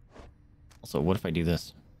 Also, what if I do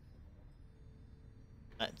this?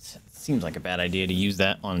 That seems like a bad idea to use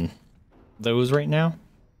that on those right now.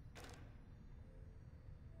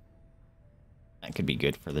 That could be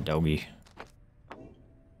good for the doggy.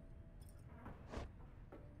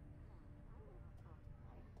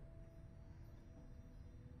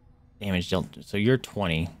 Damage dealt. So you're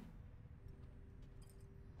 20.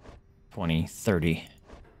 20, 30.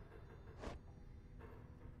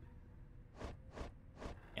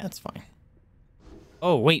 Yeah, that's fine.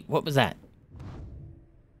 Oh, wait, what was that?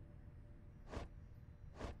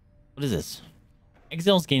 What is this?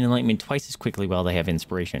 Exiles gain enlightenment twice as quickly while they have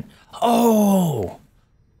inspiration. Oh!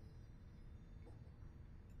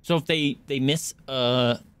 So if they miss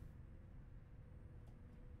a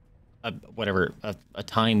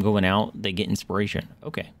time going out, they get inspiration.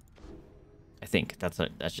 Okay. I think that's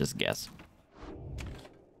just a guess.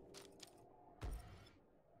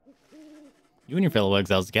 You and your fellow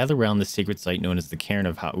exiles gather around the sacred site known as the Cairn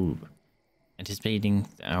of Ha'ub, anticipating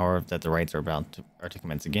the hour that the rites are to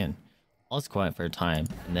commence again. All is quiet for a time,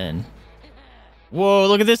 and then... Whoa,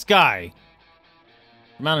 look at this guy!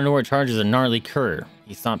 From out of nowhere charges a gnarly cur.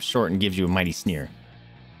 He stops short and gives you a mighty sneer.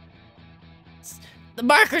 The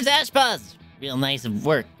Barker's Ashpaws! Real nice of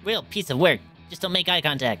work. Real piece of work. Just don't make eye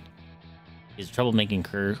contact. He is a troublemaking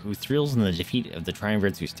cur who thrills in the defeat of the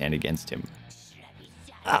triumvirs who stand against him.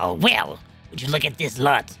 Oh, well. Would you look at this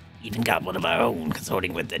lot? Even got one of our own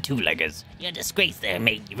consorting with the two-leggers. You're a disgrace there,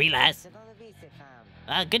 mate. You realize?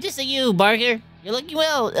 Good to see you, Barker. You're looking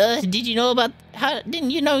well. Did you know about...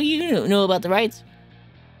 Didn't you know about the rights?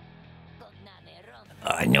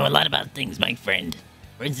 I know a lot about things, my friend.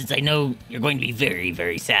 For instance, I know you're going to be very,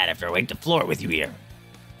 very sad after I wipe the floor with you here.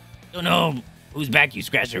 Don't know whose back you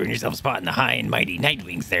scratched to earn yourself a spot in the high and mighty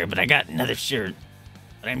Nightwings there, but I got another shirt.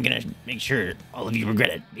 But I'm gonna make sure all of you regret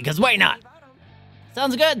it, because why not?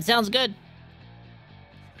 Sounds good. Sounds good.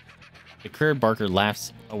 The cur Barker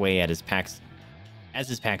laughs away at his pack as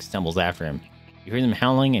his pack stumbles after him. You hear them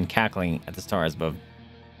howling and cackling at the stars above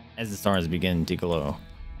as the stars begin to glow.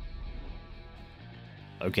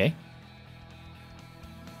 Okay.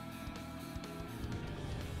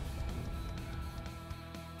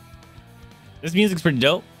 This music's pretty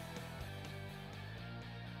dope.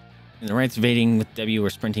 And the rights evading with W or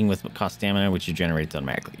sprinting with what costs stamina, which you generate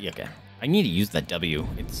automatically. Yeah, okay. I need to use that W.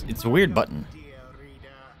 It's a weird button.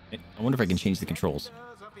 I wonder if I can change the controls.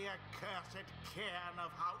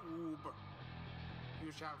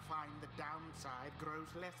 You shall find the downside grows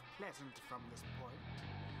less pleasant from this point.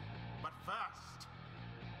 But first,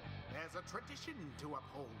 there's a tradition to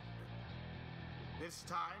uphold. This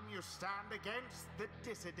time you stand against the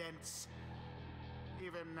dissidents.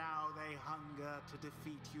 Even now they hunger to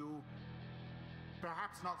defeat you.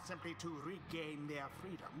 Perhaps not simply to regain their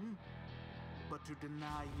freedom, but to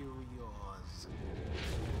deny you yours.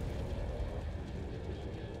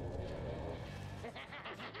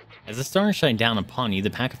 As the stars shine down upon you, the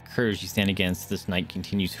pack of curs you stand against this night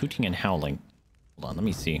continues hooting and howling. Hold on, let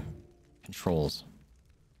me see. Controls.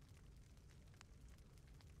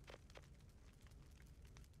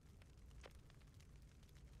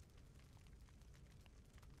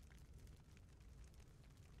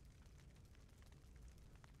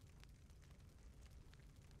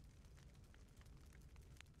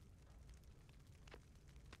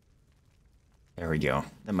 There we go.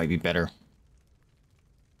 That might be better.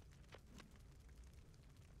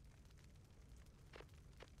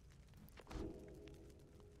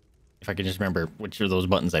 If I could just remember which of those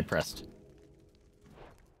buttons I pressed.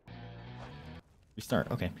 Restart,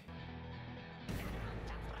 okay.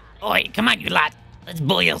 Oi, come on, you lot. Let's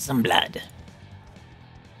boil some blood.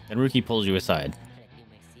 Then Rookie pulls you aside.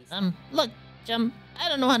 Look, Chum, I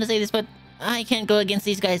don't know how to say this, but I can't go against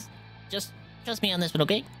these guys. Just trust me on this one,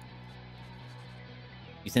 okay?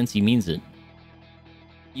 You sense he means it.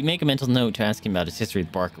 You make a mental note to ask him about his history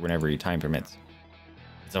with Barker whenever your time permits.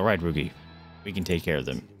 It's alright, Rookie. We can take care of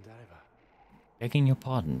them. Begging your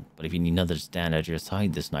pardon, but if you need another to stand at your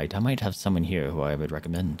side this night, I might have someone here who I would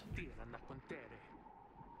recommend. Do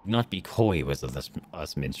not be coy with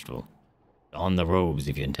us, minstrel. Don the robes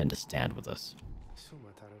if you intend to stand with us.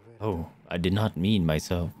 Oh, I did not mean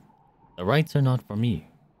myself. The rights are not for me.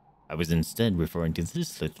 I was instead referring to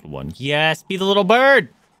this little one. Yes, be the little bird!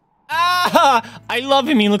 Ah! I love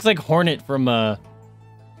him. He looks like Hornet from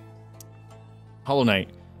Hollow Knight.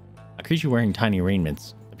 A creature wearing tiny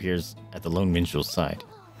raiments appears at the lone minstrel's side.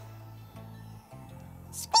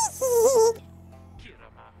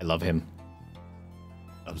 I love him.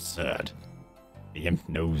 Absurd. The imp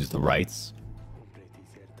knows the rights.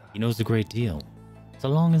 He knows a great deal. So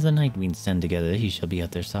long as the Nightwings stand together, he shall be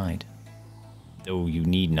at their side. Though you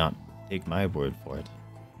need not take my word for it.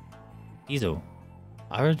 Tizo,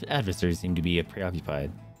 our adversaries seem to be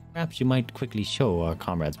preoccupied. Perhaps you might quickly show our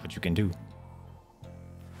comrades what you can do.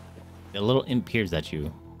 The little imp peers at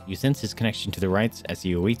you. You sense his connection to the rites as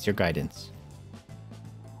he awaits your guidance.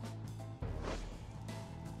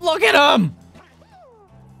 Look at him!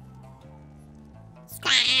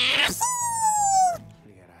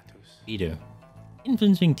 Peter,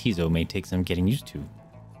 influencing Tizo may take some getting used to.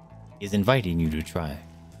 He is inviting you to try.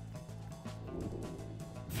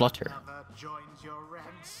 Flutter.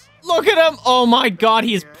 Look at him! Oh my god,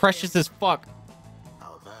 he is precious as fuck.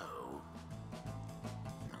 Although,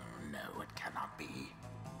 no, it cannot be.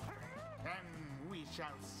 And we shall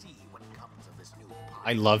see what comes of this new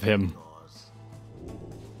I love him.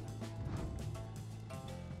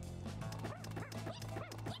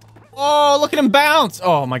 Oh, look at him bounce!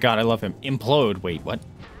 Oh my god, I love him. Implode. Wait, what?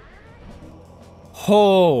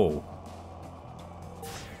 Oh.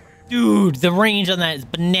 Dude, the range on that is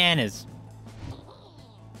bananas.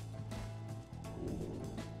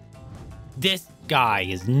 This guy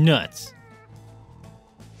is nuts.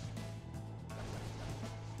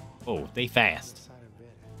 Oh, they fast.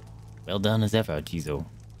 Well done as ever, Tizo.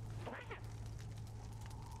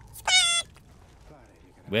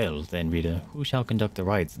 Well, then, Rita, who shall conduct the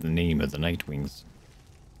rites in the name of the Nightwings?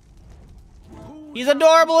 He's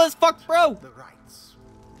adorable as fuck, bro!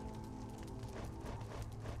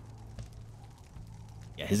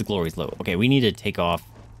 Yeah, his glory's low. Okay, we need to take off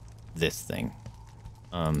this thing.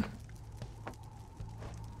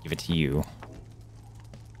 Give it to you.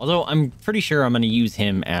 Although, I'm pretty sure I'm gonna use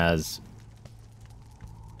him as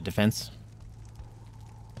a defense.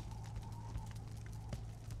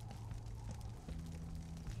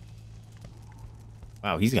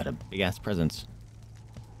 Wow, he's got a big-ass presence.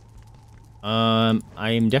 I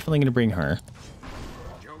am definitely gonna bring her.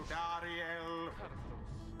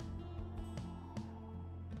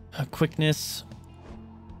 Quickness.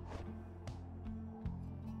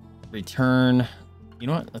 Return. You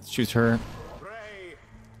know what? Let's choose her.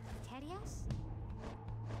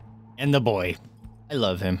 And the boy. I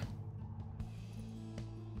love him.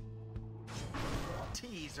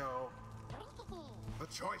 Tizo. The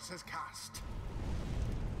choice is cast.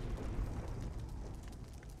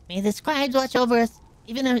 May the scribes watch over us,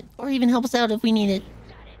 or even help us out if we need it.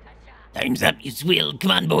 Time's up, you swill.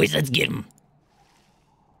 Come on, boys, let's get him.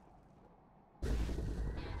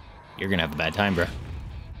 You're gonna have a bad time, bro.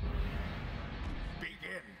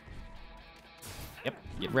 Begin. Yep,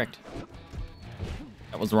 get wrecked.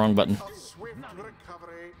 That was the wrong button. A swift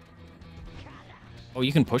recovery. Oh,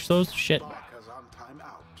 you can push those? Shit. Markers on time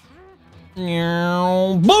out.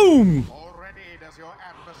 Boom! Already does your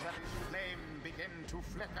adversary's flame begin to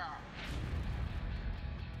flicker.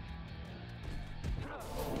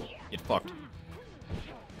 Get fucked.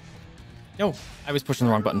 No, I was pushing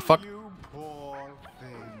the wrong button. Fuck. You poor thing.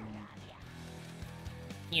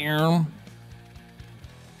 Yerm.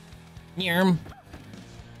 Yerm.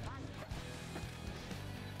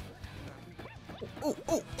 Oh,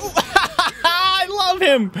 oh, oh. I love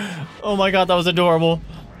him. Oh my god, that was adorable.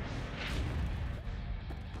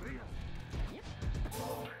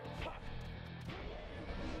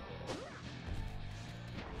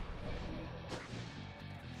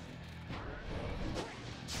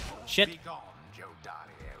 Shit. Be gone, Joe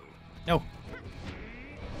Dariel. No.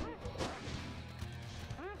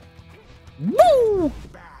 Woo!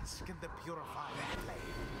 Bask in the purified flame.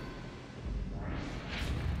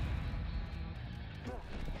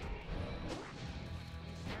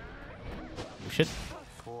 Shit.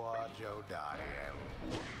 Poor Joe Dariel.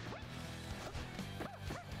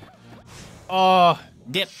 Oh,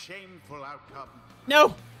 dip. Shameful outcome.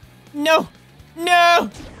 No. No. No.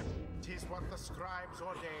 'Tis what the scribes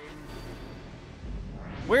ordain.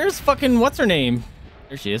 Where's fucking what's her name?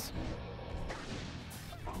 There she is.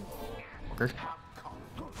 Walker.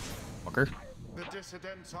 Walker. The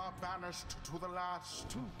dissidents are banished to the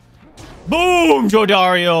last. Boom, Joe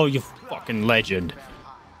Dario, you fucking legend.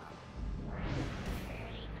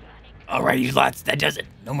 All right, you lots, that does it.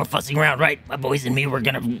 No more fussing around, right? My boys and me, we're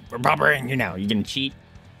proper in here now. You gonna cheat?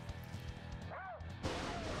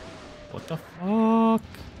 What the fuck?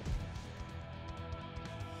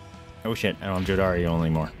 Oh shit, I don't have Joe Dario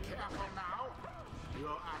anymore. Careful now.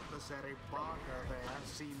 Your adversary Barker there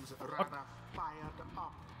seems rather fired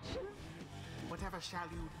up. Whatever shall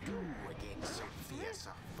you do against so fierce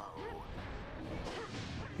a foe?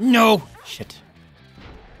 No! Shit.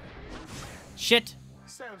 Shit!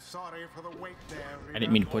 So sorry for the wait there. I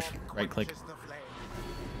didn't mean to push right click.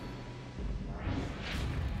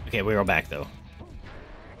 Okay, we are back though.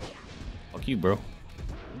 Fuck you, bro.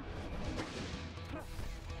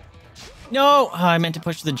 No! Oh, I meant to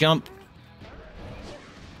push the jump.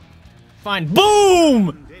 Fine.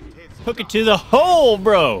 Boom! Hook it to the hole,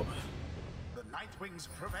 bro! The Nightwings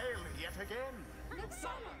prevail yet again.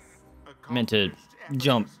 I meant to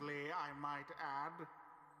jump. I might add.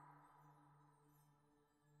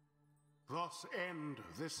 Thus end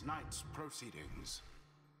this night's proceedings.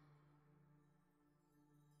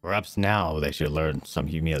 Perhaps now they should learn some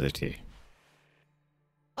humility.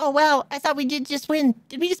 Oh, wow. I thought we did just win.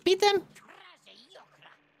 Did we just beat them?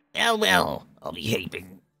 Well, I'll be a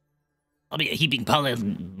heaping ball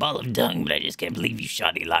of dung, but I just can't believe you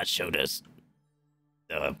shoddy lot showed us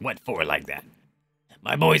what for like that.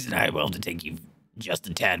 My boys and I will have to take you just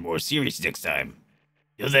a tad more serious next time.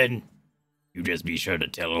 Till then, you just be sure to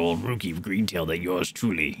tell old Rookie Greentail that yours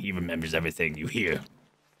truly, he remembers everything you hear.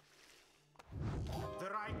 The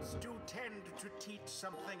rites do tend to teach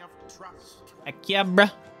something of trust. Heck yeah,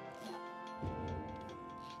 bruh.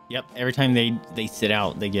 Yep, every time they sit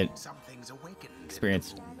out, they get Something's awakened.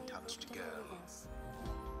 experience. Touched girls.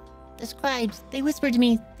 The scribes, they whisper to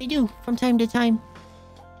me. They do, from time to time.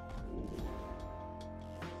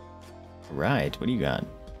 Right, what do you got?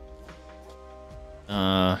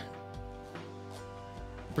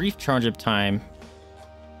 Brief charge up time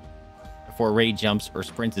before Ray jumps or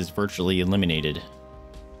sprints is virtually eliminated.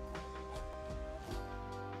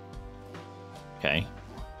 Okay.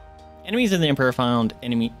 Enemies of the Emperor found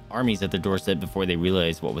enemy armies at their doorstep before they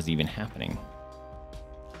realized what was even happening.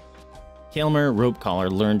 Kaelmer Rope Collar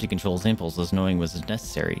learned to control his impulses, knowing what was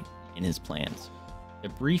necessary in his plans. The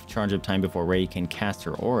brief charge up time before Ray can cast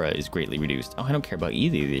her aura is greatly reduced. Oh, I don't care about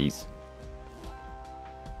either of these.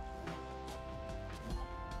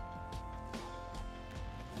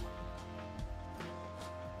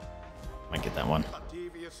 Might get that one. A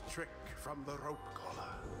devious trick from the rope collar.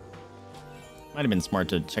 Might have been smart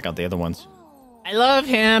to check out the other ones. I love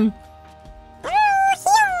him!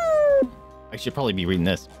 I should probably be reading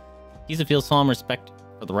this. Tiza feels solemn respect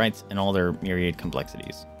for the rites and all their myriad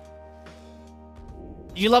complexities.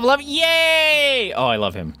 Did you level up? Yay! Oh, I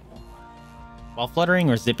love him. While fluttering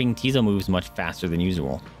or zipping, Tiza moves much faster than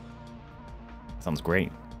usual. Sounds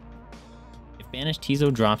great. If banished,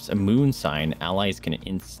 Tizo drops a moon sign allies can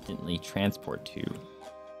instantly transport to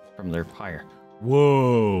from their pyre.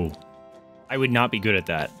 Whoa! I would not be good at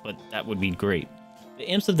that, but that would be great. The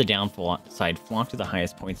imps of the downside flock to the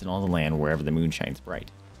highest points in all the land wherever the moon shines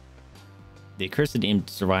bright. The accursed imp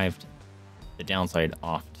survived the downside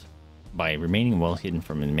oft by remaining well hidden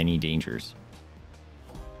from many dangers.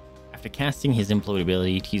 After casting his implode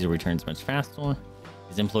ability, Tizo returns much faster.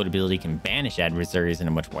 His implode ability can banish adversaries in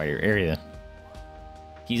a much wider area.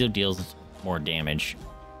 Tizo deals more damage.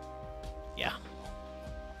 Yeah.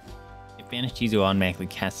 If banished, Tizo automatically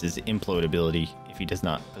casts his implode ability if he does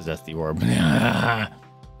not possess the orb.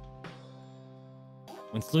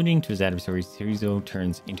 When saluting to his adversaries, Tizo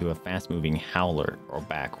turns into a fast-moving howler or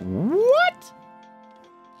back. What?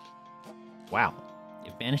 Wow.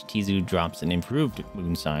 If banished, Tizu drops an improved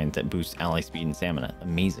moon sign that boosts ally speed and stamina.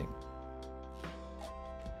 Amazing.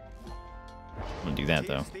 I'm gonna do that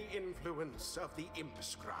though. The influence of the imp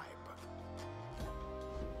scribe.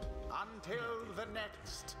 Until the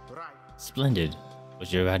next rite. Splendid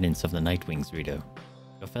was your guidance of the Nightwings, Rito.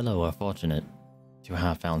 Your fellow are fortunate to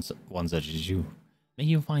have found one such as you. May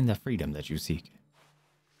you find the freedom that you seek.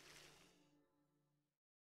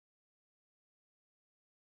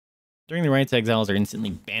 During the rites, exiles are instantly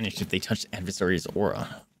banished if they touch the adversary's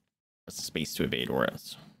aura. Press the space to evade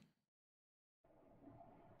auras.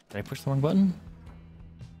 Did I push the wrong button?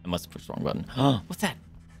 I must have pushed the wrong button. Oh, what's that?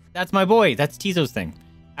 That's my boy. That's Tizo's thing.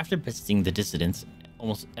 After visiting the dissidents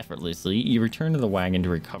almost effortlessly, you return to the wagon to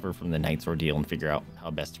recover from the night's ordeal and figure out how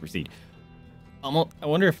best to proceed. I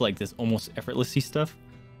wonder if like this almost effortlessly stuff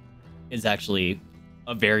is actually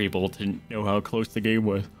a variable to know how close the game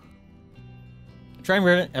was. A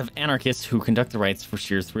triumvirate of anarchists who conduct the rites for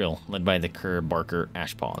sheer thrill, led by the Kerr Barker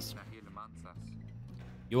Ashpaws.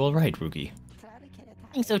 You all right, Rookie?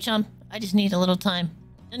 I think so, chum. I just need a little time.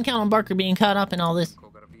 Didn't count on Barker being caught up in all this.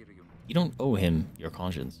 You don't owe him your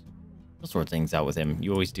conscience. We'll sort things out with him.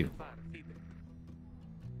 You always do.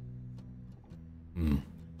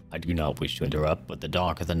 I do not wish to interrupt, but the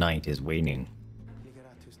dark of the night is waning.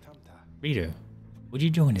 Reader, would you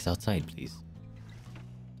join us outside, please?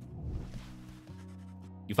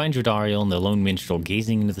 You find Jodariel and the lone minstrel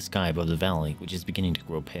gazing into the sky above the valley, which is beginning to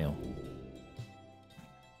grow pale.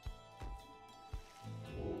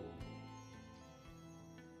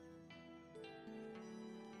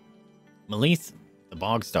 Malith, the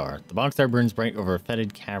Bogstar. The Bogstar burns bright over a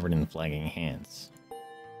fetid cavern in flagging hands.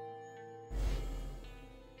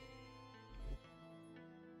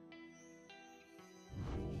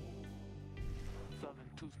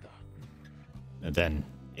 And then,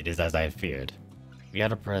 it is as I had feared. We had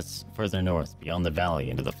to press further north, beyond the valley,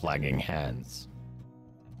 into the flagging hands.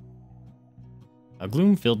 A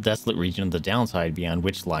gloom-filled, desolate region of the downside beyond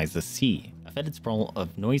which lies the sea. A fetid sprawl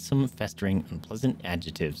of noisome, festering, unpleasant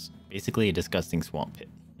adjectives. Basically a disgusting swamp pit.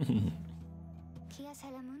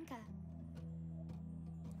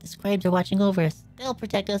 The scribes are watching over us. They'll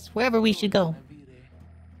protect us wherever we should go.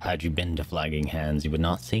 Had you been to flagging hands, you would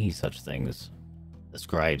not say such things. The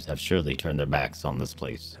scribes have surely turned their backs on this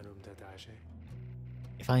place.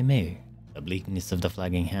 If I may, the bleakness of the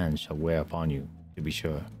flagging hands shall wear upon you, to be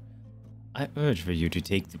sure. I urge for you to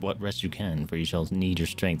take what rest you can, for you shall need your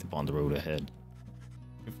strength upon the road ahead.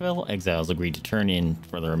 Your fellow exiles agreed to turn in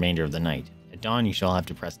for the remainder of the night. At dawn, you shall have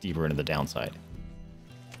to press deeper into the downside.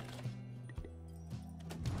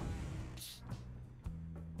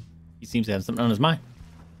 He seems to have something on his mind.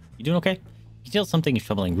 You doing okay? You can tell something is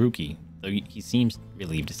troubling Rookie, though he seems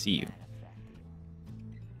relieved to see you.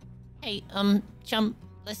 Hey, chum,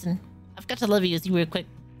 listen. I've got to leave you real quick.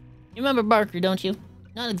 You remember Barker, don't you?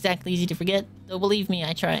 Not exactly easy to forget, though believe me,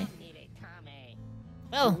 I try.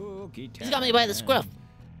 Well, he's got me by the scruff.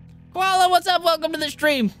 Koala, what's up? Welcome to the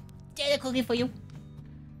stream. Dad, a cookie for you.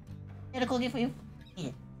 Dad, a cookie for you.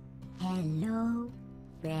 Here. Hello,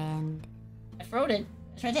 friend. I wrote it.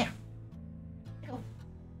 It's right there. Go.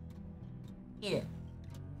 Eat it.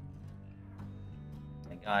 Oh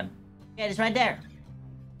my god. Yeah, it's right there.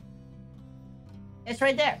 It's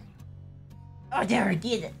right there. Oh, there, I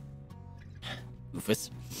did it. Goofus.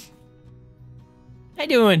 How you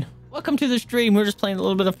doing? Welcome to the stream. We're just playing a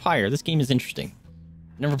little bit of Pyre. This game is interesting.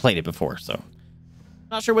 Never played it before, so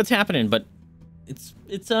not sure what's happening, but it's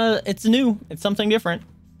new. It's something different.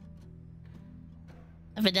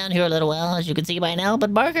 I've been down here a little while, as you can see by now,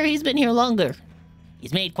 but Barker, he's been here longer.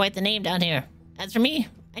 He's made quite the name down here. As for me,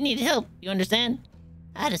 I needed help, you understand?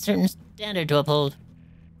 I had a certain standard to uphold.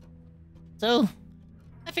 So,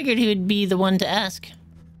 I figured he would be the one to ask.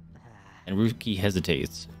 And Rookie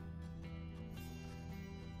hesitates.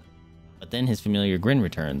 But then his familiar grin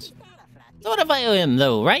returns. So what if I owe him,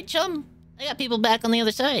 though, right, chum? I got people back on the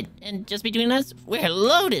other side, and just between us, we're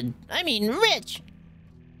loaded. I mean, rich.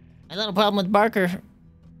 My little problem with Barker...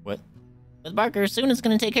 What? With Barker, soon it's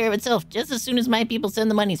gonna take care of itself, just as soon as my people send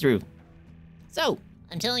the money through. So,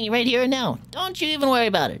 I'm telling you right here and now, don't you even worry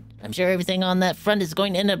about it. I'm sure everything on that front is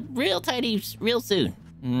going to end up real tidy real soon.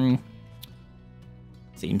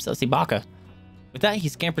 Seems sussy baka. With that, he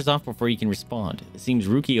scampers off before he can respond. It seems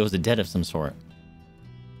Rookie owes a debt of some sort.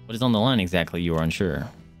 What is on the line exactly, you are unsure.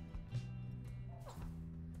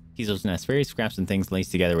 Tizo's nest, various scraps and things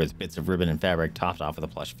laced together with bits of ribbon and fabric topped off with a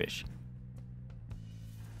plush fish.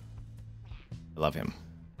 I love him.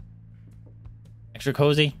 Extra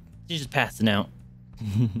cozy? She's just passing out.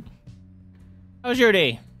 How was your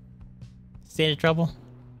day? Stay out of trouble?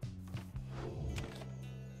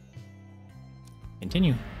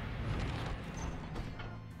 Continue.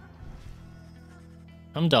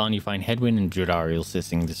 Come dawn, you find Hedwin and Jodariel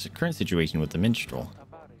assisting the current situation with the minstrel.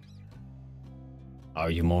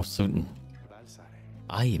 Are you more certain?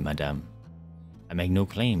 Aye, madame. I make no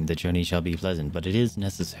claim the journey shall be pleasant, but it is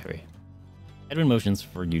necessary. Hedwin motions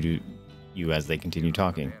for you as they continue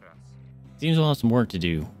talking. Seems we'll have some work to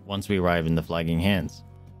do once we arrive in the flagging hands.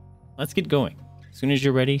 Let's get going. As soon as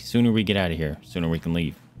you're ready, sooner we get out of here, sooner we can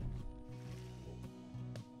leave.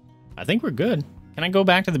 I think we're good. Can I go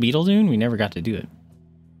back to the Beetle Dune? We never got to do it.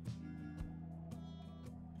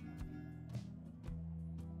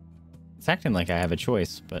 It's acting like I have a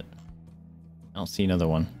choice, but I don't see another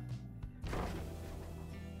one.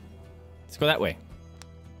 Let's go that way.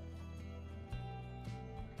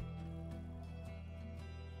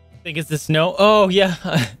 I think it's the snow. Oh, yeah.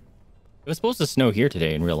 It was supposed to snow here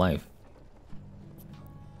today in real life.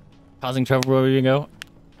 Causing trouble wherever you go?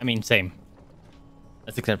 I mean, same.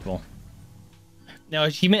 That's acceptable. No,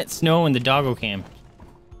 she meant snow in the DoggoCam.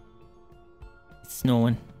 It's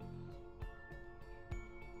snowing.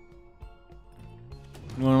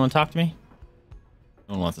 Anyone want to talk to me?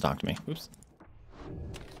 No one wants to talk to me. Oops.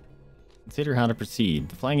 Consider how to proceed.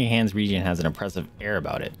 The Flagging Hands region has an impressive air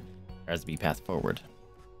about it. There has to be path forward.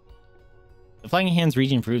 The Flagging Hands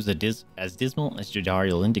region proves as dismal as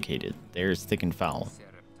Jodariel indicated. The air is thick and foul.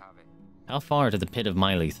 How far to the pit of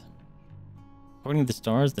Mylith? According to the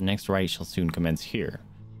stars, the next rite shall soon commence here.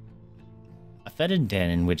 A fetid den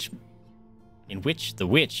in which the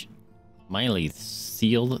witch Mylith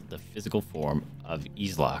sealed the physical form of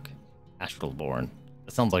Islak, Astralborn.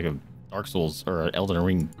 That sounds like a Dark Souls or an Elden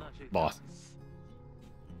Ring boss.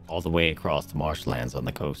 All the way across the marshlands on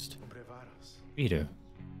the coast. Peter,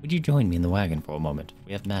 would you join me in the wagon for a moment?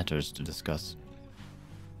 We have matters to discuss.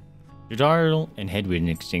 Jadar and Hedwig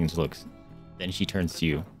exchange looks. Then she turns to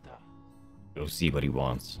you. Go see what he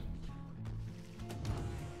wants.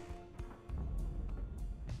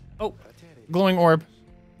 Oh, glowing orb.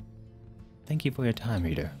 Thank you for your time,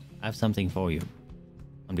 reader. I have something for you.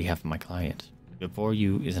 On behalf of my client. Before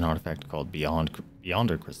you is an artifact called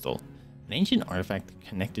Beyonder Crystal. An ancient artifact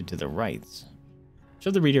connected to the rites.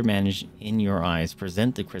 Should the reader manage in your eyes,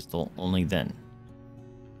 present the crystal only then.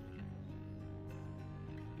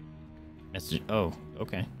 Message. Oh,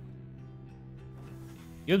 okay.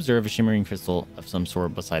 You observe a shimmering crystal of some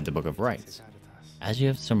sort beside the Book of Rites. As you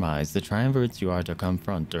have surmised, the triumvirates you are to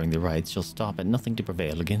confront during the rites shall stop at nothing to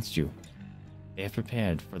prevail against you. They have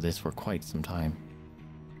prepared for this for quite some time.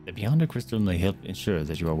 The Beyonder Crystal may help ensure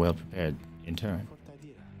that you are well prepared in turn.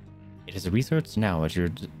 It is a resource now at your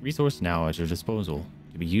disposal,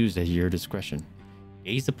 to be used at your discretion.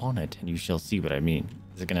 Gaze upon it, and you shall see what I mean.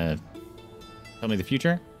 Is it gonna tell me the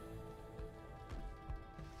future?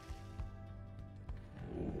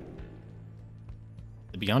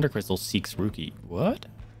 The Beyonder Crystal seeks Ruki. What?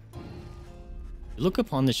 You look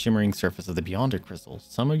upon the shimmering surface of the Beyonder Crystal.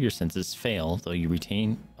 Some of your senses fail, though you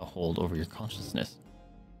retain a hold over your consciousness.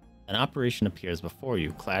 An apparition appears before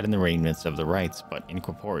you, clad in the raiments of the rites, but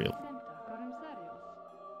incorporeal.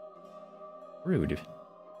 Rude.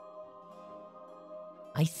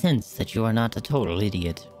 I sense that you are not a total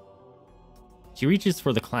idiot. She reaches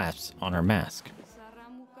for the clasps on her mask.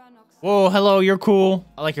 Whoa, hello, you're cool.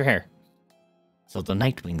 I like your hair. So the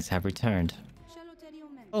Nightwings have returned.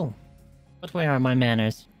 Oh, but where are my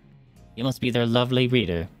manners? You must be their lovely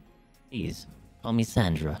reader. Please, call me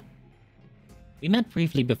Sandra. We met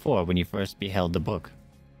briefly before when you first beheld the book.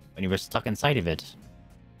 When you were stuck inside of it.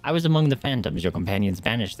 I was among the phantoms your companions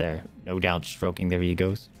banished there, no doubt stroking their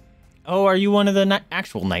egos. Oh, are you one of the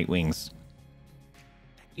actual Nightwings?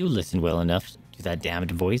 You listened well enough to that damned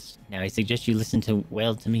voice. Now I suggest you listen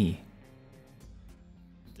well to me.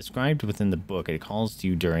 Described within the book, it calls to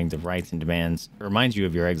you during the rites and demands, reminds you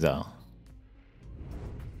of your exile.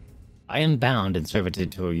 I am bound and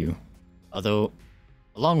servitude to you, although,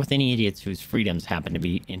 along with any idiots whose freedoms happen to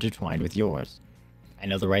be intertwined with yours. I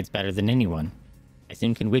know the rites better than anyone. I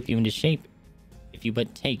soon can whip you into shape, if you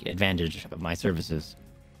but take advantage of my services.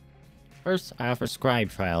 First, I offer scribe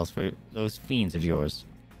trials for those fiends of yours.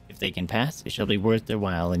 If they can pass, it shall be worth their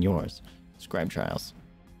while and yours. Scribe trials.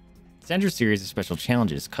 Send your series of special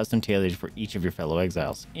challenges, custom tailored for each of your fellow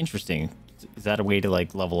exiles. Interesting. Is that a way to,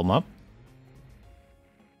 like, level them up?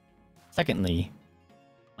 Secondly,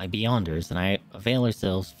 my Beyonders and I avail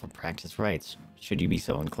ourselves for practice rites, should you be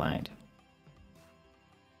so inclined.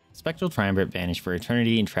 Spectral triumvirate vanished for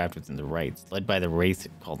eternity and trapped within the rites, led by the wraith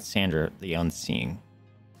called Sandra the Unseeing.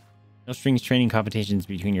 No strings training competitions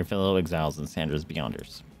between your fellow exiles and Sandra's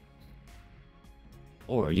Beyonders.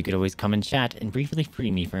 Or you could always come and chat and briefly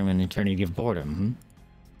free me from an eternity of boredom,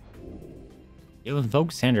 You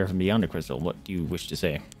invoke Sandra from Beyonder Crystal. What do you wish to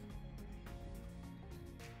say?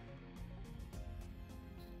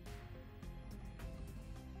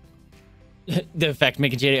 The effect,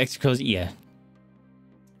 make a Jada execute yeah.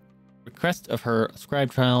 Request of her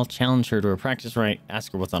scribe trial, challenge her to her practice right,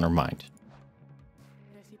 ask her what's on her mind.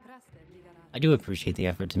 I do appreciate the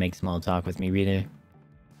effort to make small talk with me, reader.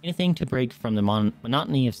 Anything to break from the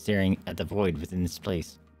monotony of staring at the void within this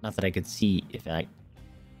place. Not that I could see if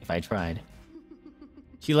I tried.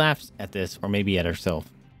 She laughs at this, or maybe at herself.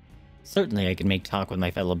 Certainly I could make talk with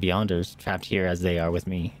my fellow Beyonders, trapped here as they are with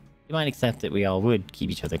me. You might accept that we all would keep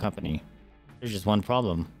each other company. There's just one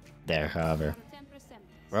problem there, however.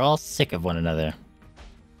 We're all sick of one another.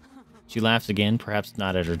 She laughs again, perhaps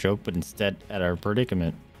not at her joke, but instead at our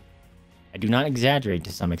predicament. I do not exaggerate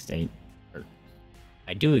to some extent.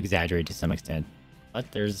 I do exaggerate to some extent,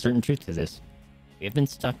 but there's a certain truth to this. We have been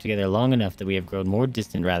stuck together long enough that we have grown more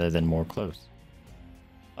distant rather than more close.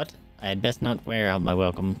 But I had best not wear out my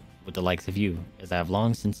welcome with the likes of you, as I have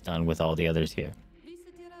long since done with all the others here.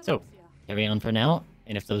 So, carry on for now,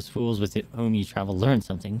 and if those fools with whom you travel learn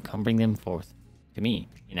something, come bring them forth to me,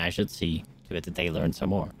 and I should see to it that they learn some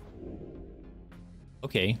more.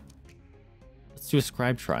 Okay. Let's do a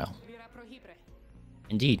scribe trial.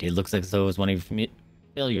 Indeed, it looks like as though it was one of your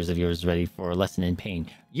failures of yours ready for a lesson in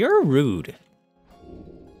pain. You're rude.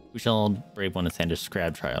 We shall brave one of Sandra's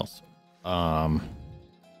scribe trials.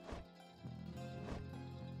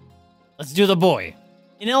 Let's do the boy.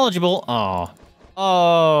 Ineligible. Aw.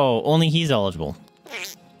 Oh, only he's eligible.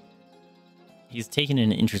 He's taken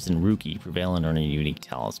an interest in Ruki, prevailing on a unique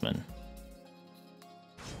talisman.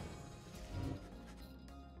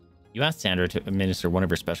 You asked Sandra to administer one of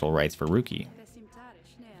her special rites for Ruki.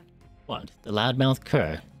 What? The loudmouth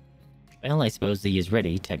cur? Well, I suppose he is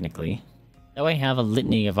ready, technically. Though I have a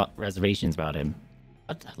litany of reservations about him.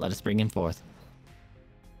 But let us bring him forth.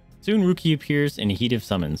 Soon Ruki appears in a heat of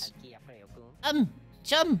summons.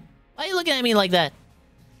 Chum, why are you looking at me like that?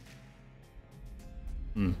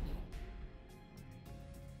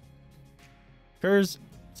 Curs,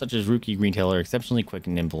 such as Ruki Greentail, are exceptionally quick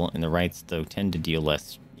and nimble, and the rights, though, tend to deal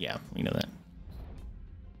less. Yeah, we know that.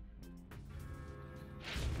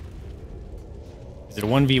 Is it a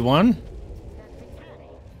 1v1?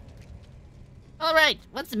 Alright,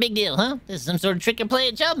 what's the big deal, huh? This is some sort of trick you're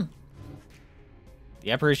playing, Chum?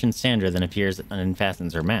 The apparition Sandra then appears and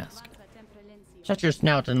unfastens her mask. Shut your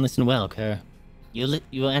snout and listen well, Cur. You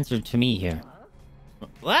will answer to me here.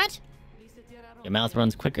 What? Your mouth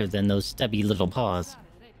runs quicker than those stubby little paws.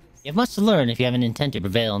 You have much to learn if you have an intent to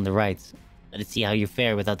prevail on the rights. Let us see how you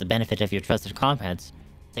fare without the benefit of your trusted comrades.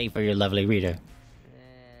 Take for your lovely reader.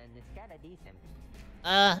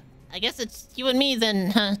 I guess it's you and me then,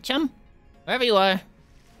 huh, Chum? Wherever you are.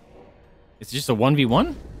 It's just a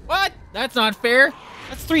 1v1? What? That's not fair.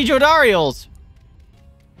 That's 3 Jodarials.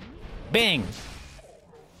 Bang.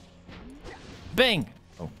 Bang.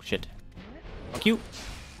 Oh, shit. Fuck you.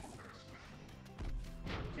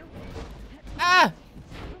 Ah!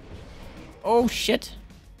 Oh, shit.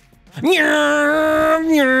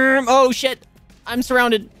 Oh, shit. I'm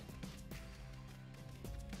surrounded.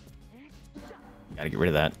 Gotta get rid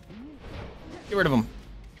of that. Get rid of him.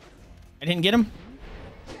 I didn't get him.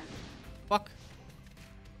 Fuck.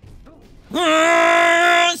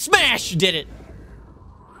 Smash! Did it.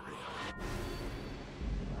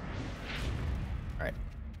 Alright.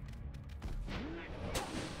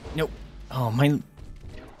 Nope. Oh, my...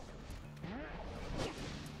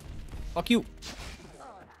 Fuck you.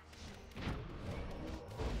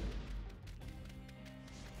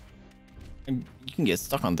 And you can get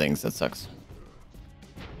stuck on things. That sucks.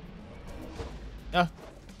 Yeah.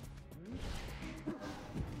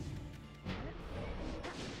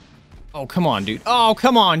 Oh, come on, dude. Oh,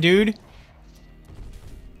 come on, dude.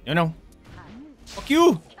 No. Fuck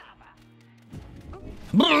you.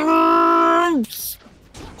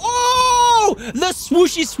 Oh! The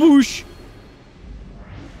swooshy swoosh.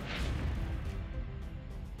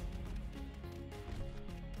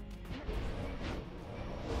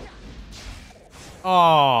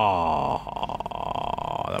 Oh,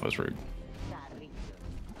 that was rude.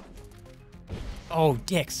 Oh,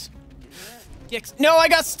 dicks. Dicks. No, I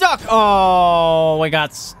got stuck. Oh, I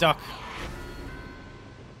got stuck.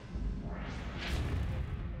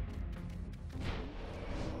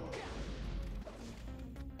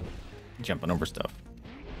 Jumping over stuff.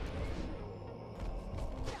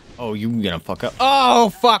 Oh, you gonna fuck up. Oh,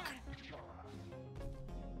 fuck.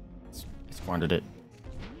 I squandered it.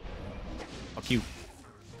 Fuck you.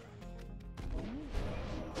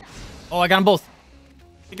 Oh, I got them both.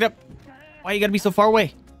 Pick it up. Why you gotta be so far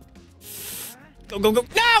away? Go, go, go.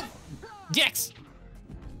 No! Dicks!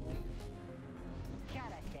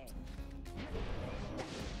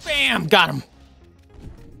 Bam! Got him.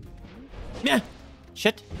 Yeah.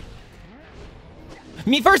 Shit.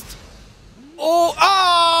 Me first! Oh!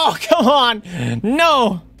 Oh! Come on!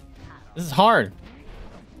 No! This is hard.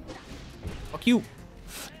 Fuck you.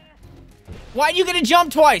 Why'd you get a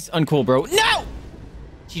jump twice? Uncool, bro. No!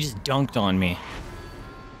 She just dunked on me.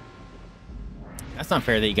 That's not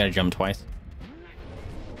fair that you gotta jump twice.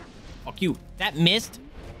 Fuck you. That missed?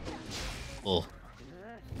 Oh.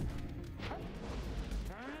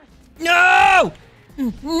 No!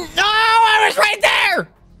 No! I was right there!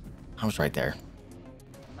 I was right there.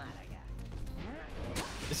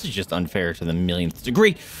 This is just unfair to the millionth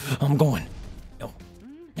degree. I'm going. No.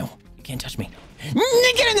 No. You can't touch me.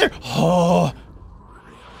 Get in there! Oh.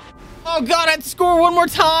 Oh god, I'd score one more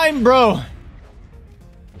time, bro.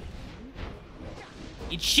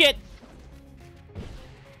 Eat shit.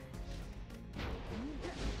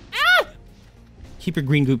 Ah! Keep your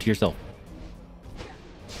green goop to yourself.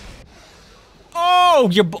 Oh,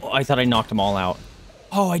 I thought I knocked them all out.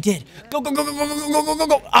 Oh, I did. Go, go, go, go, go, go, go, go, go,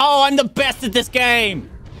 go. Oh, I'm the best at this game.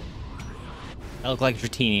 I look like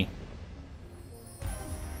Dratini.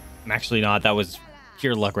 I'm actually not. That was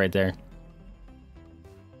pure luck right there.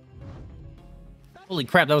 Holy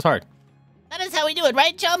crap, that was hard. That is how we do it,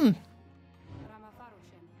 right, Chum?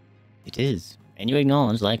 It is. And you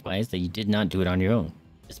acknowledge, likewise, that you did not do it on your own,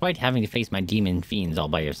 despite having to face my demon fiends all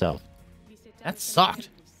by yourself. That sucked.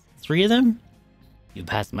 3 of them? You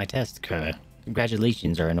passed my test, Cur.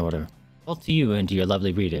 Congratulations are in order. Both to you and to your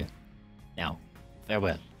lovely reader. Now,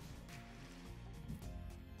 farewell.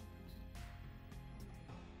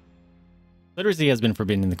 Literacy has been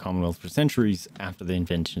forbidden in the Commonwealth for centuries after the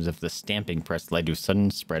inventions of the stamping press led to a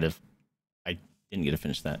sudden spread of Didn't get to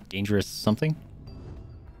finish that. Dangerous something?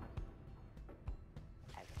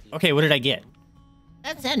 Okay, what did I get?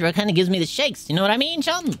 That Sandra kind of gives me the shakes, you know what I mean,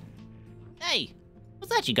 chum? Hey,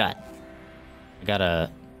 what's that you got? I got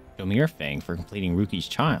a Domir Fang for completing Ruki's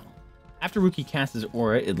Child. After Ruki casts his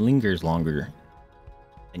aura, it lingers longer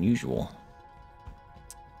than usual.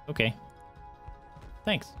 Okay.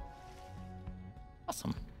 Thanks.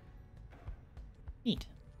 Awesome. Neat.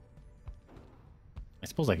 I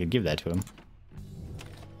suppose I could give that to him.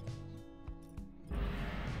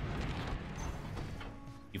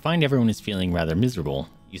 You find everyone is feeling rather miserable.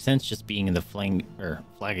 You sense just being in the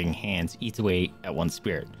flagging hands eats away at one's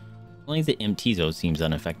spirit. Only the Imp Tizo seems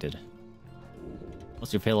unaffected. Most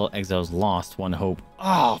of your fellow exiles lost one hope.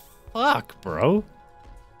 Oh, fuck, bro.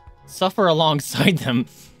 Suffer alongside them.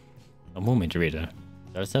 A moment, Rita.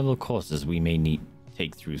 There are several courses we may need to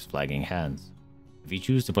take through flagging hands. If you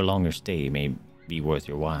choose to prolong your stay, it may be worth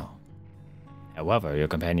your while. However, your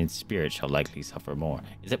companion's spirit shall likely suffer more.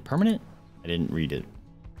 Is it permanent? I didn't read it.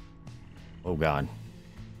 Oh god.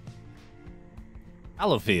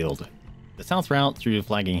 Allowfield. The south route through the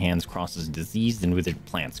flagging hands crosses diseased and withered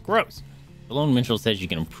plants. Gross. The lone minstrel says you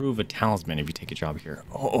can improve a talisman if you take a job here.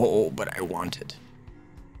 Oh, but I want it.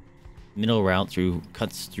 Middle route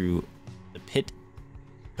cuts through the pit.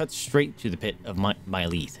 Cuts straight to the pit of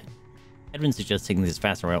Myleith. Edwin suggests taking this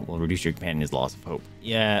faster route will reduce your companion's loss of hope.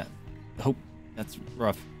 Yeah, hope. That's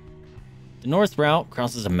rough. The north route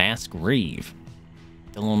crosses a mass grave.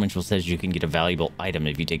 The lone minstrel says you can get a valuable item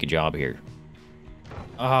if you take a job here.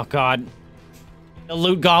 Oh god. The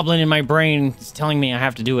loot goblin in my brain is telling me I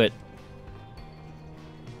have to do it.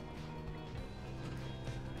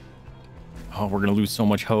 Oh, we're gonna lose so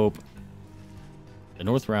much hope. The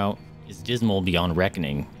north route is dismal beyond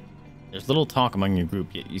reckoning. There's little talk among your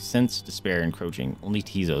group, yet you sense despair encroaching. Only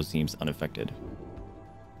Tizo seems unaffected.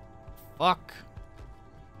 Fuck.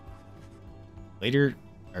 Later,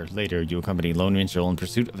 you accompany Lone Minstrel in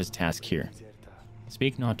pursuit of his task here.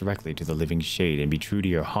 Speak not directly to the living shade and be true to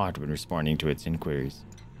your heart when responding to its inquiries.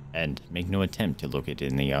 And make no attempt to look it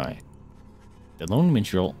in the eye. The Lone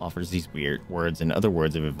Minstrel offers these weird words and other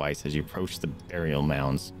words of advice as you approach the burial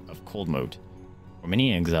mounds of Coldmoat, where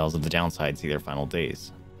many exiles of the downside see their final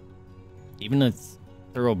days. Even a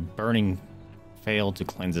thorough burning failed to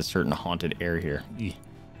cleanse a certain haunted air here. Eugh.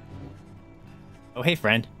 Oh, hey,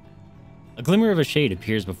 friend. A glimmer of a shade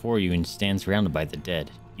appears before you and stands surrounded by the dead.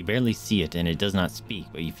 You barely see it, and it does not speak,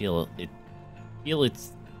 but you feel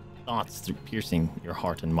its thoughts piercing your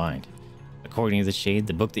heart and mind. According to the shade,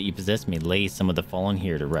 the book that you possess may lay some of the fallen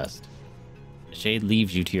here to rest. The shade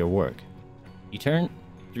leaves you to your work. You turn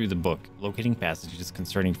through the book, locating passages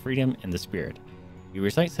concerning freedom and the spirit. You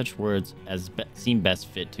recite such words as seem best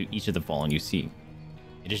fit to each of the fallen you see.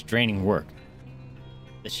 It is draining work.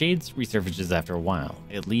 The shade resurfaces after a while.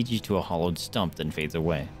 It leads you to a hollowed stump, then fades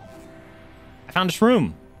away. I found a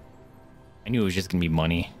shroom! I knew it was just gonna be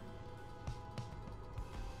money.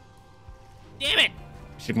 Damn it!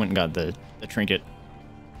 Should have went and got the trinket.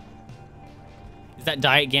 Is that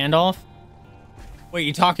Diet Gandalf? Wait,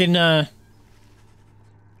 you talking, the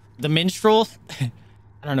minstrel? I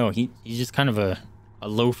don't know, he's just kind of a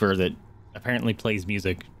loafer that apparently plays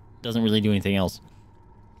music. Doesn't really do anything else.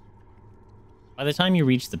 By the time you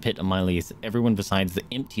reach the pit of Myleith, everyone besides the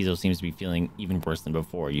Imp Tizo seems to be feeling even worse than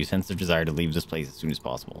before. You sense their desire to leave this place as soon as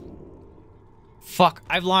possible. Fuck,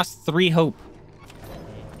 I've lost 3 hope.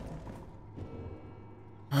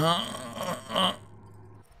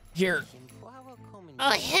 Here.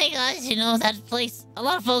 Oh, hey guys, you know that place? A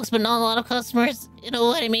lot of folks, but not a lot of customers. You know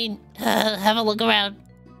what I mean? Have a look around.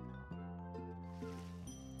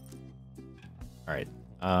 Alright,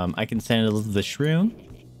 I can send the shroom.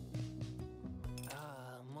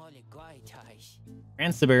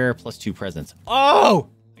 Grants the bearer +2 presence. Oh!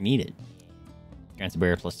 I need it. Grants the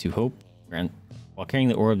bearer +2 hope. While carrying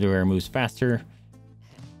the orb, the bearer moves faster.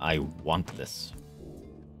 I want this.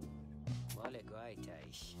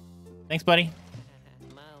 Thanks, buddy.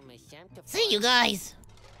 See you guys.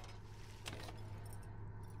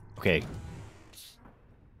 Okay. What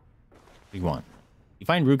do you want? You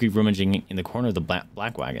find Ruki rummaging in the corner of the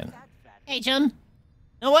black wagon. Hey, chum. You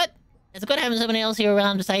know what? It's good having somebody else here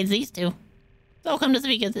around besides these two. So come to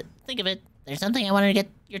think of it, there's something I wanted to get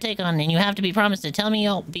your take on, and you have to be promised to tell me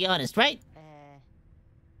you'll be honest, right?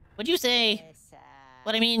 Would you say...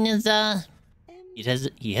 What I mean is,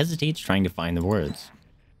 He hesitates, trying to find the words.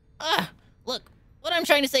 Look, what I'm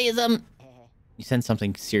trying to say is, You sense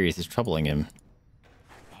something serious is troubling him.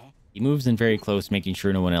 He moves in very close, making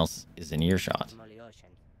sure no one else is in earshot.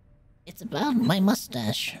 It's about my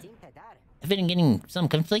mustache. I've been getting some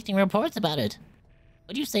conflicting reports about it.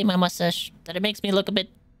 Would you say my mustache, that it makes me look a bit,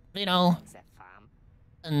 you know,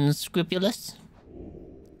 unscrupulous?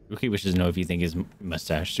 Rookie wishes to know if you think his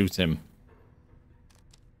mustache suits him.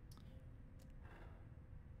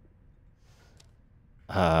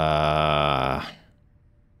 It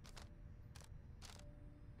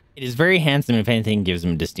is very handsome, if anything, gives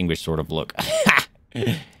him a distinguished sort of look.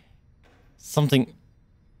 Something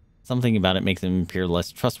about it makes him appear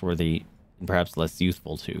less trustworthy and perhaps less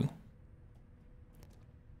youthful, too.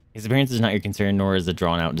 His appearance is not your concern, nor is a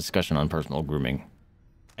drawn-out discussion on personal grooming.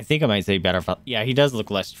 I think I might say better. Yeah, he does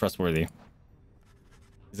look less trustworthy.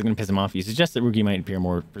 Is it going to piss him off? You suggest that Rookie might appear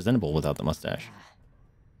more presentable without the mustache.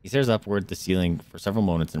 He stares upward at the ceiling for several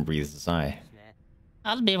moments and breathes a sigh.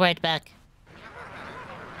 I'll be right back.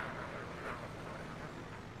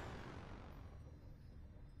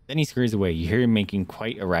 Then he scurries away. You hear him making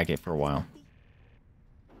quite a racket for a while.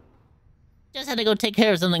 Just had to go take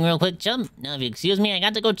care of something real quick, chum. Now, if you excuse me, I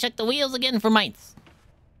got to go check the wheels again for mites.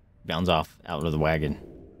 Bounds off out of the wagon.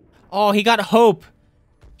 Oh, he got hope!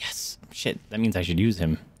 Yes. Shit, that means I should use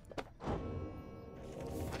him.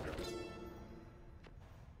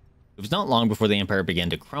 It was not long before the Empire began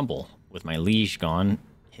to crumble. With my liege gone,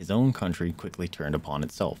 his own country quickly turned upon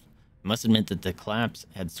itself. I must admit that the collapse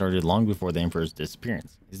had started long before the Emperor's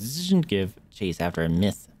disappearance. His decision to give chase after a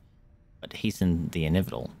myth, but hastened the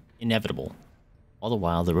inevitable. All the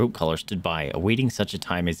while, the rope collar stood by, awaiting such a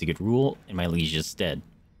time as he could rule in my liege's stead.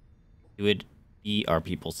 He would be our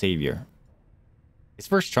people's savior. His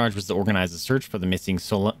first charge was to organize a search for the missing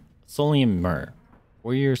Solium Mur.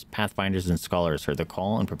 Warriors, pathfinders, and scholars heard the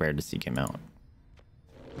call and prepared to seek him out.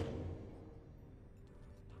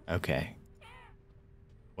 Okay.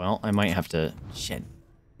 Well, I might have to... Shit.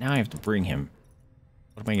 Now I have to bring him.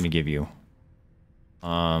 What am I going to give you?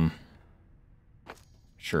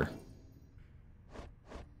 Sure.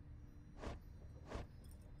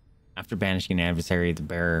 After banishing an adversary, the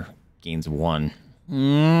bearer gains 1.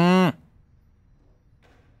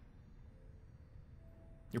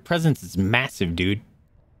 Your presence is massive, dude.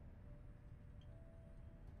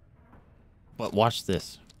 But watch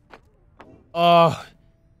this. Oh,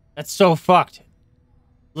 that's so fucked.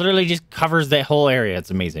 Literally just covers that whole area. It's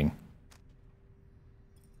amazing.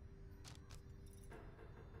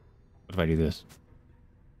 What if I do this?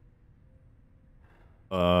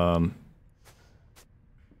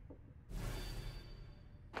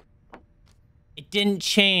 It didn't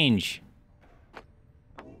change.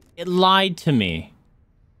 It lied to me.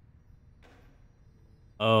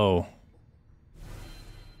 Oh.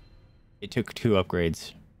 It took 2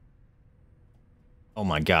 upgrades. Oh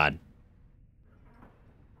my god.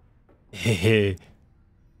 This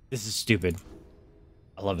is stupid.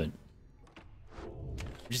 I love it.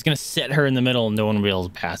 I'm just gonna set her in the middle and no one will be able to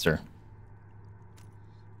pass her.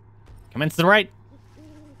 Commence the right.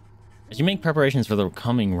 As you make preparations for the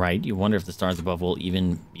coming right, you wonder if the stars above will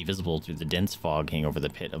even be visible through the dense fog hanging over the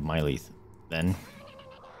pit of Myleth. Then...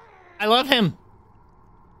 I love him!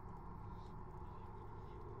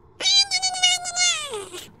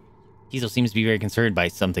 Kiesel seems to be very concerned by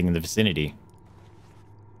something in the vicinity.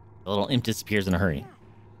 The little imp disappears in a hurry.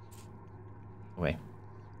 Away.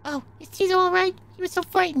 Oh, is Tizo alright? He was so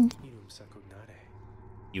frightened.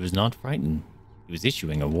 He was not frightened. He was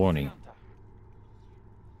issuing a warning.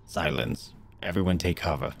 Silence. Everyone take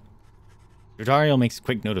cover. Jordario makes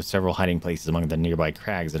quick note of several hiding places among the nearby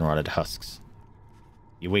crags and rotted husks.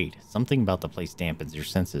 You wait. Something about the place dampens your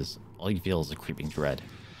senses. All you feel is a creeping dread.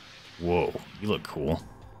 Whoa, you look cool.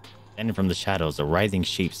 Then from the shadows, a writhing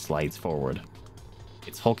shape slides forward.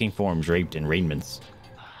 Its hulking form draped in raiments.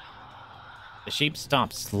 The shape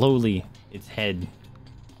stops slowly. Its head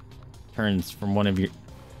turns from one of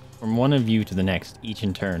you to the next, each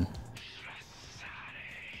in turn.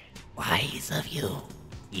 Wise of you.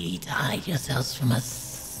 Ye to hide yourselves from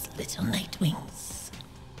us, little nightwings.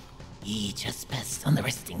 Ye trespass on the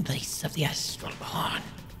resting place of the astral horn.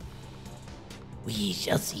 We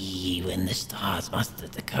shall see when the stars muster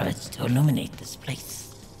the courage to illuminate this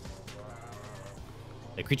place.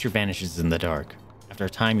 The creature vanishes in the dark. After a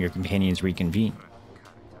time, your companions reconvene.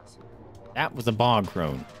 That was a bog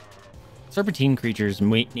crone. Serpentine creatures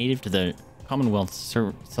native to the Commonwealth's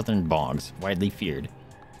southern bogs, widely feared.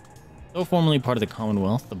 Though formerly part of the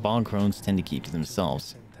Commonwealth, the bog crones tend to keep to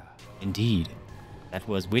themselves. Indeed, that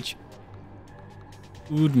was witch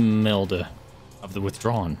Udmilda of the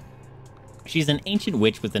Withdrawn. She's an ancient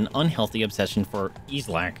witch with an unhealthy obsession for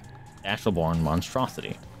Islak, the astral-born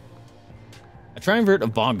monstrosity. A triumvirate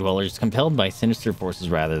of bog dwellers compelled by sinister forces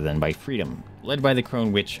rather than by freedom, led by the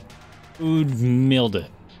crone witch Udmilda.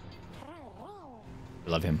 I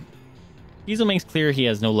love him. Kiesel makes clear he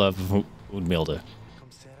has no love for Udmilda.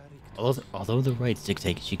 Although the rites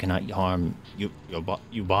dictate she cannot harm you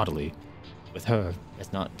bodily, with her,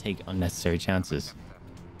 let's not take unnecessary chances.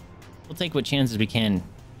 We'll take what chances we can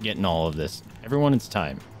get in all of this. Everyone, it's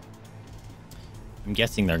time. I'm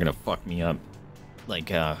guessing they're gonna fuck me up.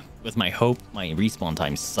 Like, with my hope, my respawn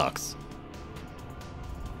time sucks.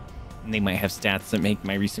 And they might have stats that make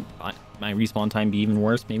my respawn time be even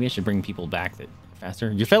worse. Maybe I should bring people back that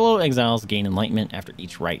faster. Your fellow exiles gain enlightenment after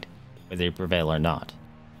each rite, whether they prevail or not.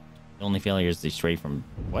 The only failure is they stray from...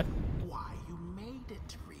 What? Why, you made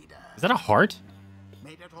it, reader. Is that a heart?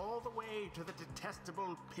 Made it all the way to the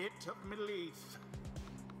detestable pit of Mileith.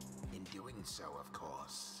 In doing so, of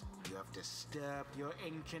course, you have disturbed your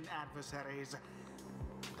ancient adversaries,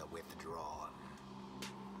 the Withdrawn.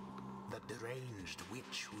 The deranged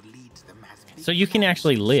witch who leads them has been... So you can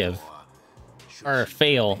actually live or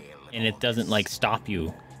fail, and it doesn't, like, stop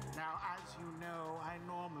you. Now, as you know, I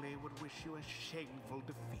normally would wish you a shameful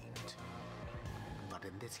defeat. But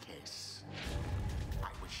in this case, I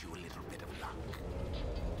wish you a little bit of luck.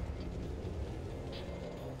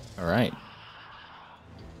 Alright.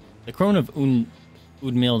 The crone of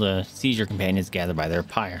Udmilda sees your companions gathered by their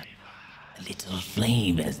pyre. A little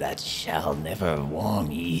flame as that shall never warm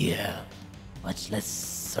ye here, much less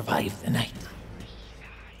survive the night.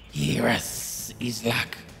 Hear us,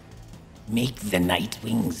 Islak. Make the night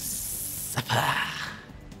wings suffer.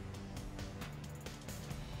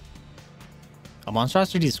 A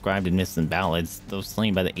monstrosity described in myths and ballads, though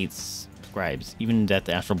slain by the 8 scribes, even in death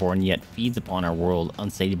the Astralborn yet feeds upon our world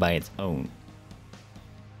unsated by its own.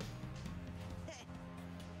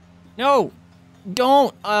 No!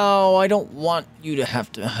 Don't! Oh, I don't want you to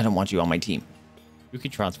have to... I don't want you on my team. You can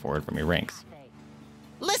trots forward from your ranks.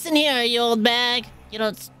 Listen here, you old bag. You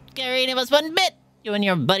don't scare any of us one bit. You and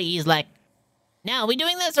your buddies, like... Now, are we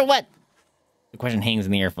doing this or what? The question hangs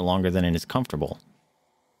in the air for longer than it is comfortable.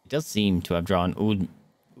 It does seem to have drawn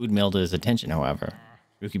Udmilda's attention, however.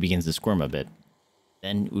 Ruki begins to squirm a bit.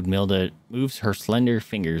 Then Udmilda moves her slender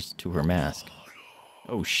fingers to her mask.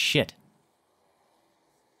 Oh, shit.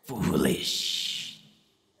 Foolish.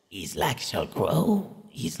 Islak shall grow.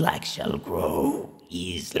 Islak shall grow.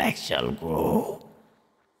 Islak shall grow.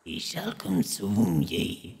 He shall consume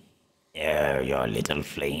ye. Ere your little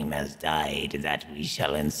flame has died, that we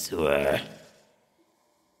shall ensure.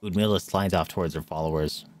 Udmilda slides off towards her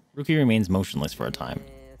followers. Ruki remains motionless for a time.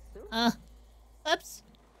 Oops.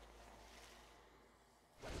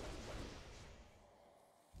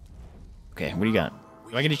 Okay, what do you got?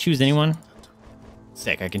 Do I get to choose anyone?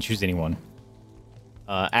 Sick, I can choose anyone.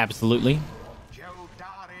 Absolutely.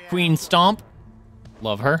 Queen Stomp.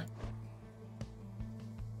 Love her.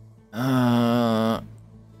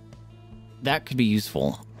 That could be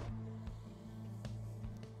useful.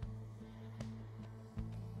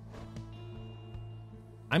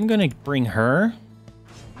 I'm gonna bring her.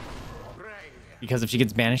 Because if she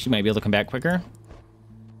gets banished, she might be able to come back quicker. And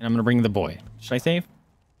I'm gonna bring the boy. Should I save?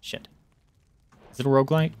 Shit. Is it a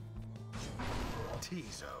roguelike?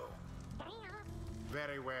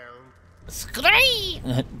 Very well. Scree!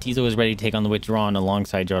 Tizo is ready to take on the Withdrawn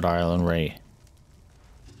alongside Jodar and Ray.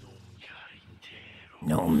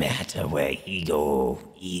 No matter where ye go,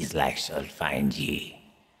 Islak shall find ye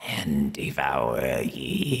and devour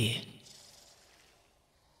ye.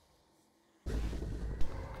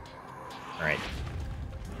 Alright.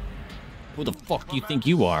 Who the fuck do you think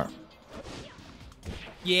you are?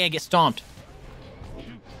 Yeah, get stomped.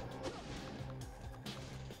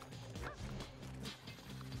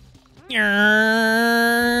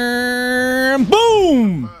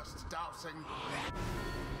 Boom!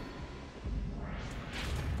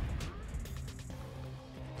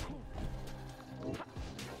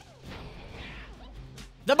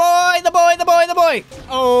 The boy, the boy, the boy, the boy!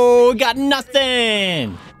 Oh, got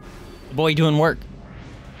nothing! The boy doing work.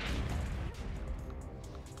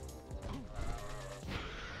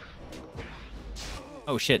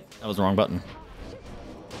 Oh shit, that was the wrong button.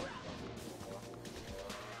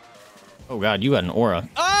 Oh god, you got an aura.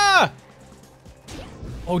 Ah!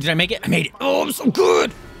 Oh, did I make it? I made it. Oh, I'm so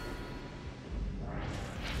good!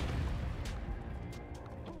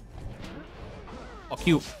 Fuck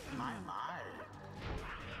you.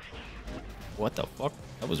 What the fuck?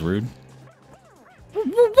 That was rude.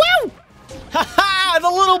 Woo! Ha-ha! The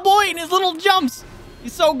little boy and his little jumps!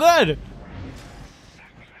 He's so good!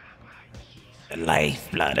 The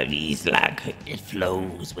lifeblood of Islak, it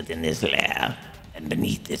flows within this lair, and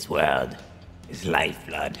beneath this world is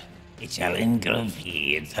lifeblood. It shall engulf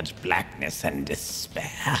ye in such blackness and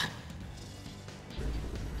despair.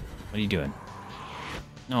 What are you doing?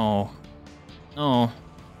 No. No.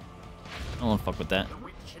 I don't want to fuck with that. The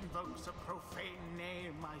witch invokes a profane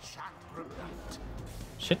name I shan't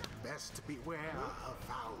Beware of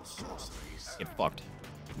foul sorceries. Get fucked.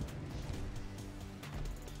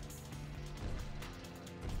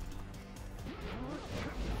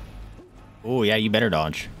 Oh, yeah, you better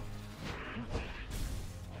dodge.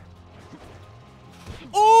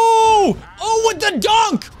 Oh! Oh, with the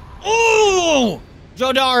dunk! Oh!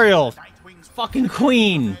 Jodariel! Fucking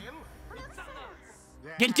queen!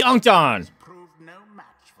 Get dunked on!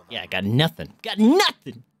 Yeah, I got nothing. Got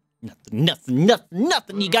nothing!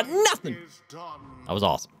 Nothing. You got nothing! That was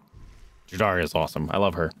awesome. Jodariel's awesome. I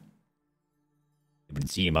love her. It would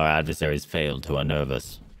seem our adversaries failed to unnerve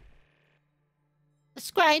us. The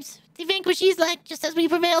scribes, they vanquish Islak just as we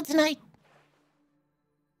prevailed tonight.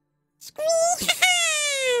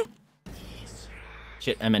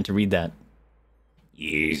 Shit, I meant to read that.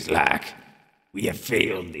 Islak, we have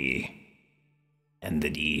failed thee, and the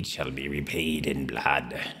deed shall be repaid in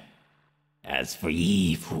blood. As for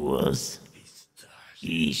ye fools,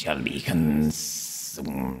 ye shall be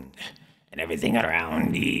consumed, and everything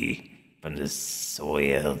around ye, from the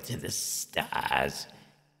soil to the stars,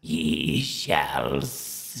 ye shall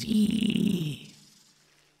see.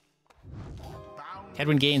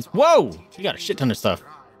 Hedwin Gaines. Whoa! You got a shit ton of stuff.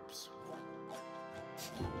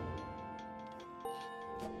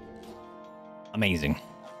 Amazing.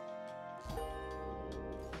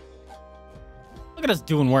 Look at us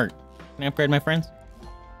doing work. Can I upgrade my friends?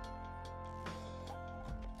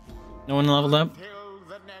 No one leveled up?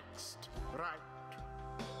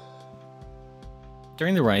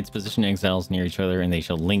 During the rites, position exiles near each other and they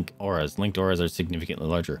shall link auras. Linked auras are significantly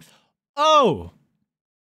larger. Oh!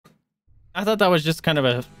 I thought that was just kind of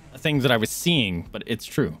a thing that I was seeing, but it's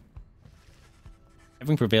true.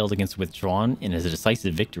 Having prevailed against Withdrawn in a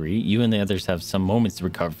decisive victory, you and the others have some moments to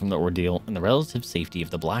recover from the ordeal and the relative safety of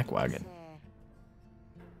the Black Wagon.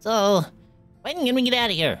 So, when can we get out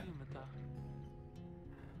of here?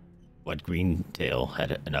 What Greentail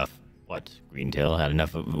had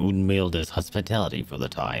enough of Unmilda's hospitality for the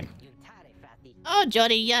time. Oh,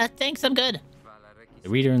 Jody, thanks, I'm good. The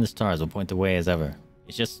reader in the stars will point the way as ever.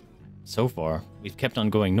 It's just, so far, we've kept on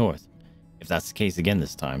going north. If that's the case again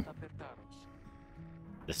this time.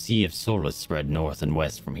 The Sea of Solace spread north and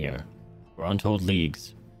west from here, for untold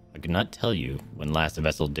leagues. I could not tell you when last a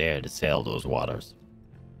vessel dared to sail those waters.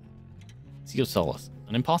 Sea of Solace,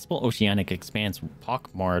 an impossible oceanic expanse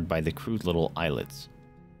pock-marred by the crude little islets.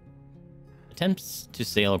 Attempts to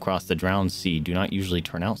sail across the drowned sea do not usually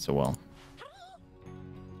turn out so well.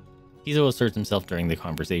 Kizo asserts himself during the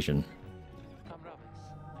conversation.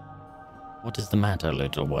 What is the matter,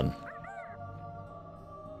 little one?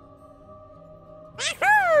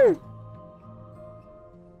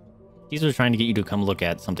 Kizo's trying to get you to come look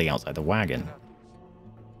at something outside the wagon.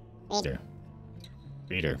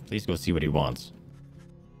 Reader, please go see what he wants.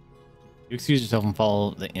 You excuse yourself and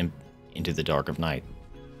follow the imp into the dark of night.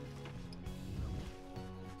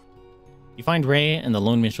 You find Ray and the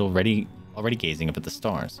lone minstrel already gazing up at the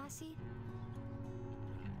stars.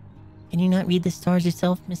 Can you not read the stars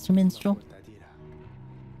yourself, Mr. Minstrel?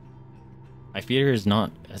 My fear is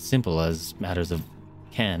not as simple as matters of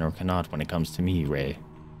can or cannot when it comes to me, Ray.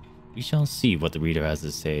 We shall see what the reader has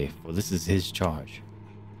to say, for this is his charge.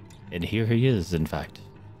 And here he is, in fact.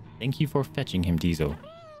 Thank you for fetching him, Kizo.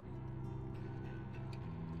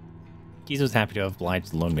 Kizo's happy to have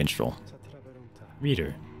obliged the lone minstrel.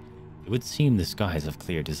 Reader, it would seem the skies have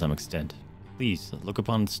cleared to some extent. Please, look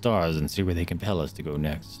upon the stars and see where they compel us to go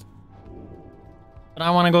next. But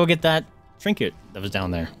I want to go get that trinket that was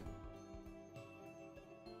down there.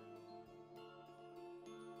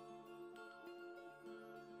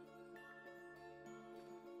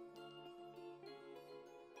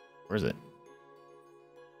 Where is it?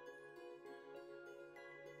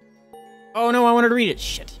 Oh no, I wanted to read it.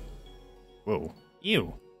 Shit. Whoa.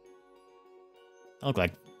 Ew. I look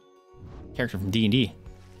like a character from D&D.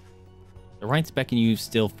 The rites beckon you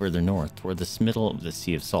still further north, toward the middle of the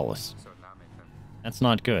Sea of Solace. That's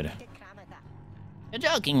not good. You're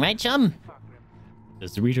joking, right, chum?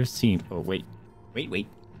 Does the reader seem... Oh, wait. Wait.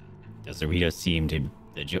 Does the reader seem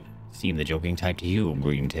the joking type to you,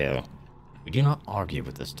 Greentail? We do not argue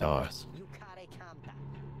with the stars.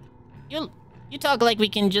 You talk like we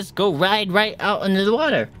can just go ride right out under the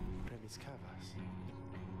water.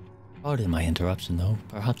 Pardon my interruption, though.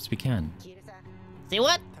 Perhaps we can. Say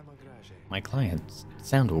what? My client,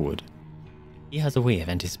 Sandalwood. He has a way of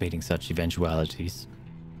anticipating such eventualities.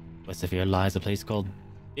 West of here lies a place called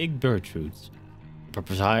Big Birchtrude's. The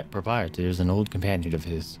proprietor is an old companion of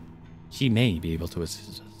his. She may be able to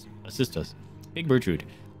assist us. Big Birchtrude,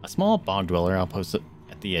 a small bog dweller outpost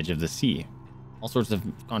at the edge of the sea. All sorts of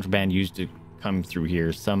contraband used to come through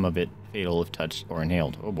here, some of it fatal if touched or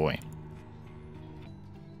inhaled. Oh boy.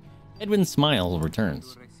 Edwin's smile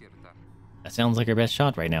returns. That sounds like our best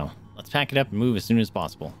shot right now. Let's pack it up and move as soon as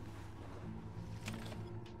possible.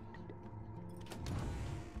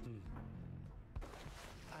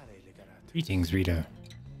 Greetings, reader.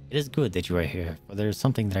 It is good that you are here, for there is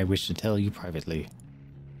something that I wish to tell you privately.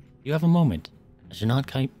 You have a moment. I should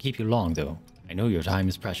not keep you long, though. I know your time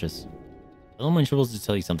is precious. The Lowman troubles to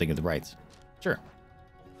tell you something of the rights. Sure.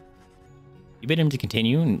 You bid him to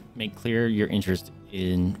continue and make clear your interest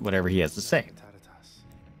in whatever he has to say.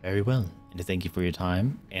 Very well, and to thank you for your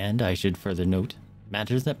time, and I should further note,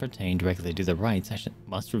 matters that pertain directly to the rights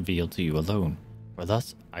must reveal to you alone, for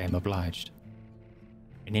thus I am obliged.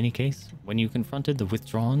 In any case, when you confronted the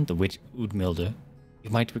witch Udmilde, you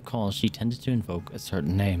might recall she tended to invoke a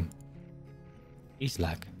certain name.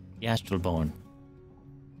 Islak, the Astralborn.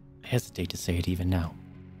 I hesitate to say it even now.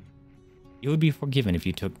 You would be forgiven if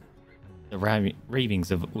you took the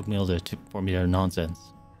ravings of Udmilde for mere nonsense.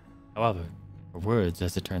 However, her words,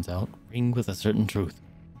 as it turns out, ring with a certain truth.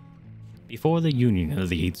 Before the union of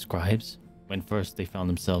the 8 scribes, when first they found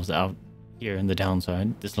themselves out here in the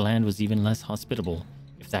downside, this land was even less hospitable,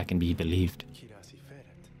 if that can be believed.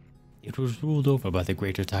 It was ruled over by the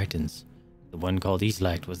greater titans. The one called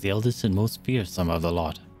Islak was the eldest and most fearsome of the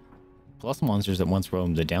lot. Plus monsters that once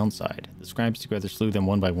roamed the downside, the scribes together slew them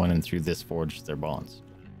one by one and through this forged their bonds.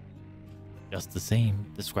 Just the same,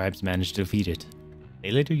 the scribes managed to defeat it.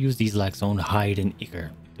 They later used Islak's own hide and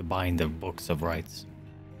ichor to bind their books of rights.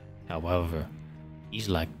 However,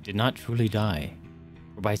 Islak did not truly die,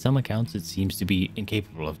 for by some accounts it seems to be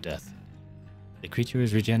incapable of death. The creature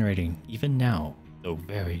is regenerating, even now, though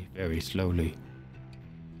very, very slowly.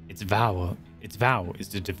 Its vow is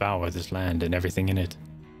to devour this land and everything in it.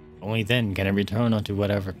 Only then can it return onto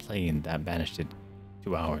whatever plane that banished it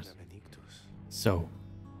to ours. So,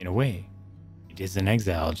 in a way, it is an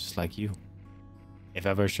exile just like you. If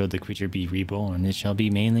ever should the creature be reborn, it shall be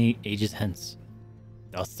mainly ages hence.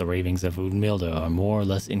 Thus the ravings of Udmilde are more or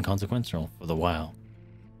less inconsequential for the while.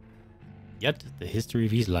 Yet, the history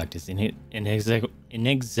of Islak is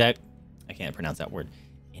I can't pronounce that word,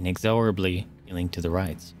 inexorably linked to the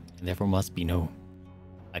rites, and therefore must be known.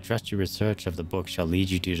 I trust your research of the book shall lead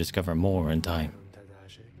you to discover more in time.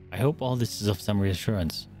 I hope all this is of some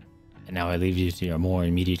reassurance, and now I leave you to your more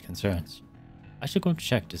immediate concerns. I should go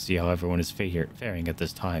check to see how everyone is faring at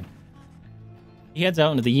this time. He heads out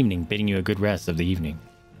into the evening, bidding you a good rest of the evening.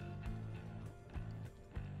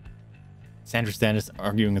 Sandra Stannis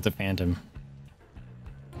arguing with the Phantom.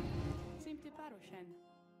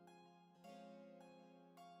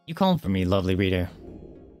 You called for me, lovely reader.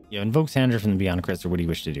 You invoke Sandra from the Beyond Crystal. What do you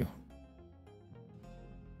wish to do?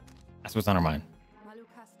 That's what's on our mind.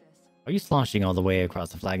 Are you sloshing all the way across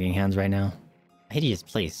the flagging hands right now? A hideous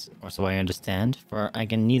place, or so I understand, for I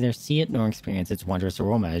can neither see it nor experience its wondrous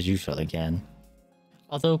aroma as you surely can.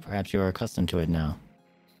 Although perhaps you are accustomed to it now.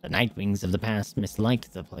 The Nightwings of the past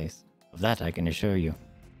misliked the place. Of that I can assure you.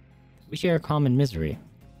 We share a common misery.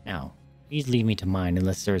 Now, please leave me to mine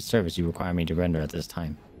unless there is service you require me to render at this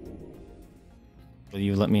time. Will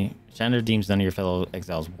you let me? Chandra deems none of your fellow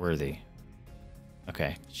exiles worthy.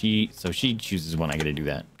 Okay, so she chooses when I get to do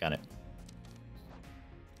that. Got it.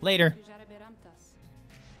 Later.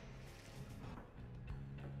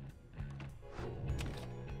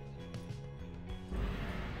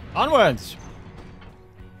 Onwards!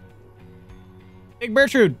 Big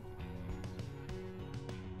Bertrude!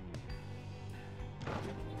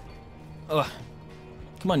 Ugh.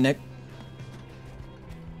 Come on, Nick.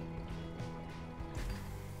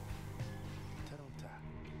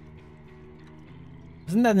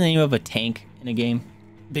 Isn't that the name of a tank in a game?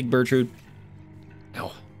 Big Bertrude.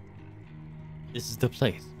 Ow. This is the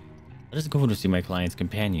place. Let us go to see my client's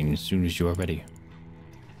companion as soon as you are ready.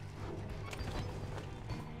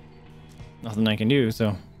 Nothing I can do,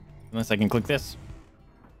 so... Unless I can click this.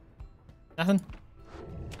 Nothing.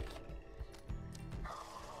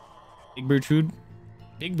 Big Bertrude?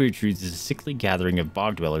 Big Bertrudes is a sickly gathering of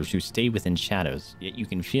bog dwellers who stay within shadows, yet you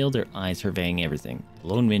can feel their eyes surveying everything. The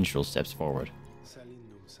lone minstrel steps forward.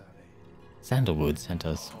 Sandalwood sent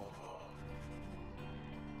us.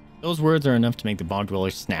 Those words are enough to make the bog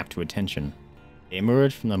dwellers snap to attention. They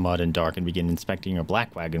emerge from the mud and dark and begin inspecting your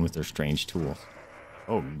black wagon with their strange tools.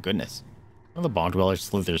 Oh, goodness. One of the bog dwellers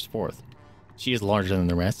slithers forth. She is larger than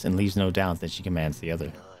the rest and leaves no doubt that she commands the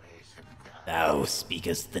other. Thou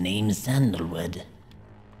speakest the name Sandalwood.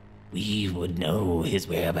 We would know his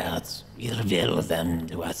whereabouts. Reveal them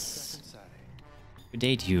to us. Good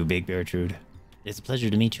day to you, Big Bertrude. It is a pleasure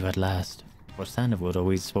to meet you at last, for Sandalwood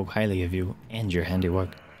always spoke highly of you and your handiwork.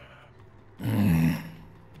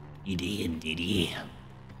 Did he?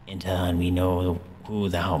 Enter, and we know who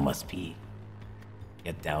thou must be.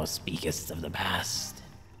 Yet thou speakest of the past.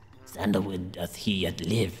 Sandalwood doth he yet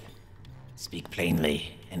live? Speak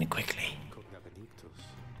plainly and quickly.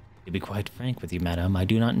 To be quite frank with you, madam, I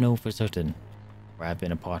do not know for certain, for I have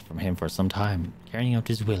been apart from him for some time, carrying out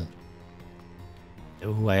his will.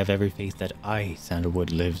 Though I have every faith that I,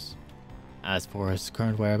 Sandalwood, lives. As for his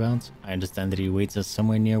current whereabouts, I understand that he awaits us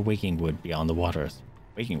somewhere near Wakingwood beyond the waters.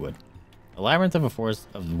 Wakingwood? A labyrinth of a forest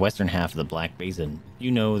of the western half of the Black Basin.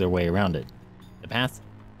 You know their way around it. The path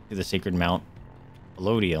to the sacred Mount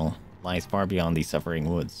Elodiel lies far beyond these suffering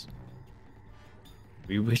woods.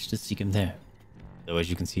 We wish to seek him there, though as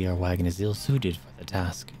you can see our wagon is ill-suited for the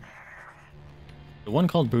task. The one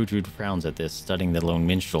called Brutrude frowns at this, studying the lone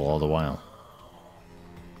minstrel all the while.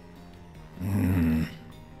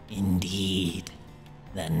 Indeed.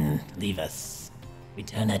 Then leave us.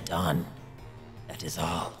 Return at dawn. That is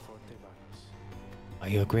all. By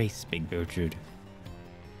your grace, Big Brutrude.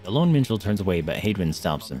 The lone minstrel turns away, but Hadwin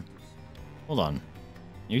stops him. Hold on.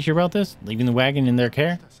 You sure about this? Leaving the wagon in their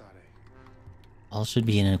care? All should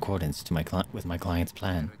be in accordance to with my client's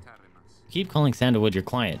plan. Keep calling Sandalwood your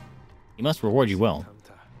client. He must reward you well.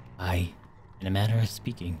 Aye, in a manner of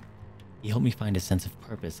speaking. He helped me find a sense of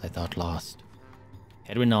purpose I thought lost.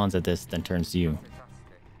 Edwin nods at this, then turns to you.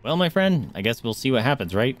 Well, my friend, I guess we'll see what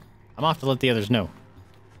happens, right? I'm off to let the others know.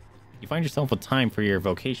 You find yourself with time for your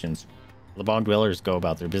vocations. The bog dwellers go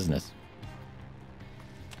about their business.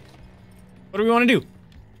 What do we want to do?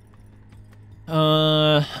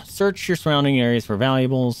 Search your surrounding areas for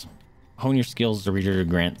valuables. Hone your skills as a reader to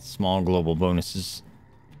grant small global bonuses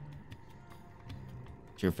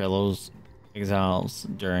to your fellows exiles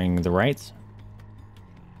during the rites.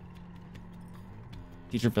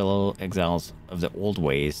 Teach your fellow exiles of the old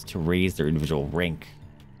ways to raise their individual rank.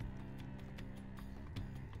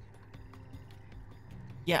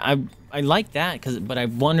 Yeah, I like that, but I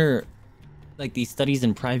wonder, like, these studies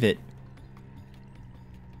in private.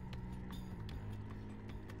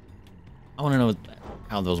 I want to know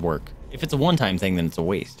how those work. If it's a one-time thing, then it's a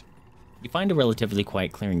waste. You find a relatively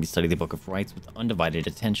quiet clearing to study the Book of Rites with undivided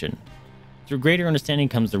attention. Through greater understanding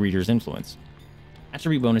comes the reader's influence.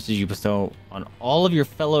 Attribute bonuses you bestow on all of your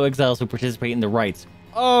fellow exiles who participate in the rites.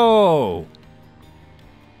 Oh!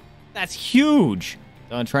 That's huge!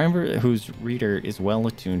 The triumvir whose reader is well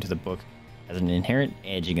attuned to the book has an inherent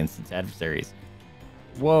edge against its adversaries.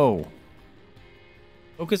 Whoa!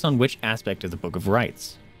 Focus on which aspect of the Book of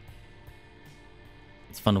Rites.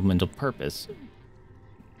 Its fundamental purpose.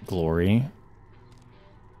 Glory.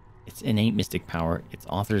 Its innate mystic power. Its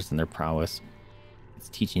authors and their prowess. Its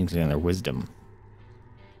teachings and their wisdom.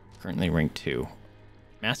 Currently rank 2.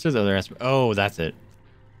 Master the other aspect. Oh, that's it.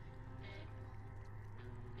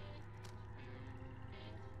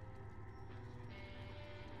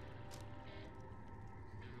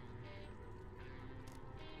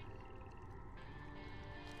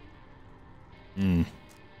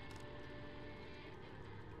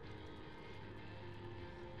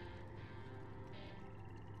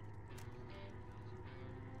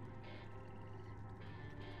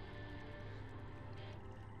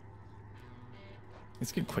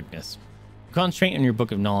 Let's get quickness. Concentrate on your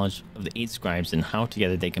book of knowledge of the 8 scribes and how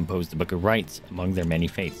together they compose the Book of Rites among their many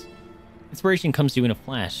faiths. Inspiration comes to you in a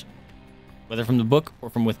flash. Whether from the book or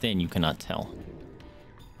from within, you cannot tell.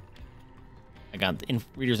 I got the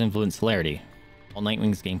reader's influence celerity. All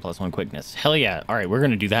Nightwings gain +1 quickness. Hell yeah. Alright, we're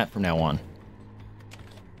going to do that from now on.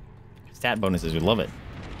 Stat bonuses, we love it.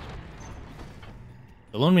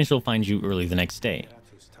 The lone minstrel finds you early the next day.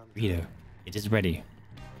 Reader, it is ready.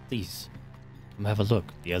 Please, come have a look.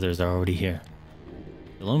 The others are already here.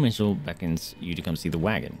 The lone minstrel beckons you to come see the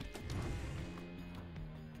wagon.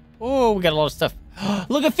 Oh, we got a lot of stuff.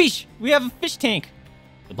 Look, a fish! We have a fish tank!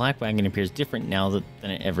 The black wagon appears different now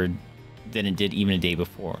than it did even a day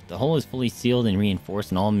before. The hull is fully sealed and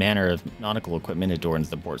reinforced, and all manner of nautical equipment adorns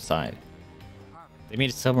the port side. They made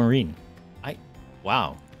a submarine.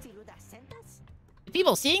 Wow.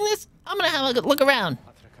 People seeing this? I'm gonna have a good look around.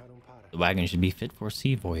 The wagon should be fit for a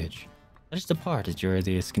sea voyage. Let us depart at your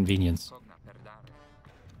earliest convenience.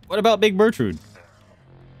 What about Big Bertrude?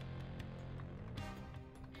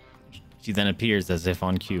 She then appears as if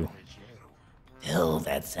on cue. Tell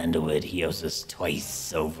that Sandalwood he owes us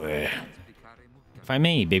twice over. If I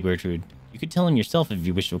may, Big Bertrude, you could tell him yourself if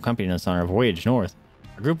you wish to accompany us on our voyage north.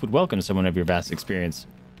 Our group would welcome someone of your vast experience.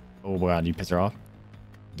 Oh god, you piss her off?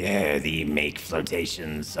 Dare thee make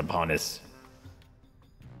flirtations upon us.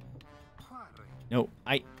 No,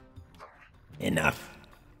 Enough.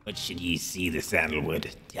 But should ye see the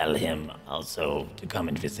Sandalwood, tell him also to come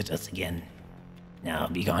and visit us again. Now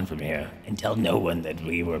be gone from here, and tell no one that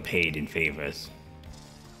we were paid in favors.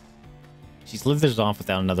 She slithers off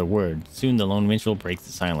without another word. Soon the lone minstrel breaks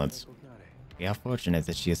the silence. We are fortunate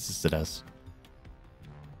that she assisted us.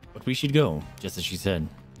 But we should go, just as she said.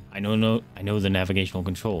 I know the navigational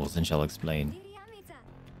controls and shall explain.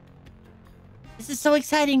 This is so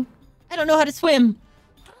exciting. I don't know how to swim.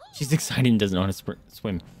 She's excited and doesn't know how to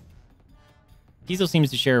swim. Kizo seems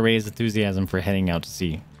to share Ray's enthusiasm for heading out to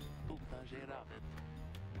sea.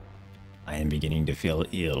 I am beginning to feel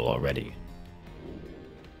ill already.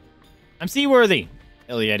 I'm seaworthy!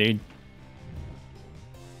 Hell yeah, dude.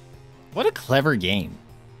 What a clever game.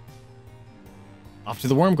 Off to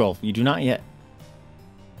the Worm Gulf. You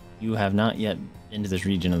have not yet been to this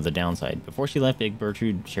region of the downside. Before she left, Big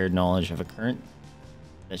Bertrude shared knowledge of a current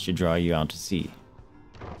that should draw you out to sea.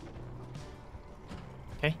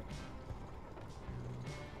 Okay.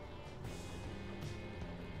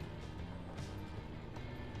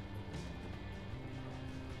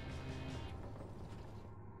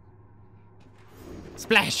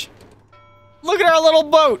 Splash! Look at our little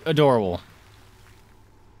boat! Adorable.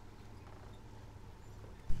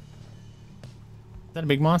 Is that a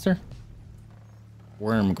big monster?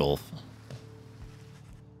 Worm Gulf.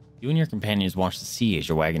 You and your companions watch the sea as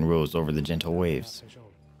your wagon rows over the gentle waves.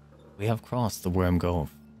 We have crossed the Worm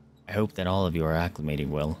Gulf. I hope that all of you are acclimating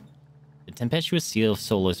well. The tempestuous Sea of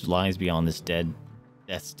Solus lies beyond this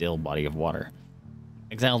death-still body of water.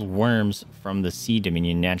 Exiled worms from the sea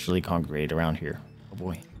dominion naturally congregate around here. Oh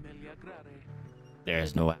boy. There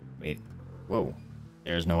is no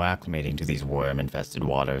acclimating to these worm-infested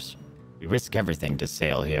waters. We risk everything to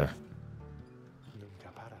sail here.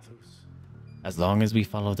 As long as we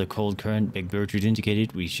follow the cold current Big Bertrude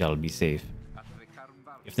indicated, we shall be safe.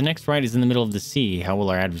 If the next ride is in the middle of the sea, how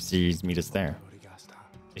will our adversaries meet us there?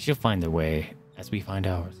 They shall find their way, as we find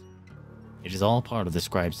ours. It is all part of the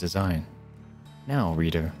scribe's design. Now,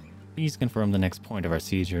 reader, please confirm the next point of our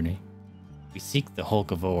sea journey. We seek the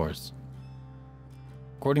Hulk of Oars.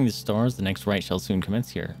 According to the stars, the next rite shall soon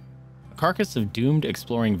commence here. A carcass of doomed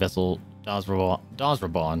exploring vessel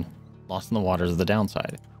Dosrabon lost in the waters of the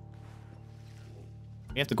downside.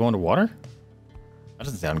 We have to go underwater? That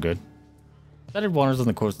doesn't sound good. Settled waters on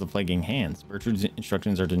the coast of the Plaguing Hands. Bertrude's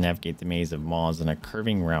instructions are to navigate the maze of maws in a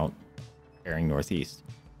curving route bearing northeast.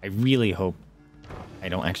 I really hope I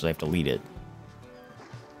don't actually have to lead it.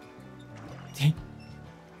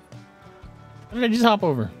 What did I just hop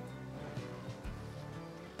over?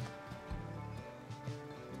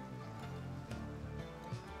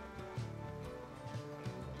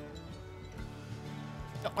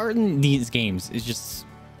 The art in these games is just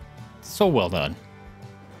so well done.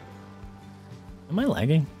 Am I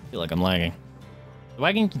lagging? I feel like I'm lagging. The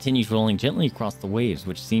wagon continues rolling gently across the waves,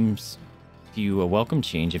 which seems to you a welcome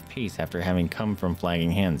change of pace after having come from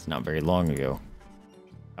Flagging Hands not very long ago.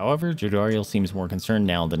 However, Jodariel seems more concerned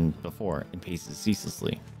now than before and paces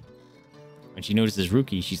ceaselessly. When she notices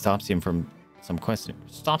Ruki, she stops him for some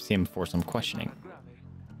questioning.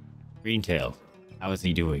 Greentail, how is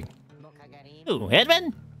he doing? Ooh,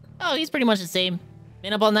 Edmund? Oh, he's pretty much the same.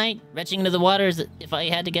 Been up all night, retching into the waters, if I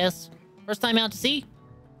had to guess. First time out to sea?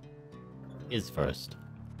 Is first.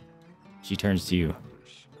 She turns to you.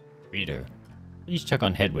 Reader, please check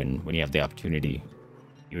on Hedwyn when you have the opportunity.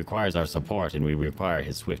 He requires our support and we require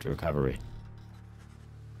his swift recovery.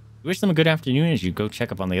 We wish them a good afternoon as you go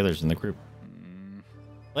check up on the others in the group.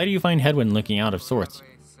 Later you find Hedwyn looking out of sorts.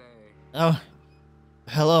 Oh,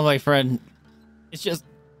 hello my friend. It's just,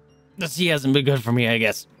 the sea hasn't been good for me, I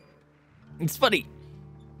guess. It's funny.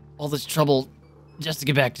 All this trouble just to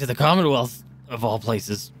get back to the Commonwealth, of all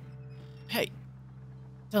places. Hey,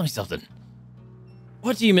 tell me something.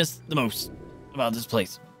 What do you miss the most about this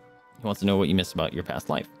place? He wants to know what you miss about your past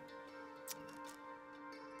life.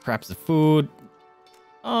 Perhaps the food.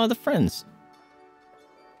 The friends.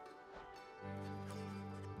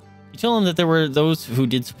 You tell him that there were those who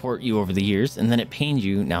did support you over the years, and then it pained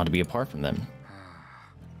you now to be apart from them.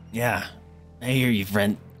 Yeah, I hear you,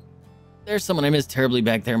 friend. There's someone I miss terribly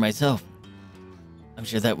back there myself. I'm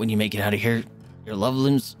sure that when you make it out of here, your loved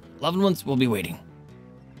ones will be waiting.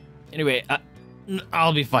 Anyway,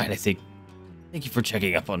 I'll be fine, I think. Thank you for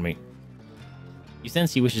checking up on me. You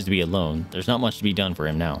sense he wishes to be alone. There's not much to be done for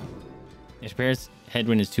him now. It appears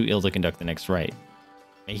Hedwyn is too ill to conduct the next rite.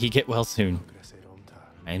 May he get well soon.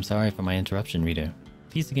 I am sorry for my interruption, Rita.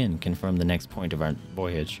 Please again confirm the next point of our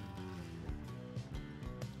voyage.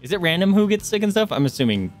 Is it random who gets sick and stuff? I'm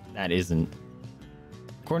assuming that isn't.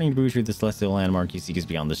 According to Boucher, the celestial landmark you seek is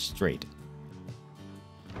beyond the strait.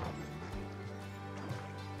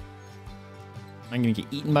 Am I gonna get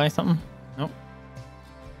eaten by something? Nope.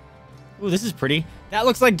 Ooh, this is pretty. That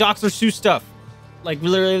looks like Dr. Seuss stuff. Like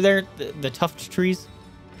literally there, the tuft trees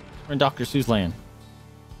are in Dr. Seuss land.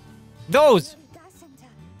 Those!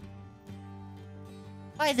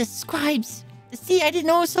 By the scribes! The sea I didn't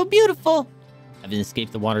know was so beautiful! Having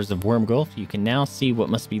escaped the waters of Worm Gulf, you can now see what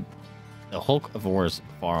must be the hulk of oars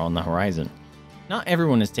far on the horizon. Not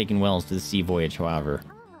everyone has taken wells to the sea voyage, however.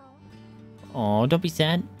 Oh, don't be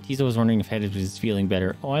sad. Tizo was wondering if Hedwig is feeling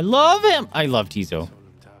better. Oh, I love him! I love Tizo.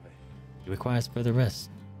 He requires further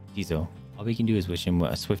rest. Tizo, all we can do is wish him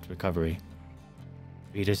a swift recovery.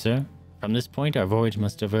 Reader, sir, from this point our voyage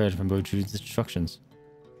must diverge from Bertrude's instructions.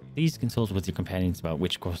 Please consult with your companions about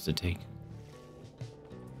which course to take.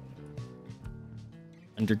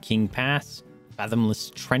 Under King Pass,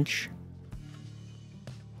 Fathomless Trench.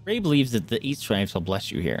 Ray believes that the East Stripes will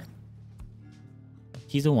bless you here.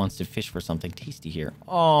 Tizo wants to fish for something tasty here.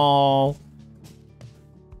 Oh.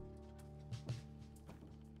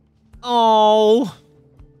 Oh.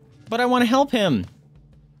 But I want to help him.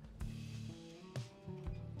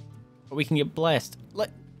 But we can get blessed.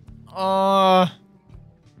 I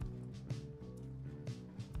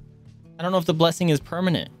don't know if the blessing is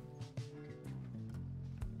permanent.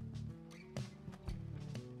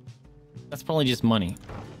 That's probably just money.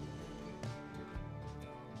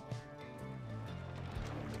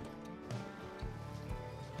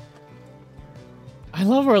 I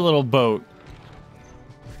love our little boat.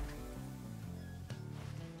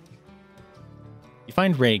 You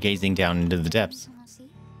find Ray gazing down into the depths.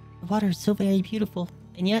 The water is so very beautiful,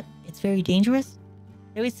 and yet it's very dangerous.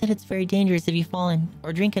 They always said it's very dangerous if you fall in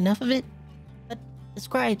or drink enough of it. But the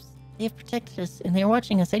scribes, they have protected us and they are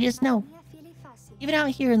watching us, I just know. Even out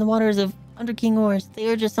here in the waters of Under King Oars, they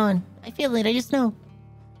urge us on. I feel it, I just know.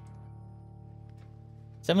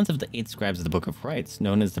 7th of the 8 scribes of the Book of Rites,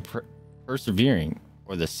 known as the Persevering,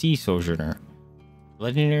 or the Sea Sojourner,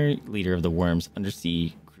 legendary leader of the Worm's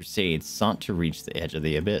undersea crusades, sought to reach the edge of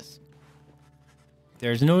the abyss.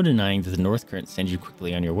 There is no denying that the North Current sends you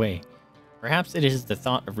quickly on your way. Perhaps it is the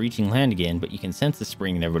thought of reaching land again, but you can sense the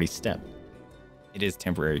spring in everybody's step. It is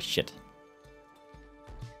temporary shit.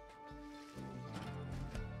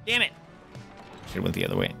 Damn it! Should have went the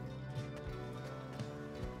other way.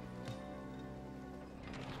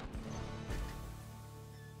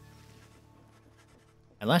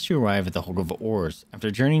 At last you arrive at the Hulk of Oars. After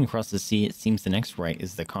journeying across the sea, it seems the next right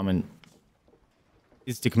is to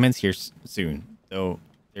commence here soon, though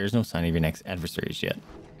there is no sign of your next adversaries yet.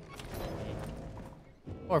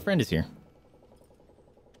 Oh, our friend is here.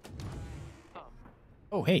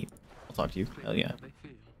 Oh, hey. I'll talk to you. Hell yeah.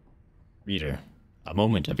 Reader, a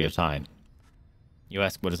moment of your time. You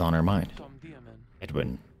ask what is on our mind.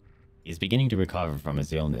 Edwin. He is beginning to recover from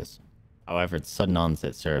his illness. However, its sudden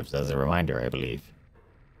onset serves as a reminder, I believe.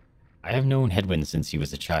 I have known Hedwin since he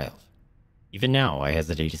was a child. Even now, I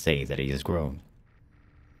hesitate to say that he has grown.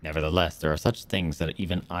 Nevertheless, there are such things that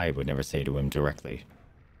even I would never say to him directly.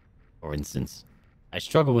 For instance, I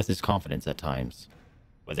struggle with his confidence at times.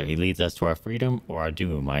 Whether he leads us to our freedom or our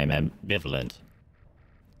doom, I am ambivalent.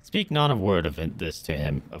 Speak not a word of this to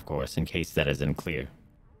him, of course, in case that is unclear.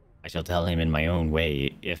 I shall tell him in my own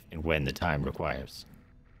way if and when the time requires.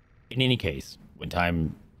 In any case, when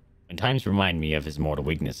times remind me of his mortal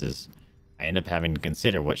weaknesses, I end up having to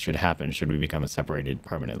consider what should happen should we become separated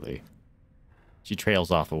permanently. She trails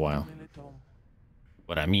off a while.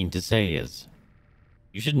 What I mean to say is,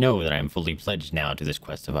 you should know that I am fully pledged now to this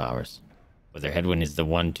quest of ours, whether Hedwin is the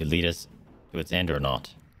one to lead us to its end or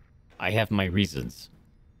not. I have my reasons.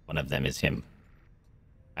 One of them is him.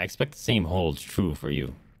 I expect the same holds true for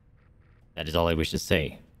you. That is all I wish to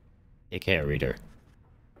say. Take care, reader.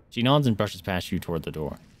 She nods and brushes past you toward the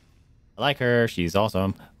door. I like her. She's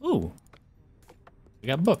awesome. Ooh. We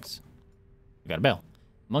got books. We got a bell.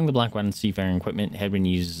 Among the Blackwater seafaring equipment, Hedwin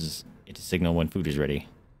uses it to signal when food is ready.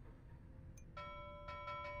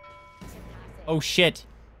 Oh, shit.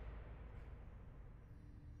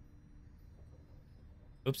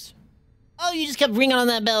 Oops. Oh, you just kept ringing on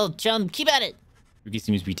that bell, chum. Keep at it. Ruki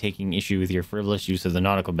seems to be taking issue with your frivolous use of the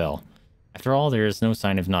nautical bell. After all, there is no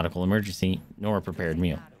sign of nautical emergency, nor a prepared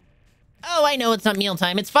meal. Oh, I know it's not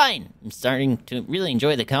mealtime. It's fine. I'm starting to really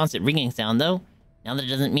enjoy the constant ringing sound, though. Now that it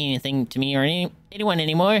doesn't mean anything to me or anyone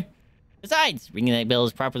anymore. Besides, ringing that bell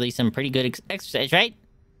is properly some pretty good exercise, right?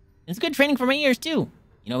 It's good training for my ears, too.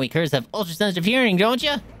 You know we curs have ultra-sensitive hearing, don't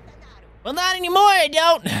you? Well, not anymore, I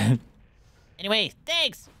don't. Anyway,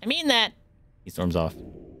 thanks. I mean that. He storms off.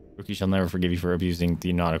 Ruki shall never forgive you for abusing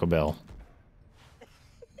the nautical bell.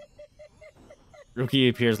 Ruki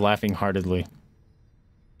appears laughing heartedly.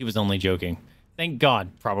 He was only joking. Thank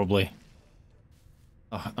God, probably.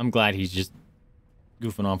 Oh, I'm glad he's just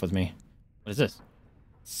goofing off with me. What is this?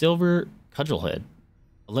 Silver Cudgelhead.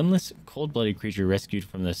 A limbless, cold-blooded creature rescued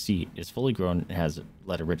from the sea, is fully grown and has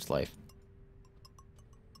led a rich life.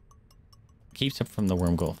 Keeps up from the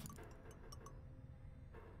Worm Gulf.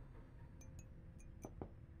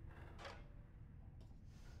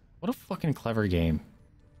 What a fucking clever game.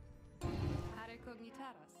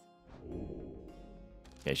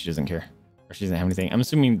 Okay, she doesn't care. Or she doesn't have anything. I'm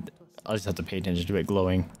assuming I'll just have to pay attention to it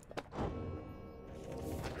glowing.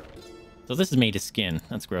 So this is made of skin.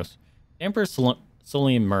 That's gross. The Emperor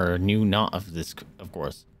Solian Mur knew not of this, of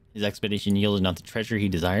course. His expedition yielded not the treasure he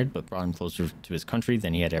desired, but brought him closer to his country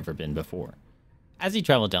than he had ever been before. As he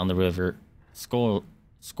traveled down the river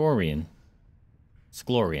Sklorian,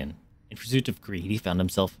 in pursuit of greed, he found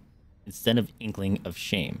himself instead of inkling of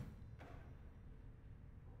shame.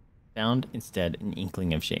 Found instead an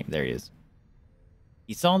inkling of shame. There he is.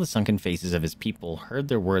 He saw the sunken faces of his people, heard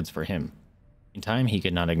their words for him. In time, he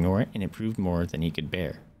could not ignore it, and it proved more than he could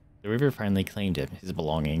bear. The river finally claimed him, his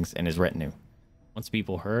belongings, and his retinue. Once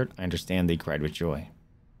people heard, I understand they cried with joy.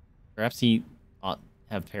 Perhaps he ought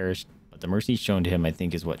have perished, but the mercy shown to him, I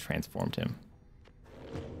think, is what transformed him.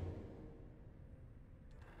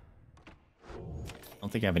 I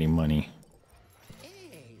don't think I have any money.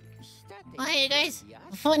 Oh, hey guys,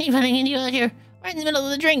 funny running into you out here, right in the middle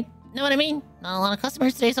of the drink. Know what I mean? Not a lot of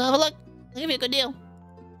customers today, so have a look. I'll give you a good deal.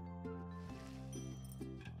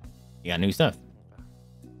 You got new stuff.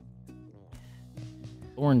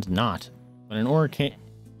 Thorned knot. When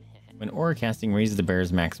aura casting raises the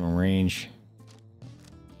bear's maximum range.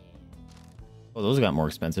 Oh, those got more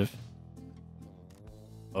expensive.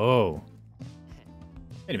 Oh.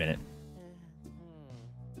 Wait a minute.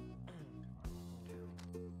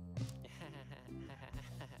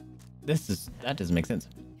 That doesn't make sense.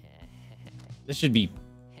 This should be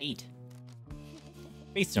 8.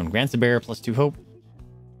 Faith Stone grants the bearer +2 hope.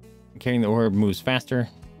 Carrying the orb moves faster.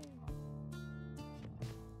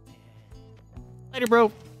 Later,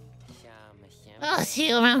 bro. I'll see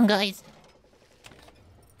you around, guys.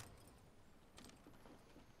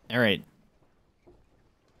 All right.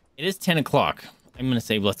 It is 10 o'clock. I'm going to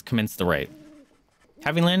say let's commence the rite.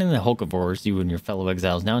 Having landed in the Hulk of Horrors, you and your fellow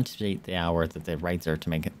exiles now anticipate the hour that the rites are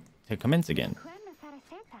to commence again.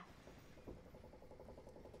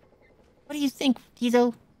 What do you think,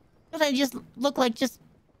 Tizo? Don't I just look like Don't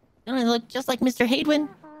I look just like Mr. Hadwin?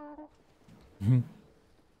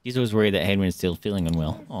 Tizo was worried that Hadwin is still feeling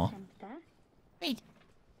unwell. Aw. Wait,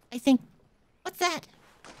 I think... What's that?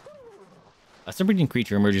 A serpentine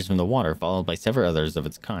creature emerges from the water, followed by several others of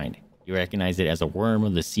its kind. You recognize it as a worm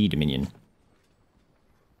of the sea dominion.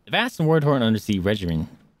 The vast and war-torn undersea regimen,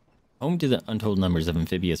 home to the untold numbers of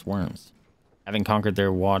amphibious worms. Having conquered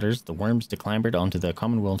their waters, the worms declambered onto the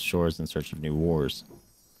Commonwealth shores in search of new wars.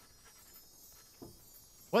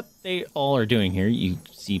 What they all are doing here, you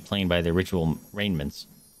see plain by their ritual raiments.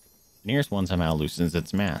 The nearest one somehow loosens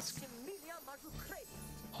its mask.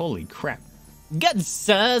 Holy crap. Good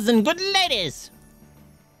sirs and good ladies!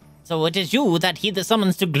 So it is you that heed the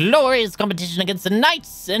summons to glorious competition against the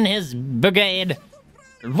knights and his brigade.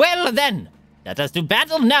 Well then, let us do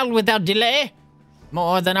battle now without delay.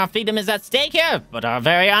 More than our freedom is at stake here, but our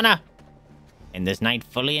very honor. And this knight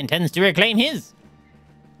fully intends to reclaim his.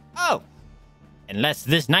 Oh, unless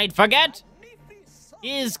this knight forget,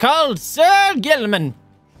 he is called Sir Gilman.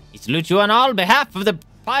 He salutes you on all behalf of the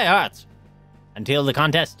Pyre. Until the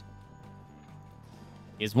contest.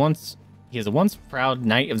 He is a once proud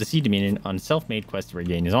knight of the Sea Dominion on a self-made quest to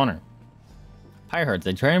regain his honor. Pyrehearts,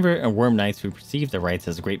 a triumvirate of worm knights who perceive their rights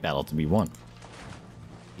as a great battle to be won.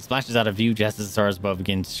 He splashes out of view just as the stars above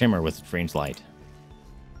begin to shimmer with strange light.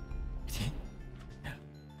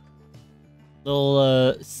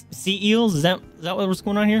 Little sea eels, is that what's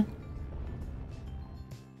going on here?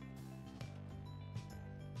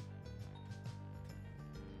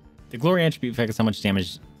 The glory attribute effect is how much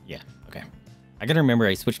damage. Yeah, okay. I gotta remember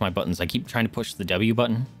I switched my buttons. I keep trying to push the W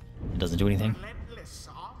button. It doesn't do anything. Relentless,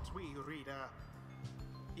 aren't we, reader?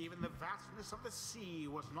 Even the vastness of the sea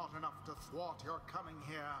was not enough to thwart your coming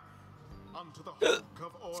here unto the Hulk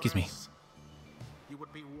of Horrors. Excuse me. You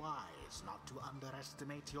would be wise not to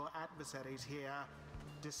underestimate your adversaries here,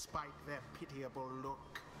 despite their pitiable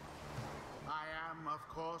look. I am, of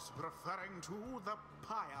course, referring to the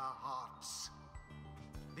Pyre Hearts.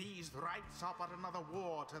 These rites are but another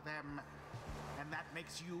war to them, and that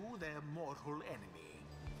makes you their mortal enemy.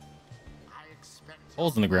 I expect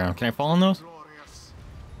Holes in the ground. Can I fall in those? glorious.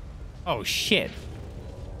 Oh, shit.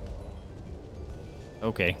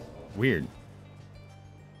 Okay. Weird.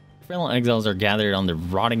 Fellow exiles are gathered on the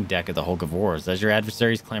rotting deck of the Hulk of Horrors. As your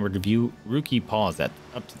adversaries clamber to view, Ruki paws up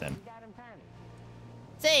to them.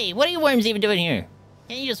 Say, what are you worms even doing here?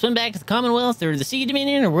 Can't you just swim back to the Commonwealth or the Sea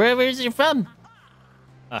Dominion or wherever it is you're from?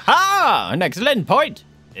 Aha! An excellent point.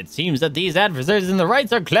 It seems that these adversaries in the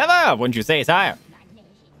rights are clever, wouldn't you say, sire?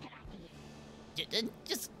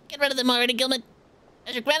 Just get rid of them already, Gilman.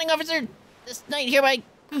 As your commanding officer, this knight hereby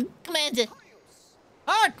commands it.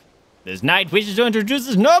 Hark! This knight wishes to introduce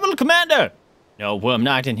his noble commander. No worm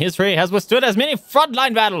knight in history has withstood as many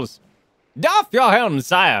frontline battles. Doff your helm,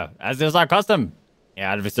 sire, as is our custom. Your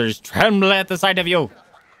adversaries tremble at the sight of you.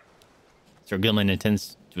 Sir Gilman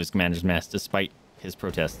attends to his commander's mess despite his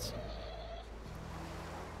protests.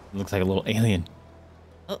 Looks like a little alien.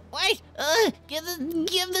 Wait! Give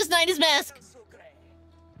this knight his mask!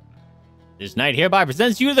 This knight hereby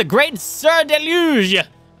presents you the great Sir Deluge.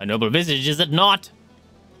 A noble visage, is it not?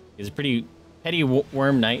 He's a pretty petty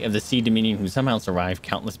worm knight of the Sea Dominion who somehow survived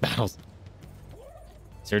countless battles.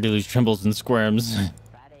 Sir Deluge trembles and squirms.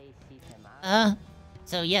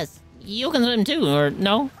 So yes, you can swim too, or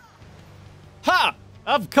no? Ha!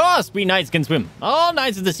 Of course we knights can swim. All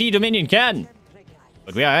knights of the Sea Dominion can.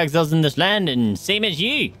 But we are exiles in this land, and same as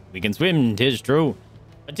ye. We can swim, 'tis true.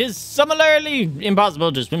 But 'tis similarly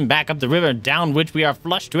impossible to swim back up the river down which we are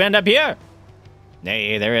flushed to end up here.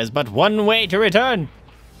 Nay, there is but one way to return.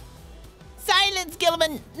 Silence,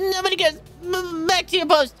 Gilman! Nobody cares! Back to your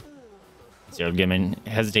post! Sir Gilman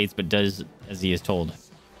hesitates but does as he is told.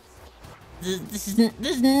 This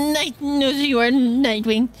knight knows you are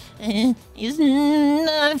Nightwing. He's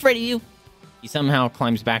not afraid of you. He somehow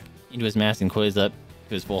climbs back into his mask and coils up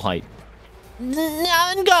to his full height. Now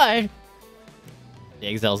on guard! The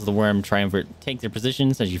exiles of the Worm Triumvirate take their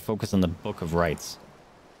positions as you focus on the Book of Rights.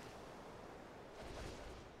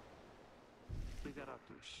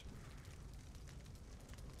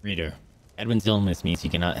 Reader, Edwin's illness means he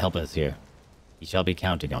cannot help us here. He shall be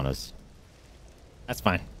counting on us. That's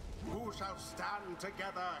fine. Who shall stand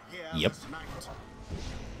together here Yep. this night?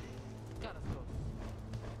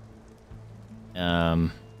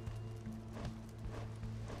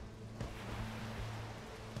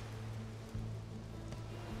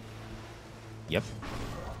 Yep.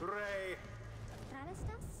 Ray.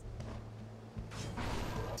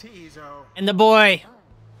 Tizo. And the boy!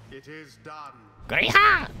 It is done.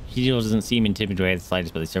 Greha! He doesn't seem intimidated the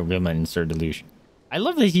slightest by the Sir Gilman and Sir Deluge. I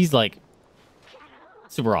love that he's like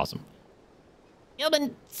super awesome.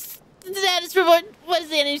 Gilman, status report. What is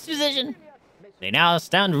the enemy's position? They now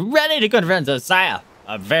stand ready to confront us, sire.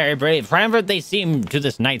 A very brave triumvirate they seem to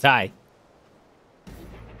this knight's eye.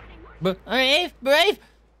 Brave?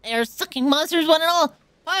 They are sucking monsters, one and all.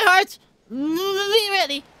 High hearts, be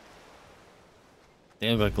ready. They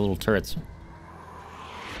look like little turrets.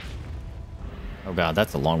 Oh god,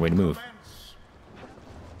 that's a long way to move.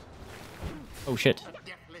 Oh shit.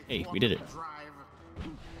 Hey, we did it.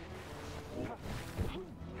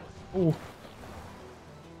 Oh.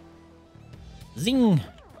 Zing!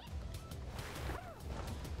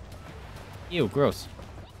 Ew, gross.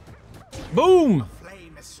 Boom!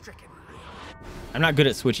 Flame is stricken. I'm not good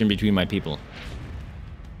at switching between my people.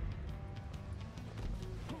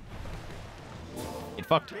 Get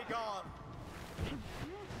fucked. Be gone.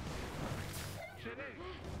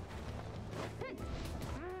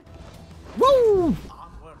 Woo!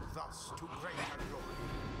 Onward thus to greater glory.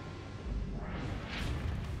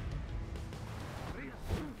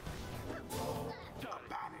 A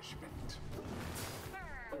banishment.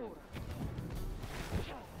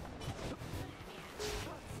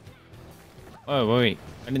 Oh, wait.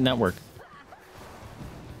 Why didn't that work?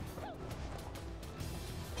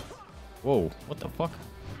 Whoa, what the fuck?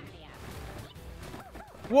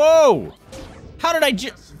 Whoa! How did I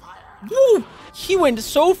just... Woo! He went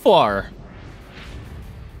so far.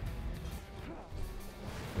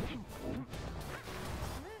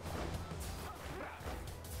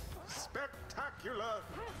 Spectacular.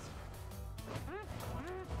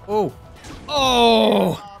 Oh.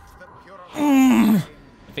 Oh! Not the purified.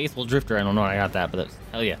 Faithful Drifter, I don't know how I got that, but that's...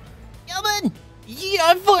 Hell yeah. Gilman,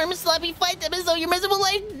 your form sloppy. Fight them as though your miserable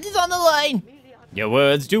life is on the line. Your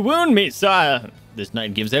words do wound me, sire. This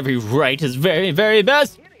knight gives every right his very, very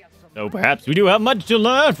best. Though perhaps we do have much to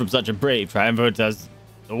learn from such a brave triumvirate as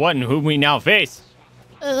the one whom we now face.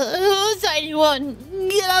 Whose side you on?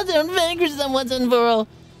 Get out there and vanquish them once and for all.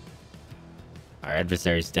 Our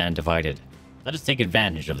adversaries stand divided. Let us take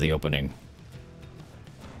advantage of the opening.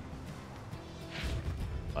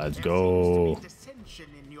 Let's go. Dissension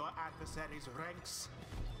in your adversaries' ranks.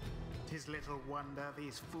 'Tis little wonder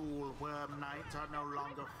these fool worm knights are no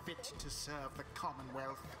longer fit to serve the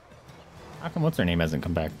Commonwealth. How come what's her name hasn't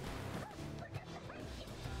come back?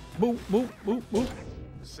 Boop, boop, boop, boop.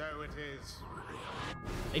 So it is.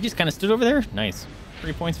 They just kind of stood over there? Nice.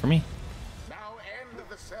 3 points for me. Now end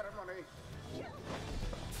the ceremony.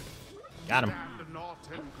 Got him. Stand not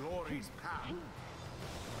in glory's path.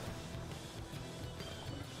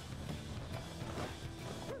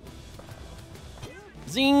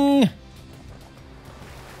 Zing!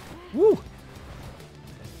 Woo!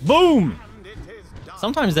 Boom! And it is done.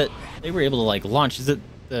 Sometimes that they were able to like launch. Is it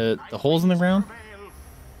the holes in the ground?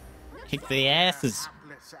 Kick the asses.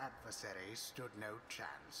 Hapless adversary stood no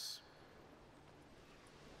chance.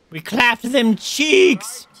 We clapped them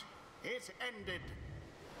cheeks. Right, it's ended.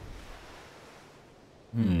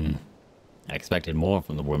 I expected more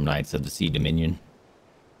from the Worm Knights of the Sea Dominion.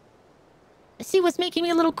 I see what's making me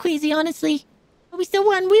a little queasy, honestly. But we still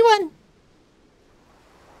won. We won.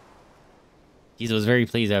 Giza was very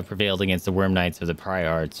pleased to have prevailed against the Worm Knights of the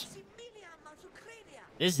Pyre.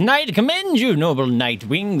 This night commends you, noble Night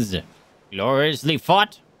Wings. Gloriously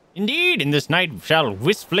fought. Indeed, and this knight shall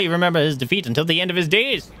wistfully remember his defeat until the end of his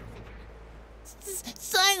days.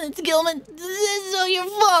 Silence, Gilman. This is all your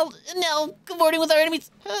fault. And now, cavorting with our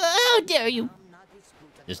enemies. How dare you?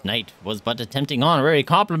 This knight was but attempting honorary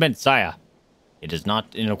compliment, sire. It is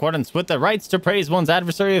not in accordance with the rights to praise one's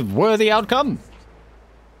adversary of worthy outcome.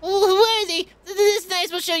 Worthy? This night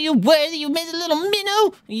will show you worthy, you miserable little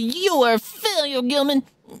minnow. You are a failure, Gilman.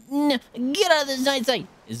 No, get out of this night sight.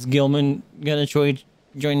 Is Gilman gonna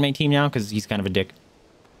join my team now? Because he's kind of a dick.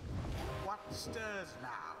 What stirs now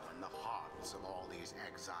in the hearts of all these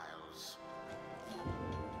exiles?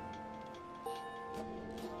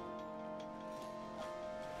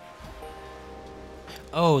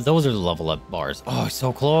 Oh, those are the level up bars. Oh,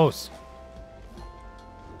 so close.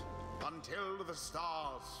 Until the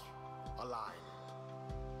stars align.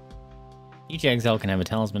 Each exile can have a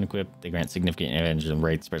talisman equipped. They grant significant advantage in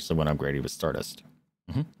raid, especially when upgraded with Stardust.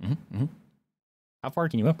 How far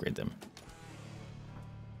can you upgrade them?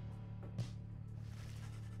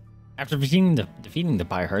 After defeating the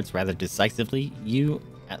Pyre rather decisively, you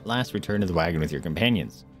at last return to the wagon with your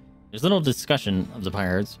companions. There's little discussion of the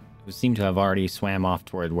Pyre who seem to have already swam off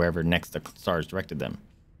toward wherever next the stars directed them.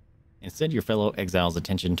 Instead, your fellow exile's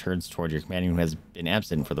attention turns toward your companion who has been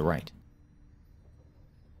absent for the rite.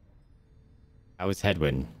 How is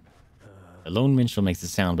Hedwyn? The lone minstrel makes a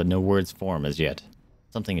sound, but no words form as yet.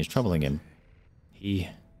 Something is troubling him.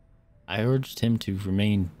 I urged him to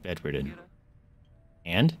remain bedridden.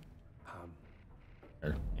 And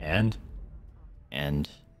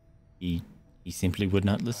he simply would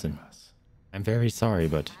not listen. I'm very sorry,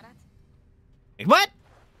 but... What?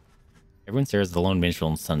 Everyone stares at the lone minstrel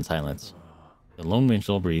in stunned silence. The lone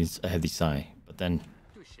minstrel breathes a heavy sigh, but then...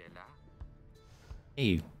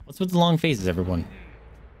 Hey, what's with the long faces, everyone?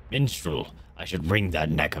 Minstrel, I should wring that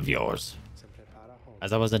neck of yours.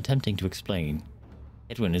 As I was attempting to explain,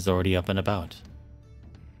 Edwin is already up and about,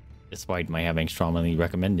 despite my having strongly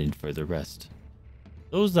recommended further rest.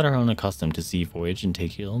 Those that are unaccustomed to sea voyage and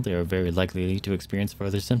take ill, they are very likely to experience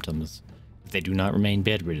further symptoms, if they do not remain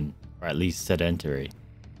bedridden, or at least sedentary.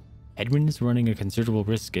 Edwin is running a considerable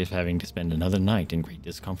risk of having to spend another night in great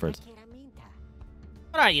discomfort.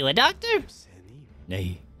 What are you, a doctor?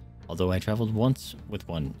 Nay, although I traveled once with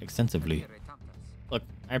one extensively. Look,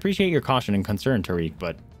 I appreciate your caution and concern, Tariq,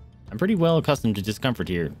 but I'm pretty well accustomed to discomfort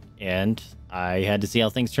here, and I had to see how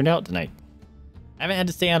things turned out tonight. I haven't had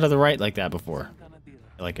to stay out of the rite like that before.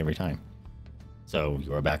 Like every time. So,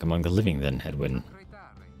 you are back among the living then, Hedwyn.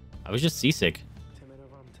 I was just seasick.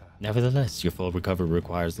 Nevertheless, your full recovery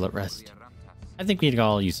requires rest. I think we'd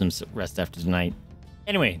all use some rest after tonight.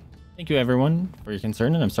 Anyway, thank you everyone for your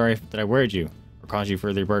concern, and I'm sorry that I worried you or caused you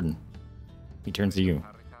further burden. He turns to you.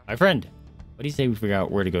 My friend, what do you say we figure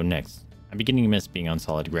out where to go next? I'm beginning to miss being on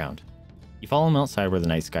solid ground. You follow him outside where the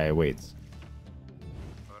night sky awaits.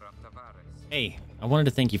 Hey, I wanted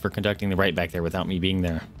to thank you for conducting the rite back there without me being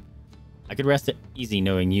there. I could rest easy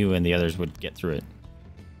knowing you and the others would get through it.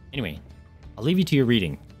 Anyway, I'll leave you to your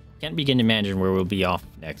reading. Can't begin to imagine where we'll be off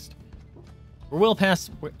next. We're well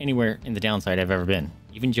past anywhere in the downside I've ever been.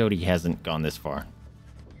 Even Jody hasn't gone this far.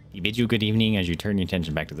 He bids you good evening as you turn your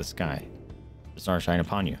attention back to the sky. The stars shine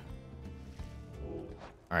upon you.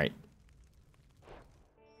 Alright.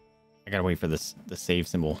 I gotta wait for the save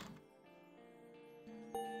symbol.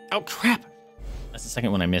 Oh, crap! That's the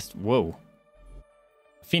second one I missed. Whoa.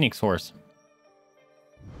 Phoenix horse.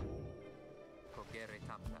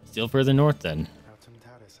 Still further north, then.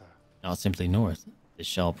 Not simply north. This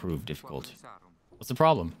shall prove difficult. What's the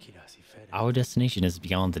problem? Our destination is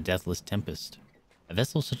beyond the deathless tempest. A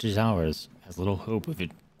vessel such as ours has little hope of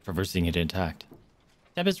it traversing it intact.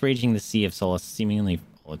 Tempest raging the sea of solace seemingly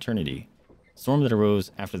all eternity. Storm that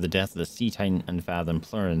arose after the death of the sea titan unfathomed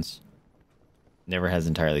Plurans never has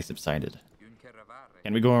entirely subsided.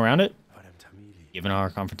 Can we go around it? Given our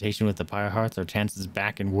confrontation with the Pyre Hearts, our chances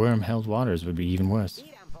back in worm-held waters would be even worse.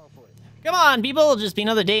 Come on, people! It'll just be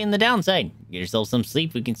another day in the downside. Get yourself some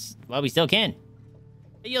sleep while we still can.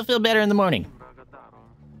 But you'll feel better in the morning.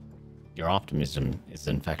 Your optimism is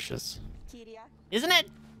infectious. Isn't it?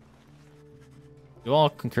 You all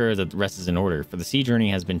concur that the rest is in order, for the sea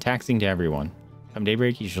journey has been taxing to everyone. Come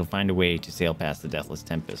daybreak, you shall find a way to sail past the deathless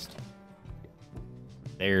tempest.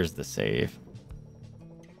 There's the save.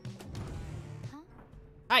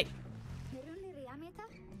 Hi!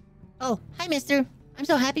 Oh, hi, mister. I'm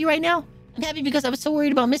so happy right now. I'm happy because I was so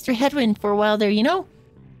worried about Mr. Hedwin for a while there, you know?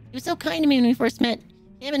 He was so kind to me when we first met.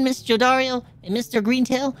 Him and Miss Jodario and Mr.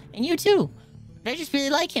 Greentail, and you too. But I just really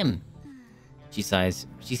like him. She sighs.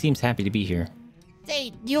 She seems happy to be here.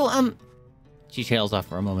 Say, She trails off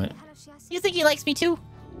for a moment. you think he likes me too?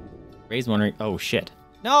 Ray's wondering, oh shit.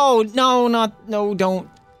 No, don't.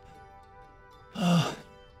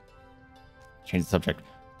 Change the subject.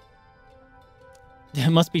 It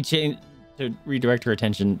must be changed to redirect her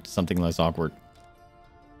attention to something less awkward.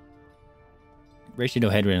 Ray should know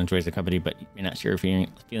Hedwin enjoys the company, but may not share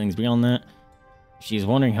feelings beyond that. She's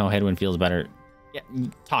wondering how Hedwin feels about her. Yeah,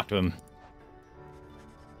 talk to him.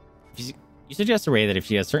 You suggest to Ray that if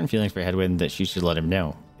she has certain feelings for Hedwin, that she should let him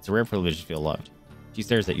know. It's a rare privilege to feel loved. She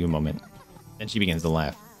stares at you a moment. Then she begins to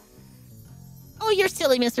laugh. Oh, you're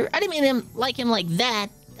silly, mister. I didn't mean him like that.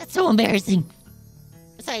 That's so embarrassing.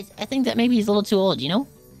 Besides, I think that maybe he's a little too old, you know?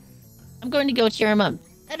 I'm going to go cheer him up.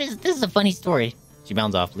 This is a funny story. She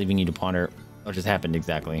bounds off, leaving you to ponder what just happened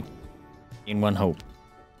exactly. In one hope.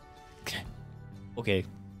 Okay.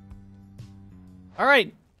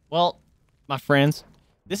 Alright. Well, my friends,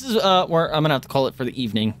 this is where I'm gonna have to call it for the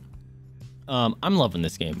evening. I'm loving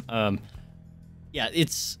this game. Yeah,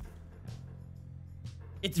 it's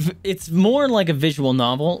more like a visual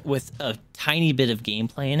novel with a tiny bit of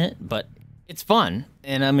gameplay in it, but it's fun,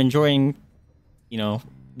 and I'm enjoying, you know,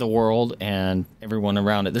 the world and everyone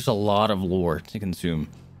around it. There's a lot of lore to consume,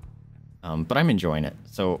 but I'm enjoying it.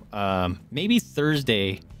 So maybe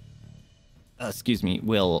Thursday,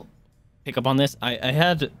 we'll pick up on this. I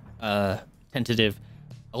had tentative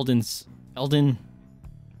Eldest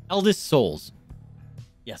Souls.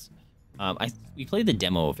 Yes. We played the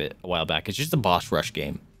demo of it a while back. It's just a boss rush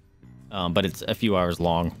game, but it's a few hours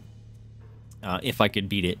long. If I could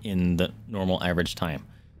beat it in the normal average time.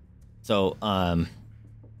 So I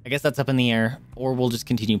guess that's up in the air, or we'll just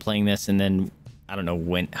continue playing this, and then I don't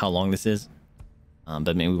know how long this is,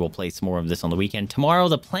 but maybe we'll play some more of this on the weekend. Tomorrow,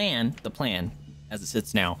 the plan as it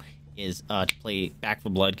sits now is to play Back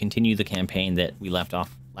 4 Blood, continue the campaign that we left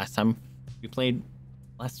off last time we played.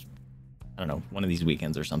 I don't know, one of these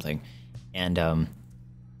weekends or something. And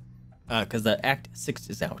because the Act 6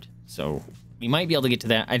 is out, so we might be able to get to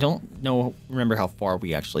that. I don't remember how far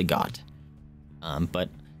we actually got. But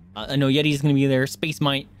I know Yeti's going to be there, Space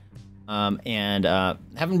might, and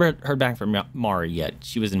haven't heard back from Mari yet.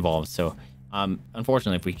 She was involved, so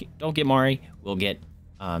unfortunately, if we don't get Mari, we'll get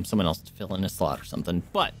someone else to fill in a slot or something.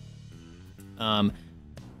 But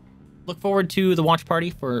look forward to the watch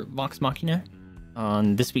party for Vox Machina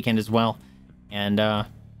on this weekend as well. And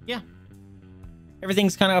yeah,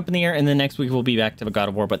 everything's kind of up in the air, and then next week we'll be back to the God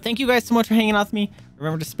of War. But thank you guys so much for hanging out with me.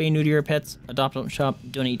 Remember to spay new to your pets, adopt, don't shop,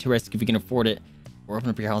 donate to rescue if you can afford it, or open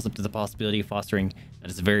up your house up to the possibility of fostering.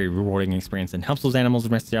 That is a very rewarding experience and helps those animals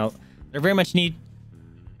rest out. They're very much need.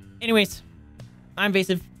 Anyways, I'm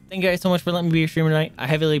Vaesive. Thank you guys so much for letting me be your streamer tonight. I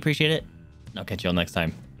heavily appreciate it, and I'll catch you all next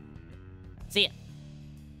time. See ya.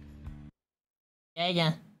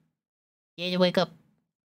 Yeah. Yeah, wake up.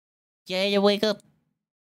 Yeah, wake up.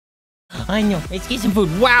 I know. Let's get some food.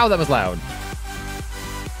 Wow, that was loud.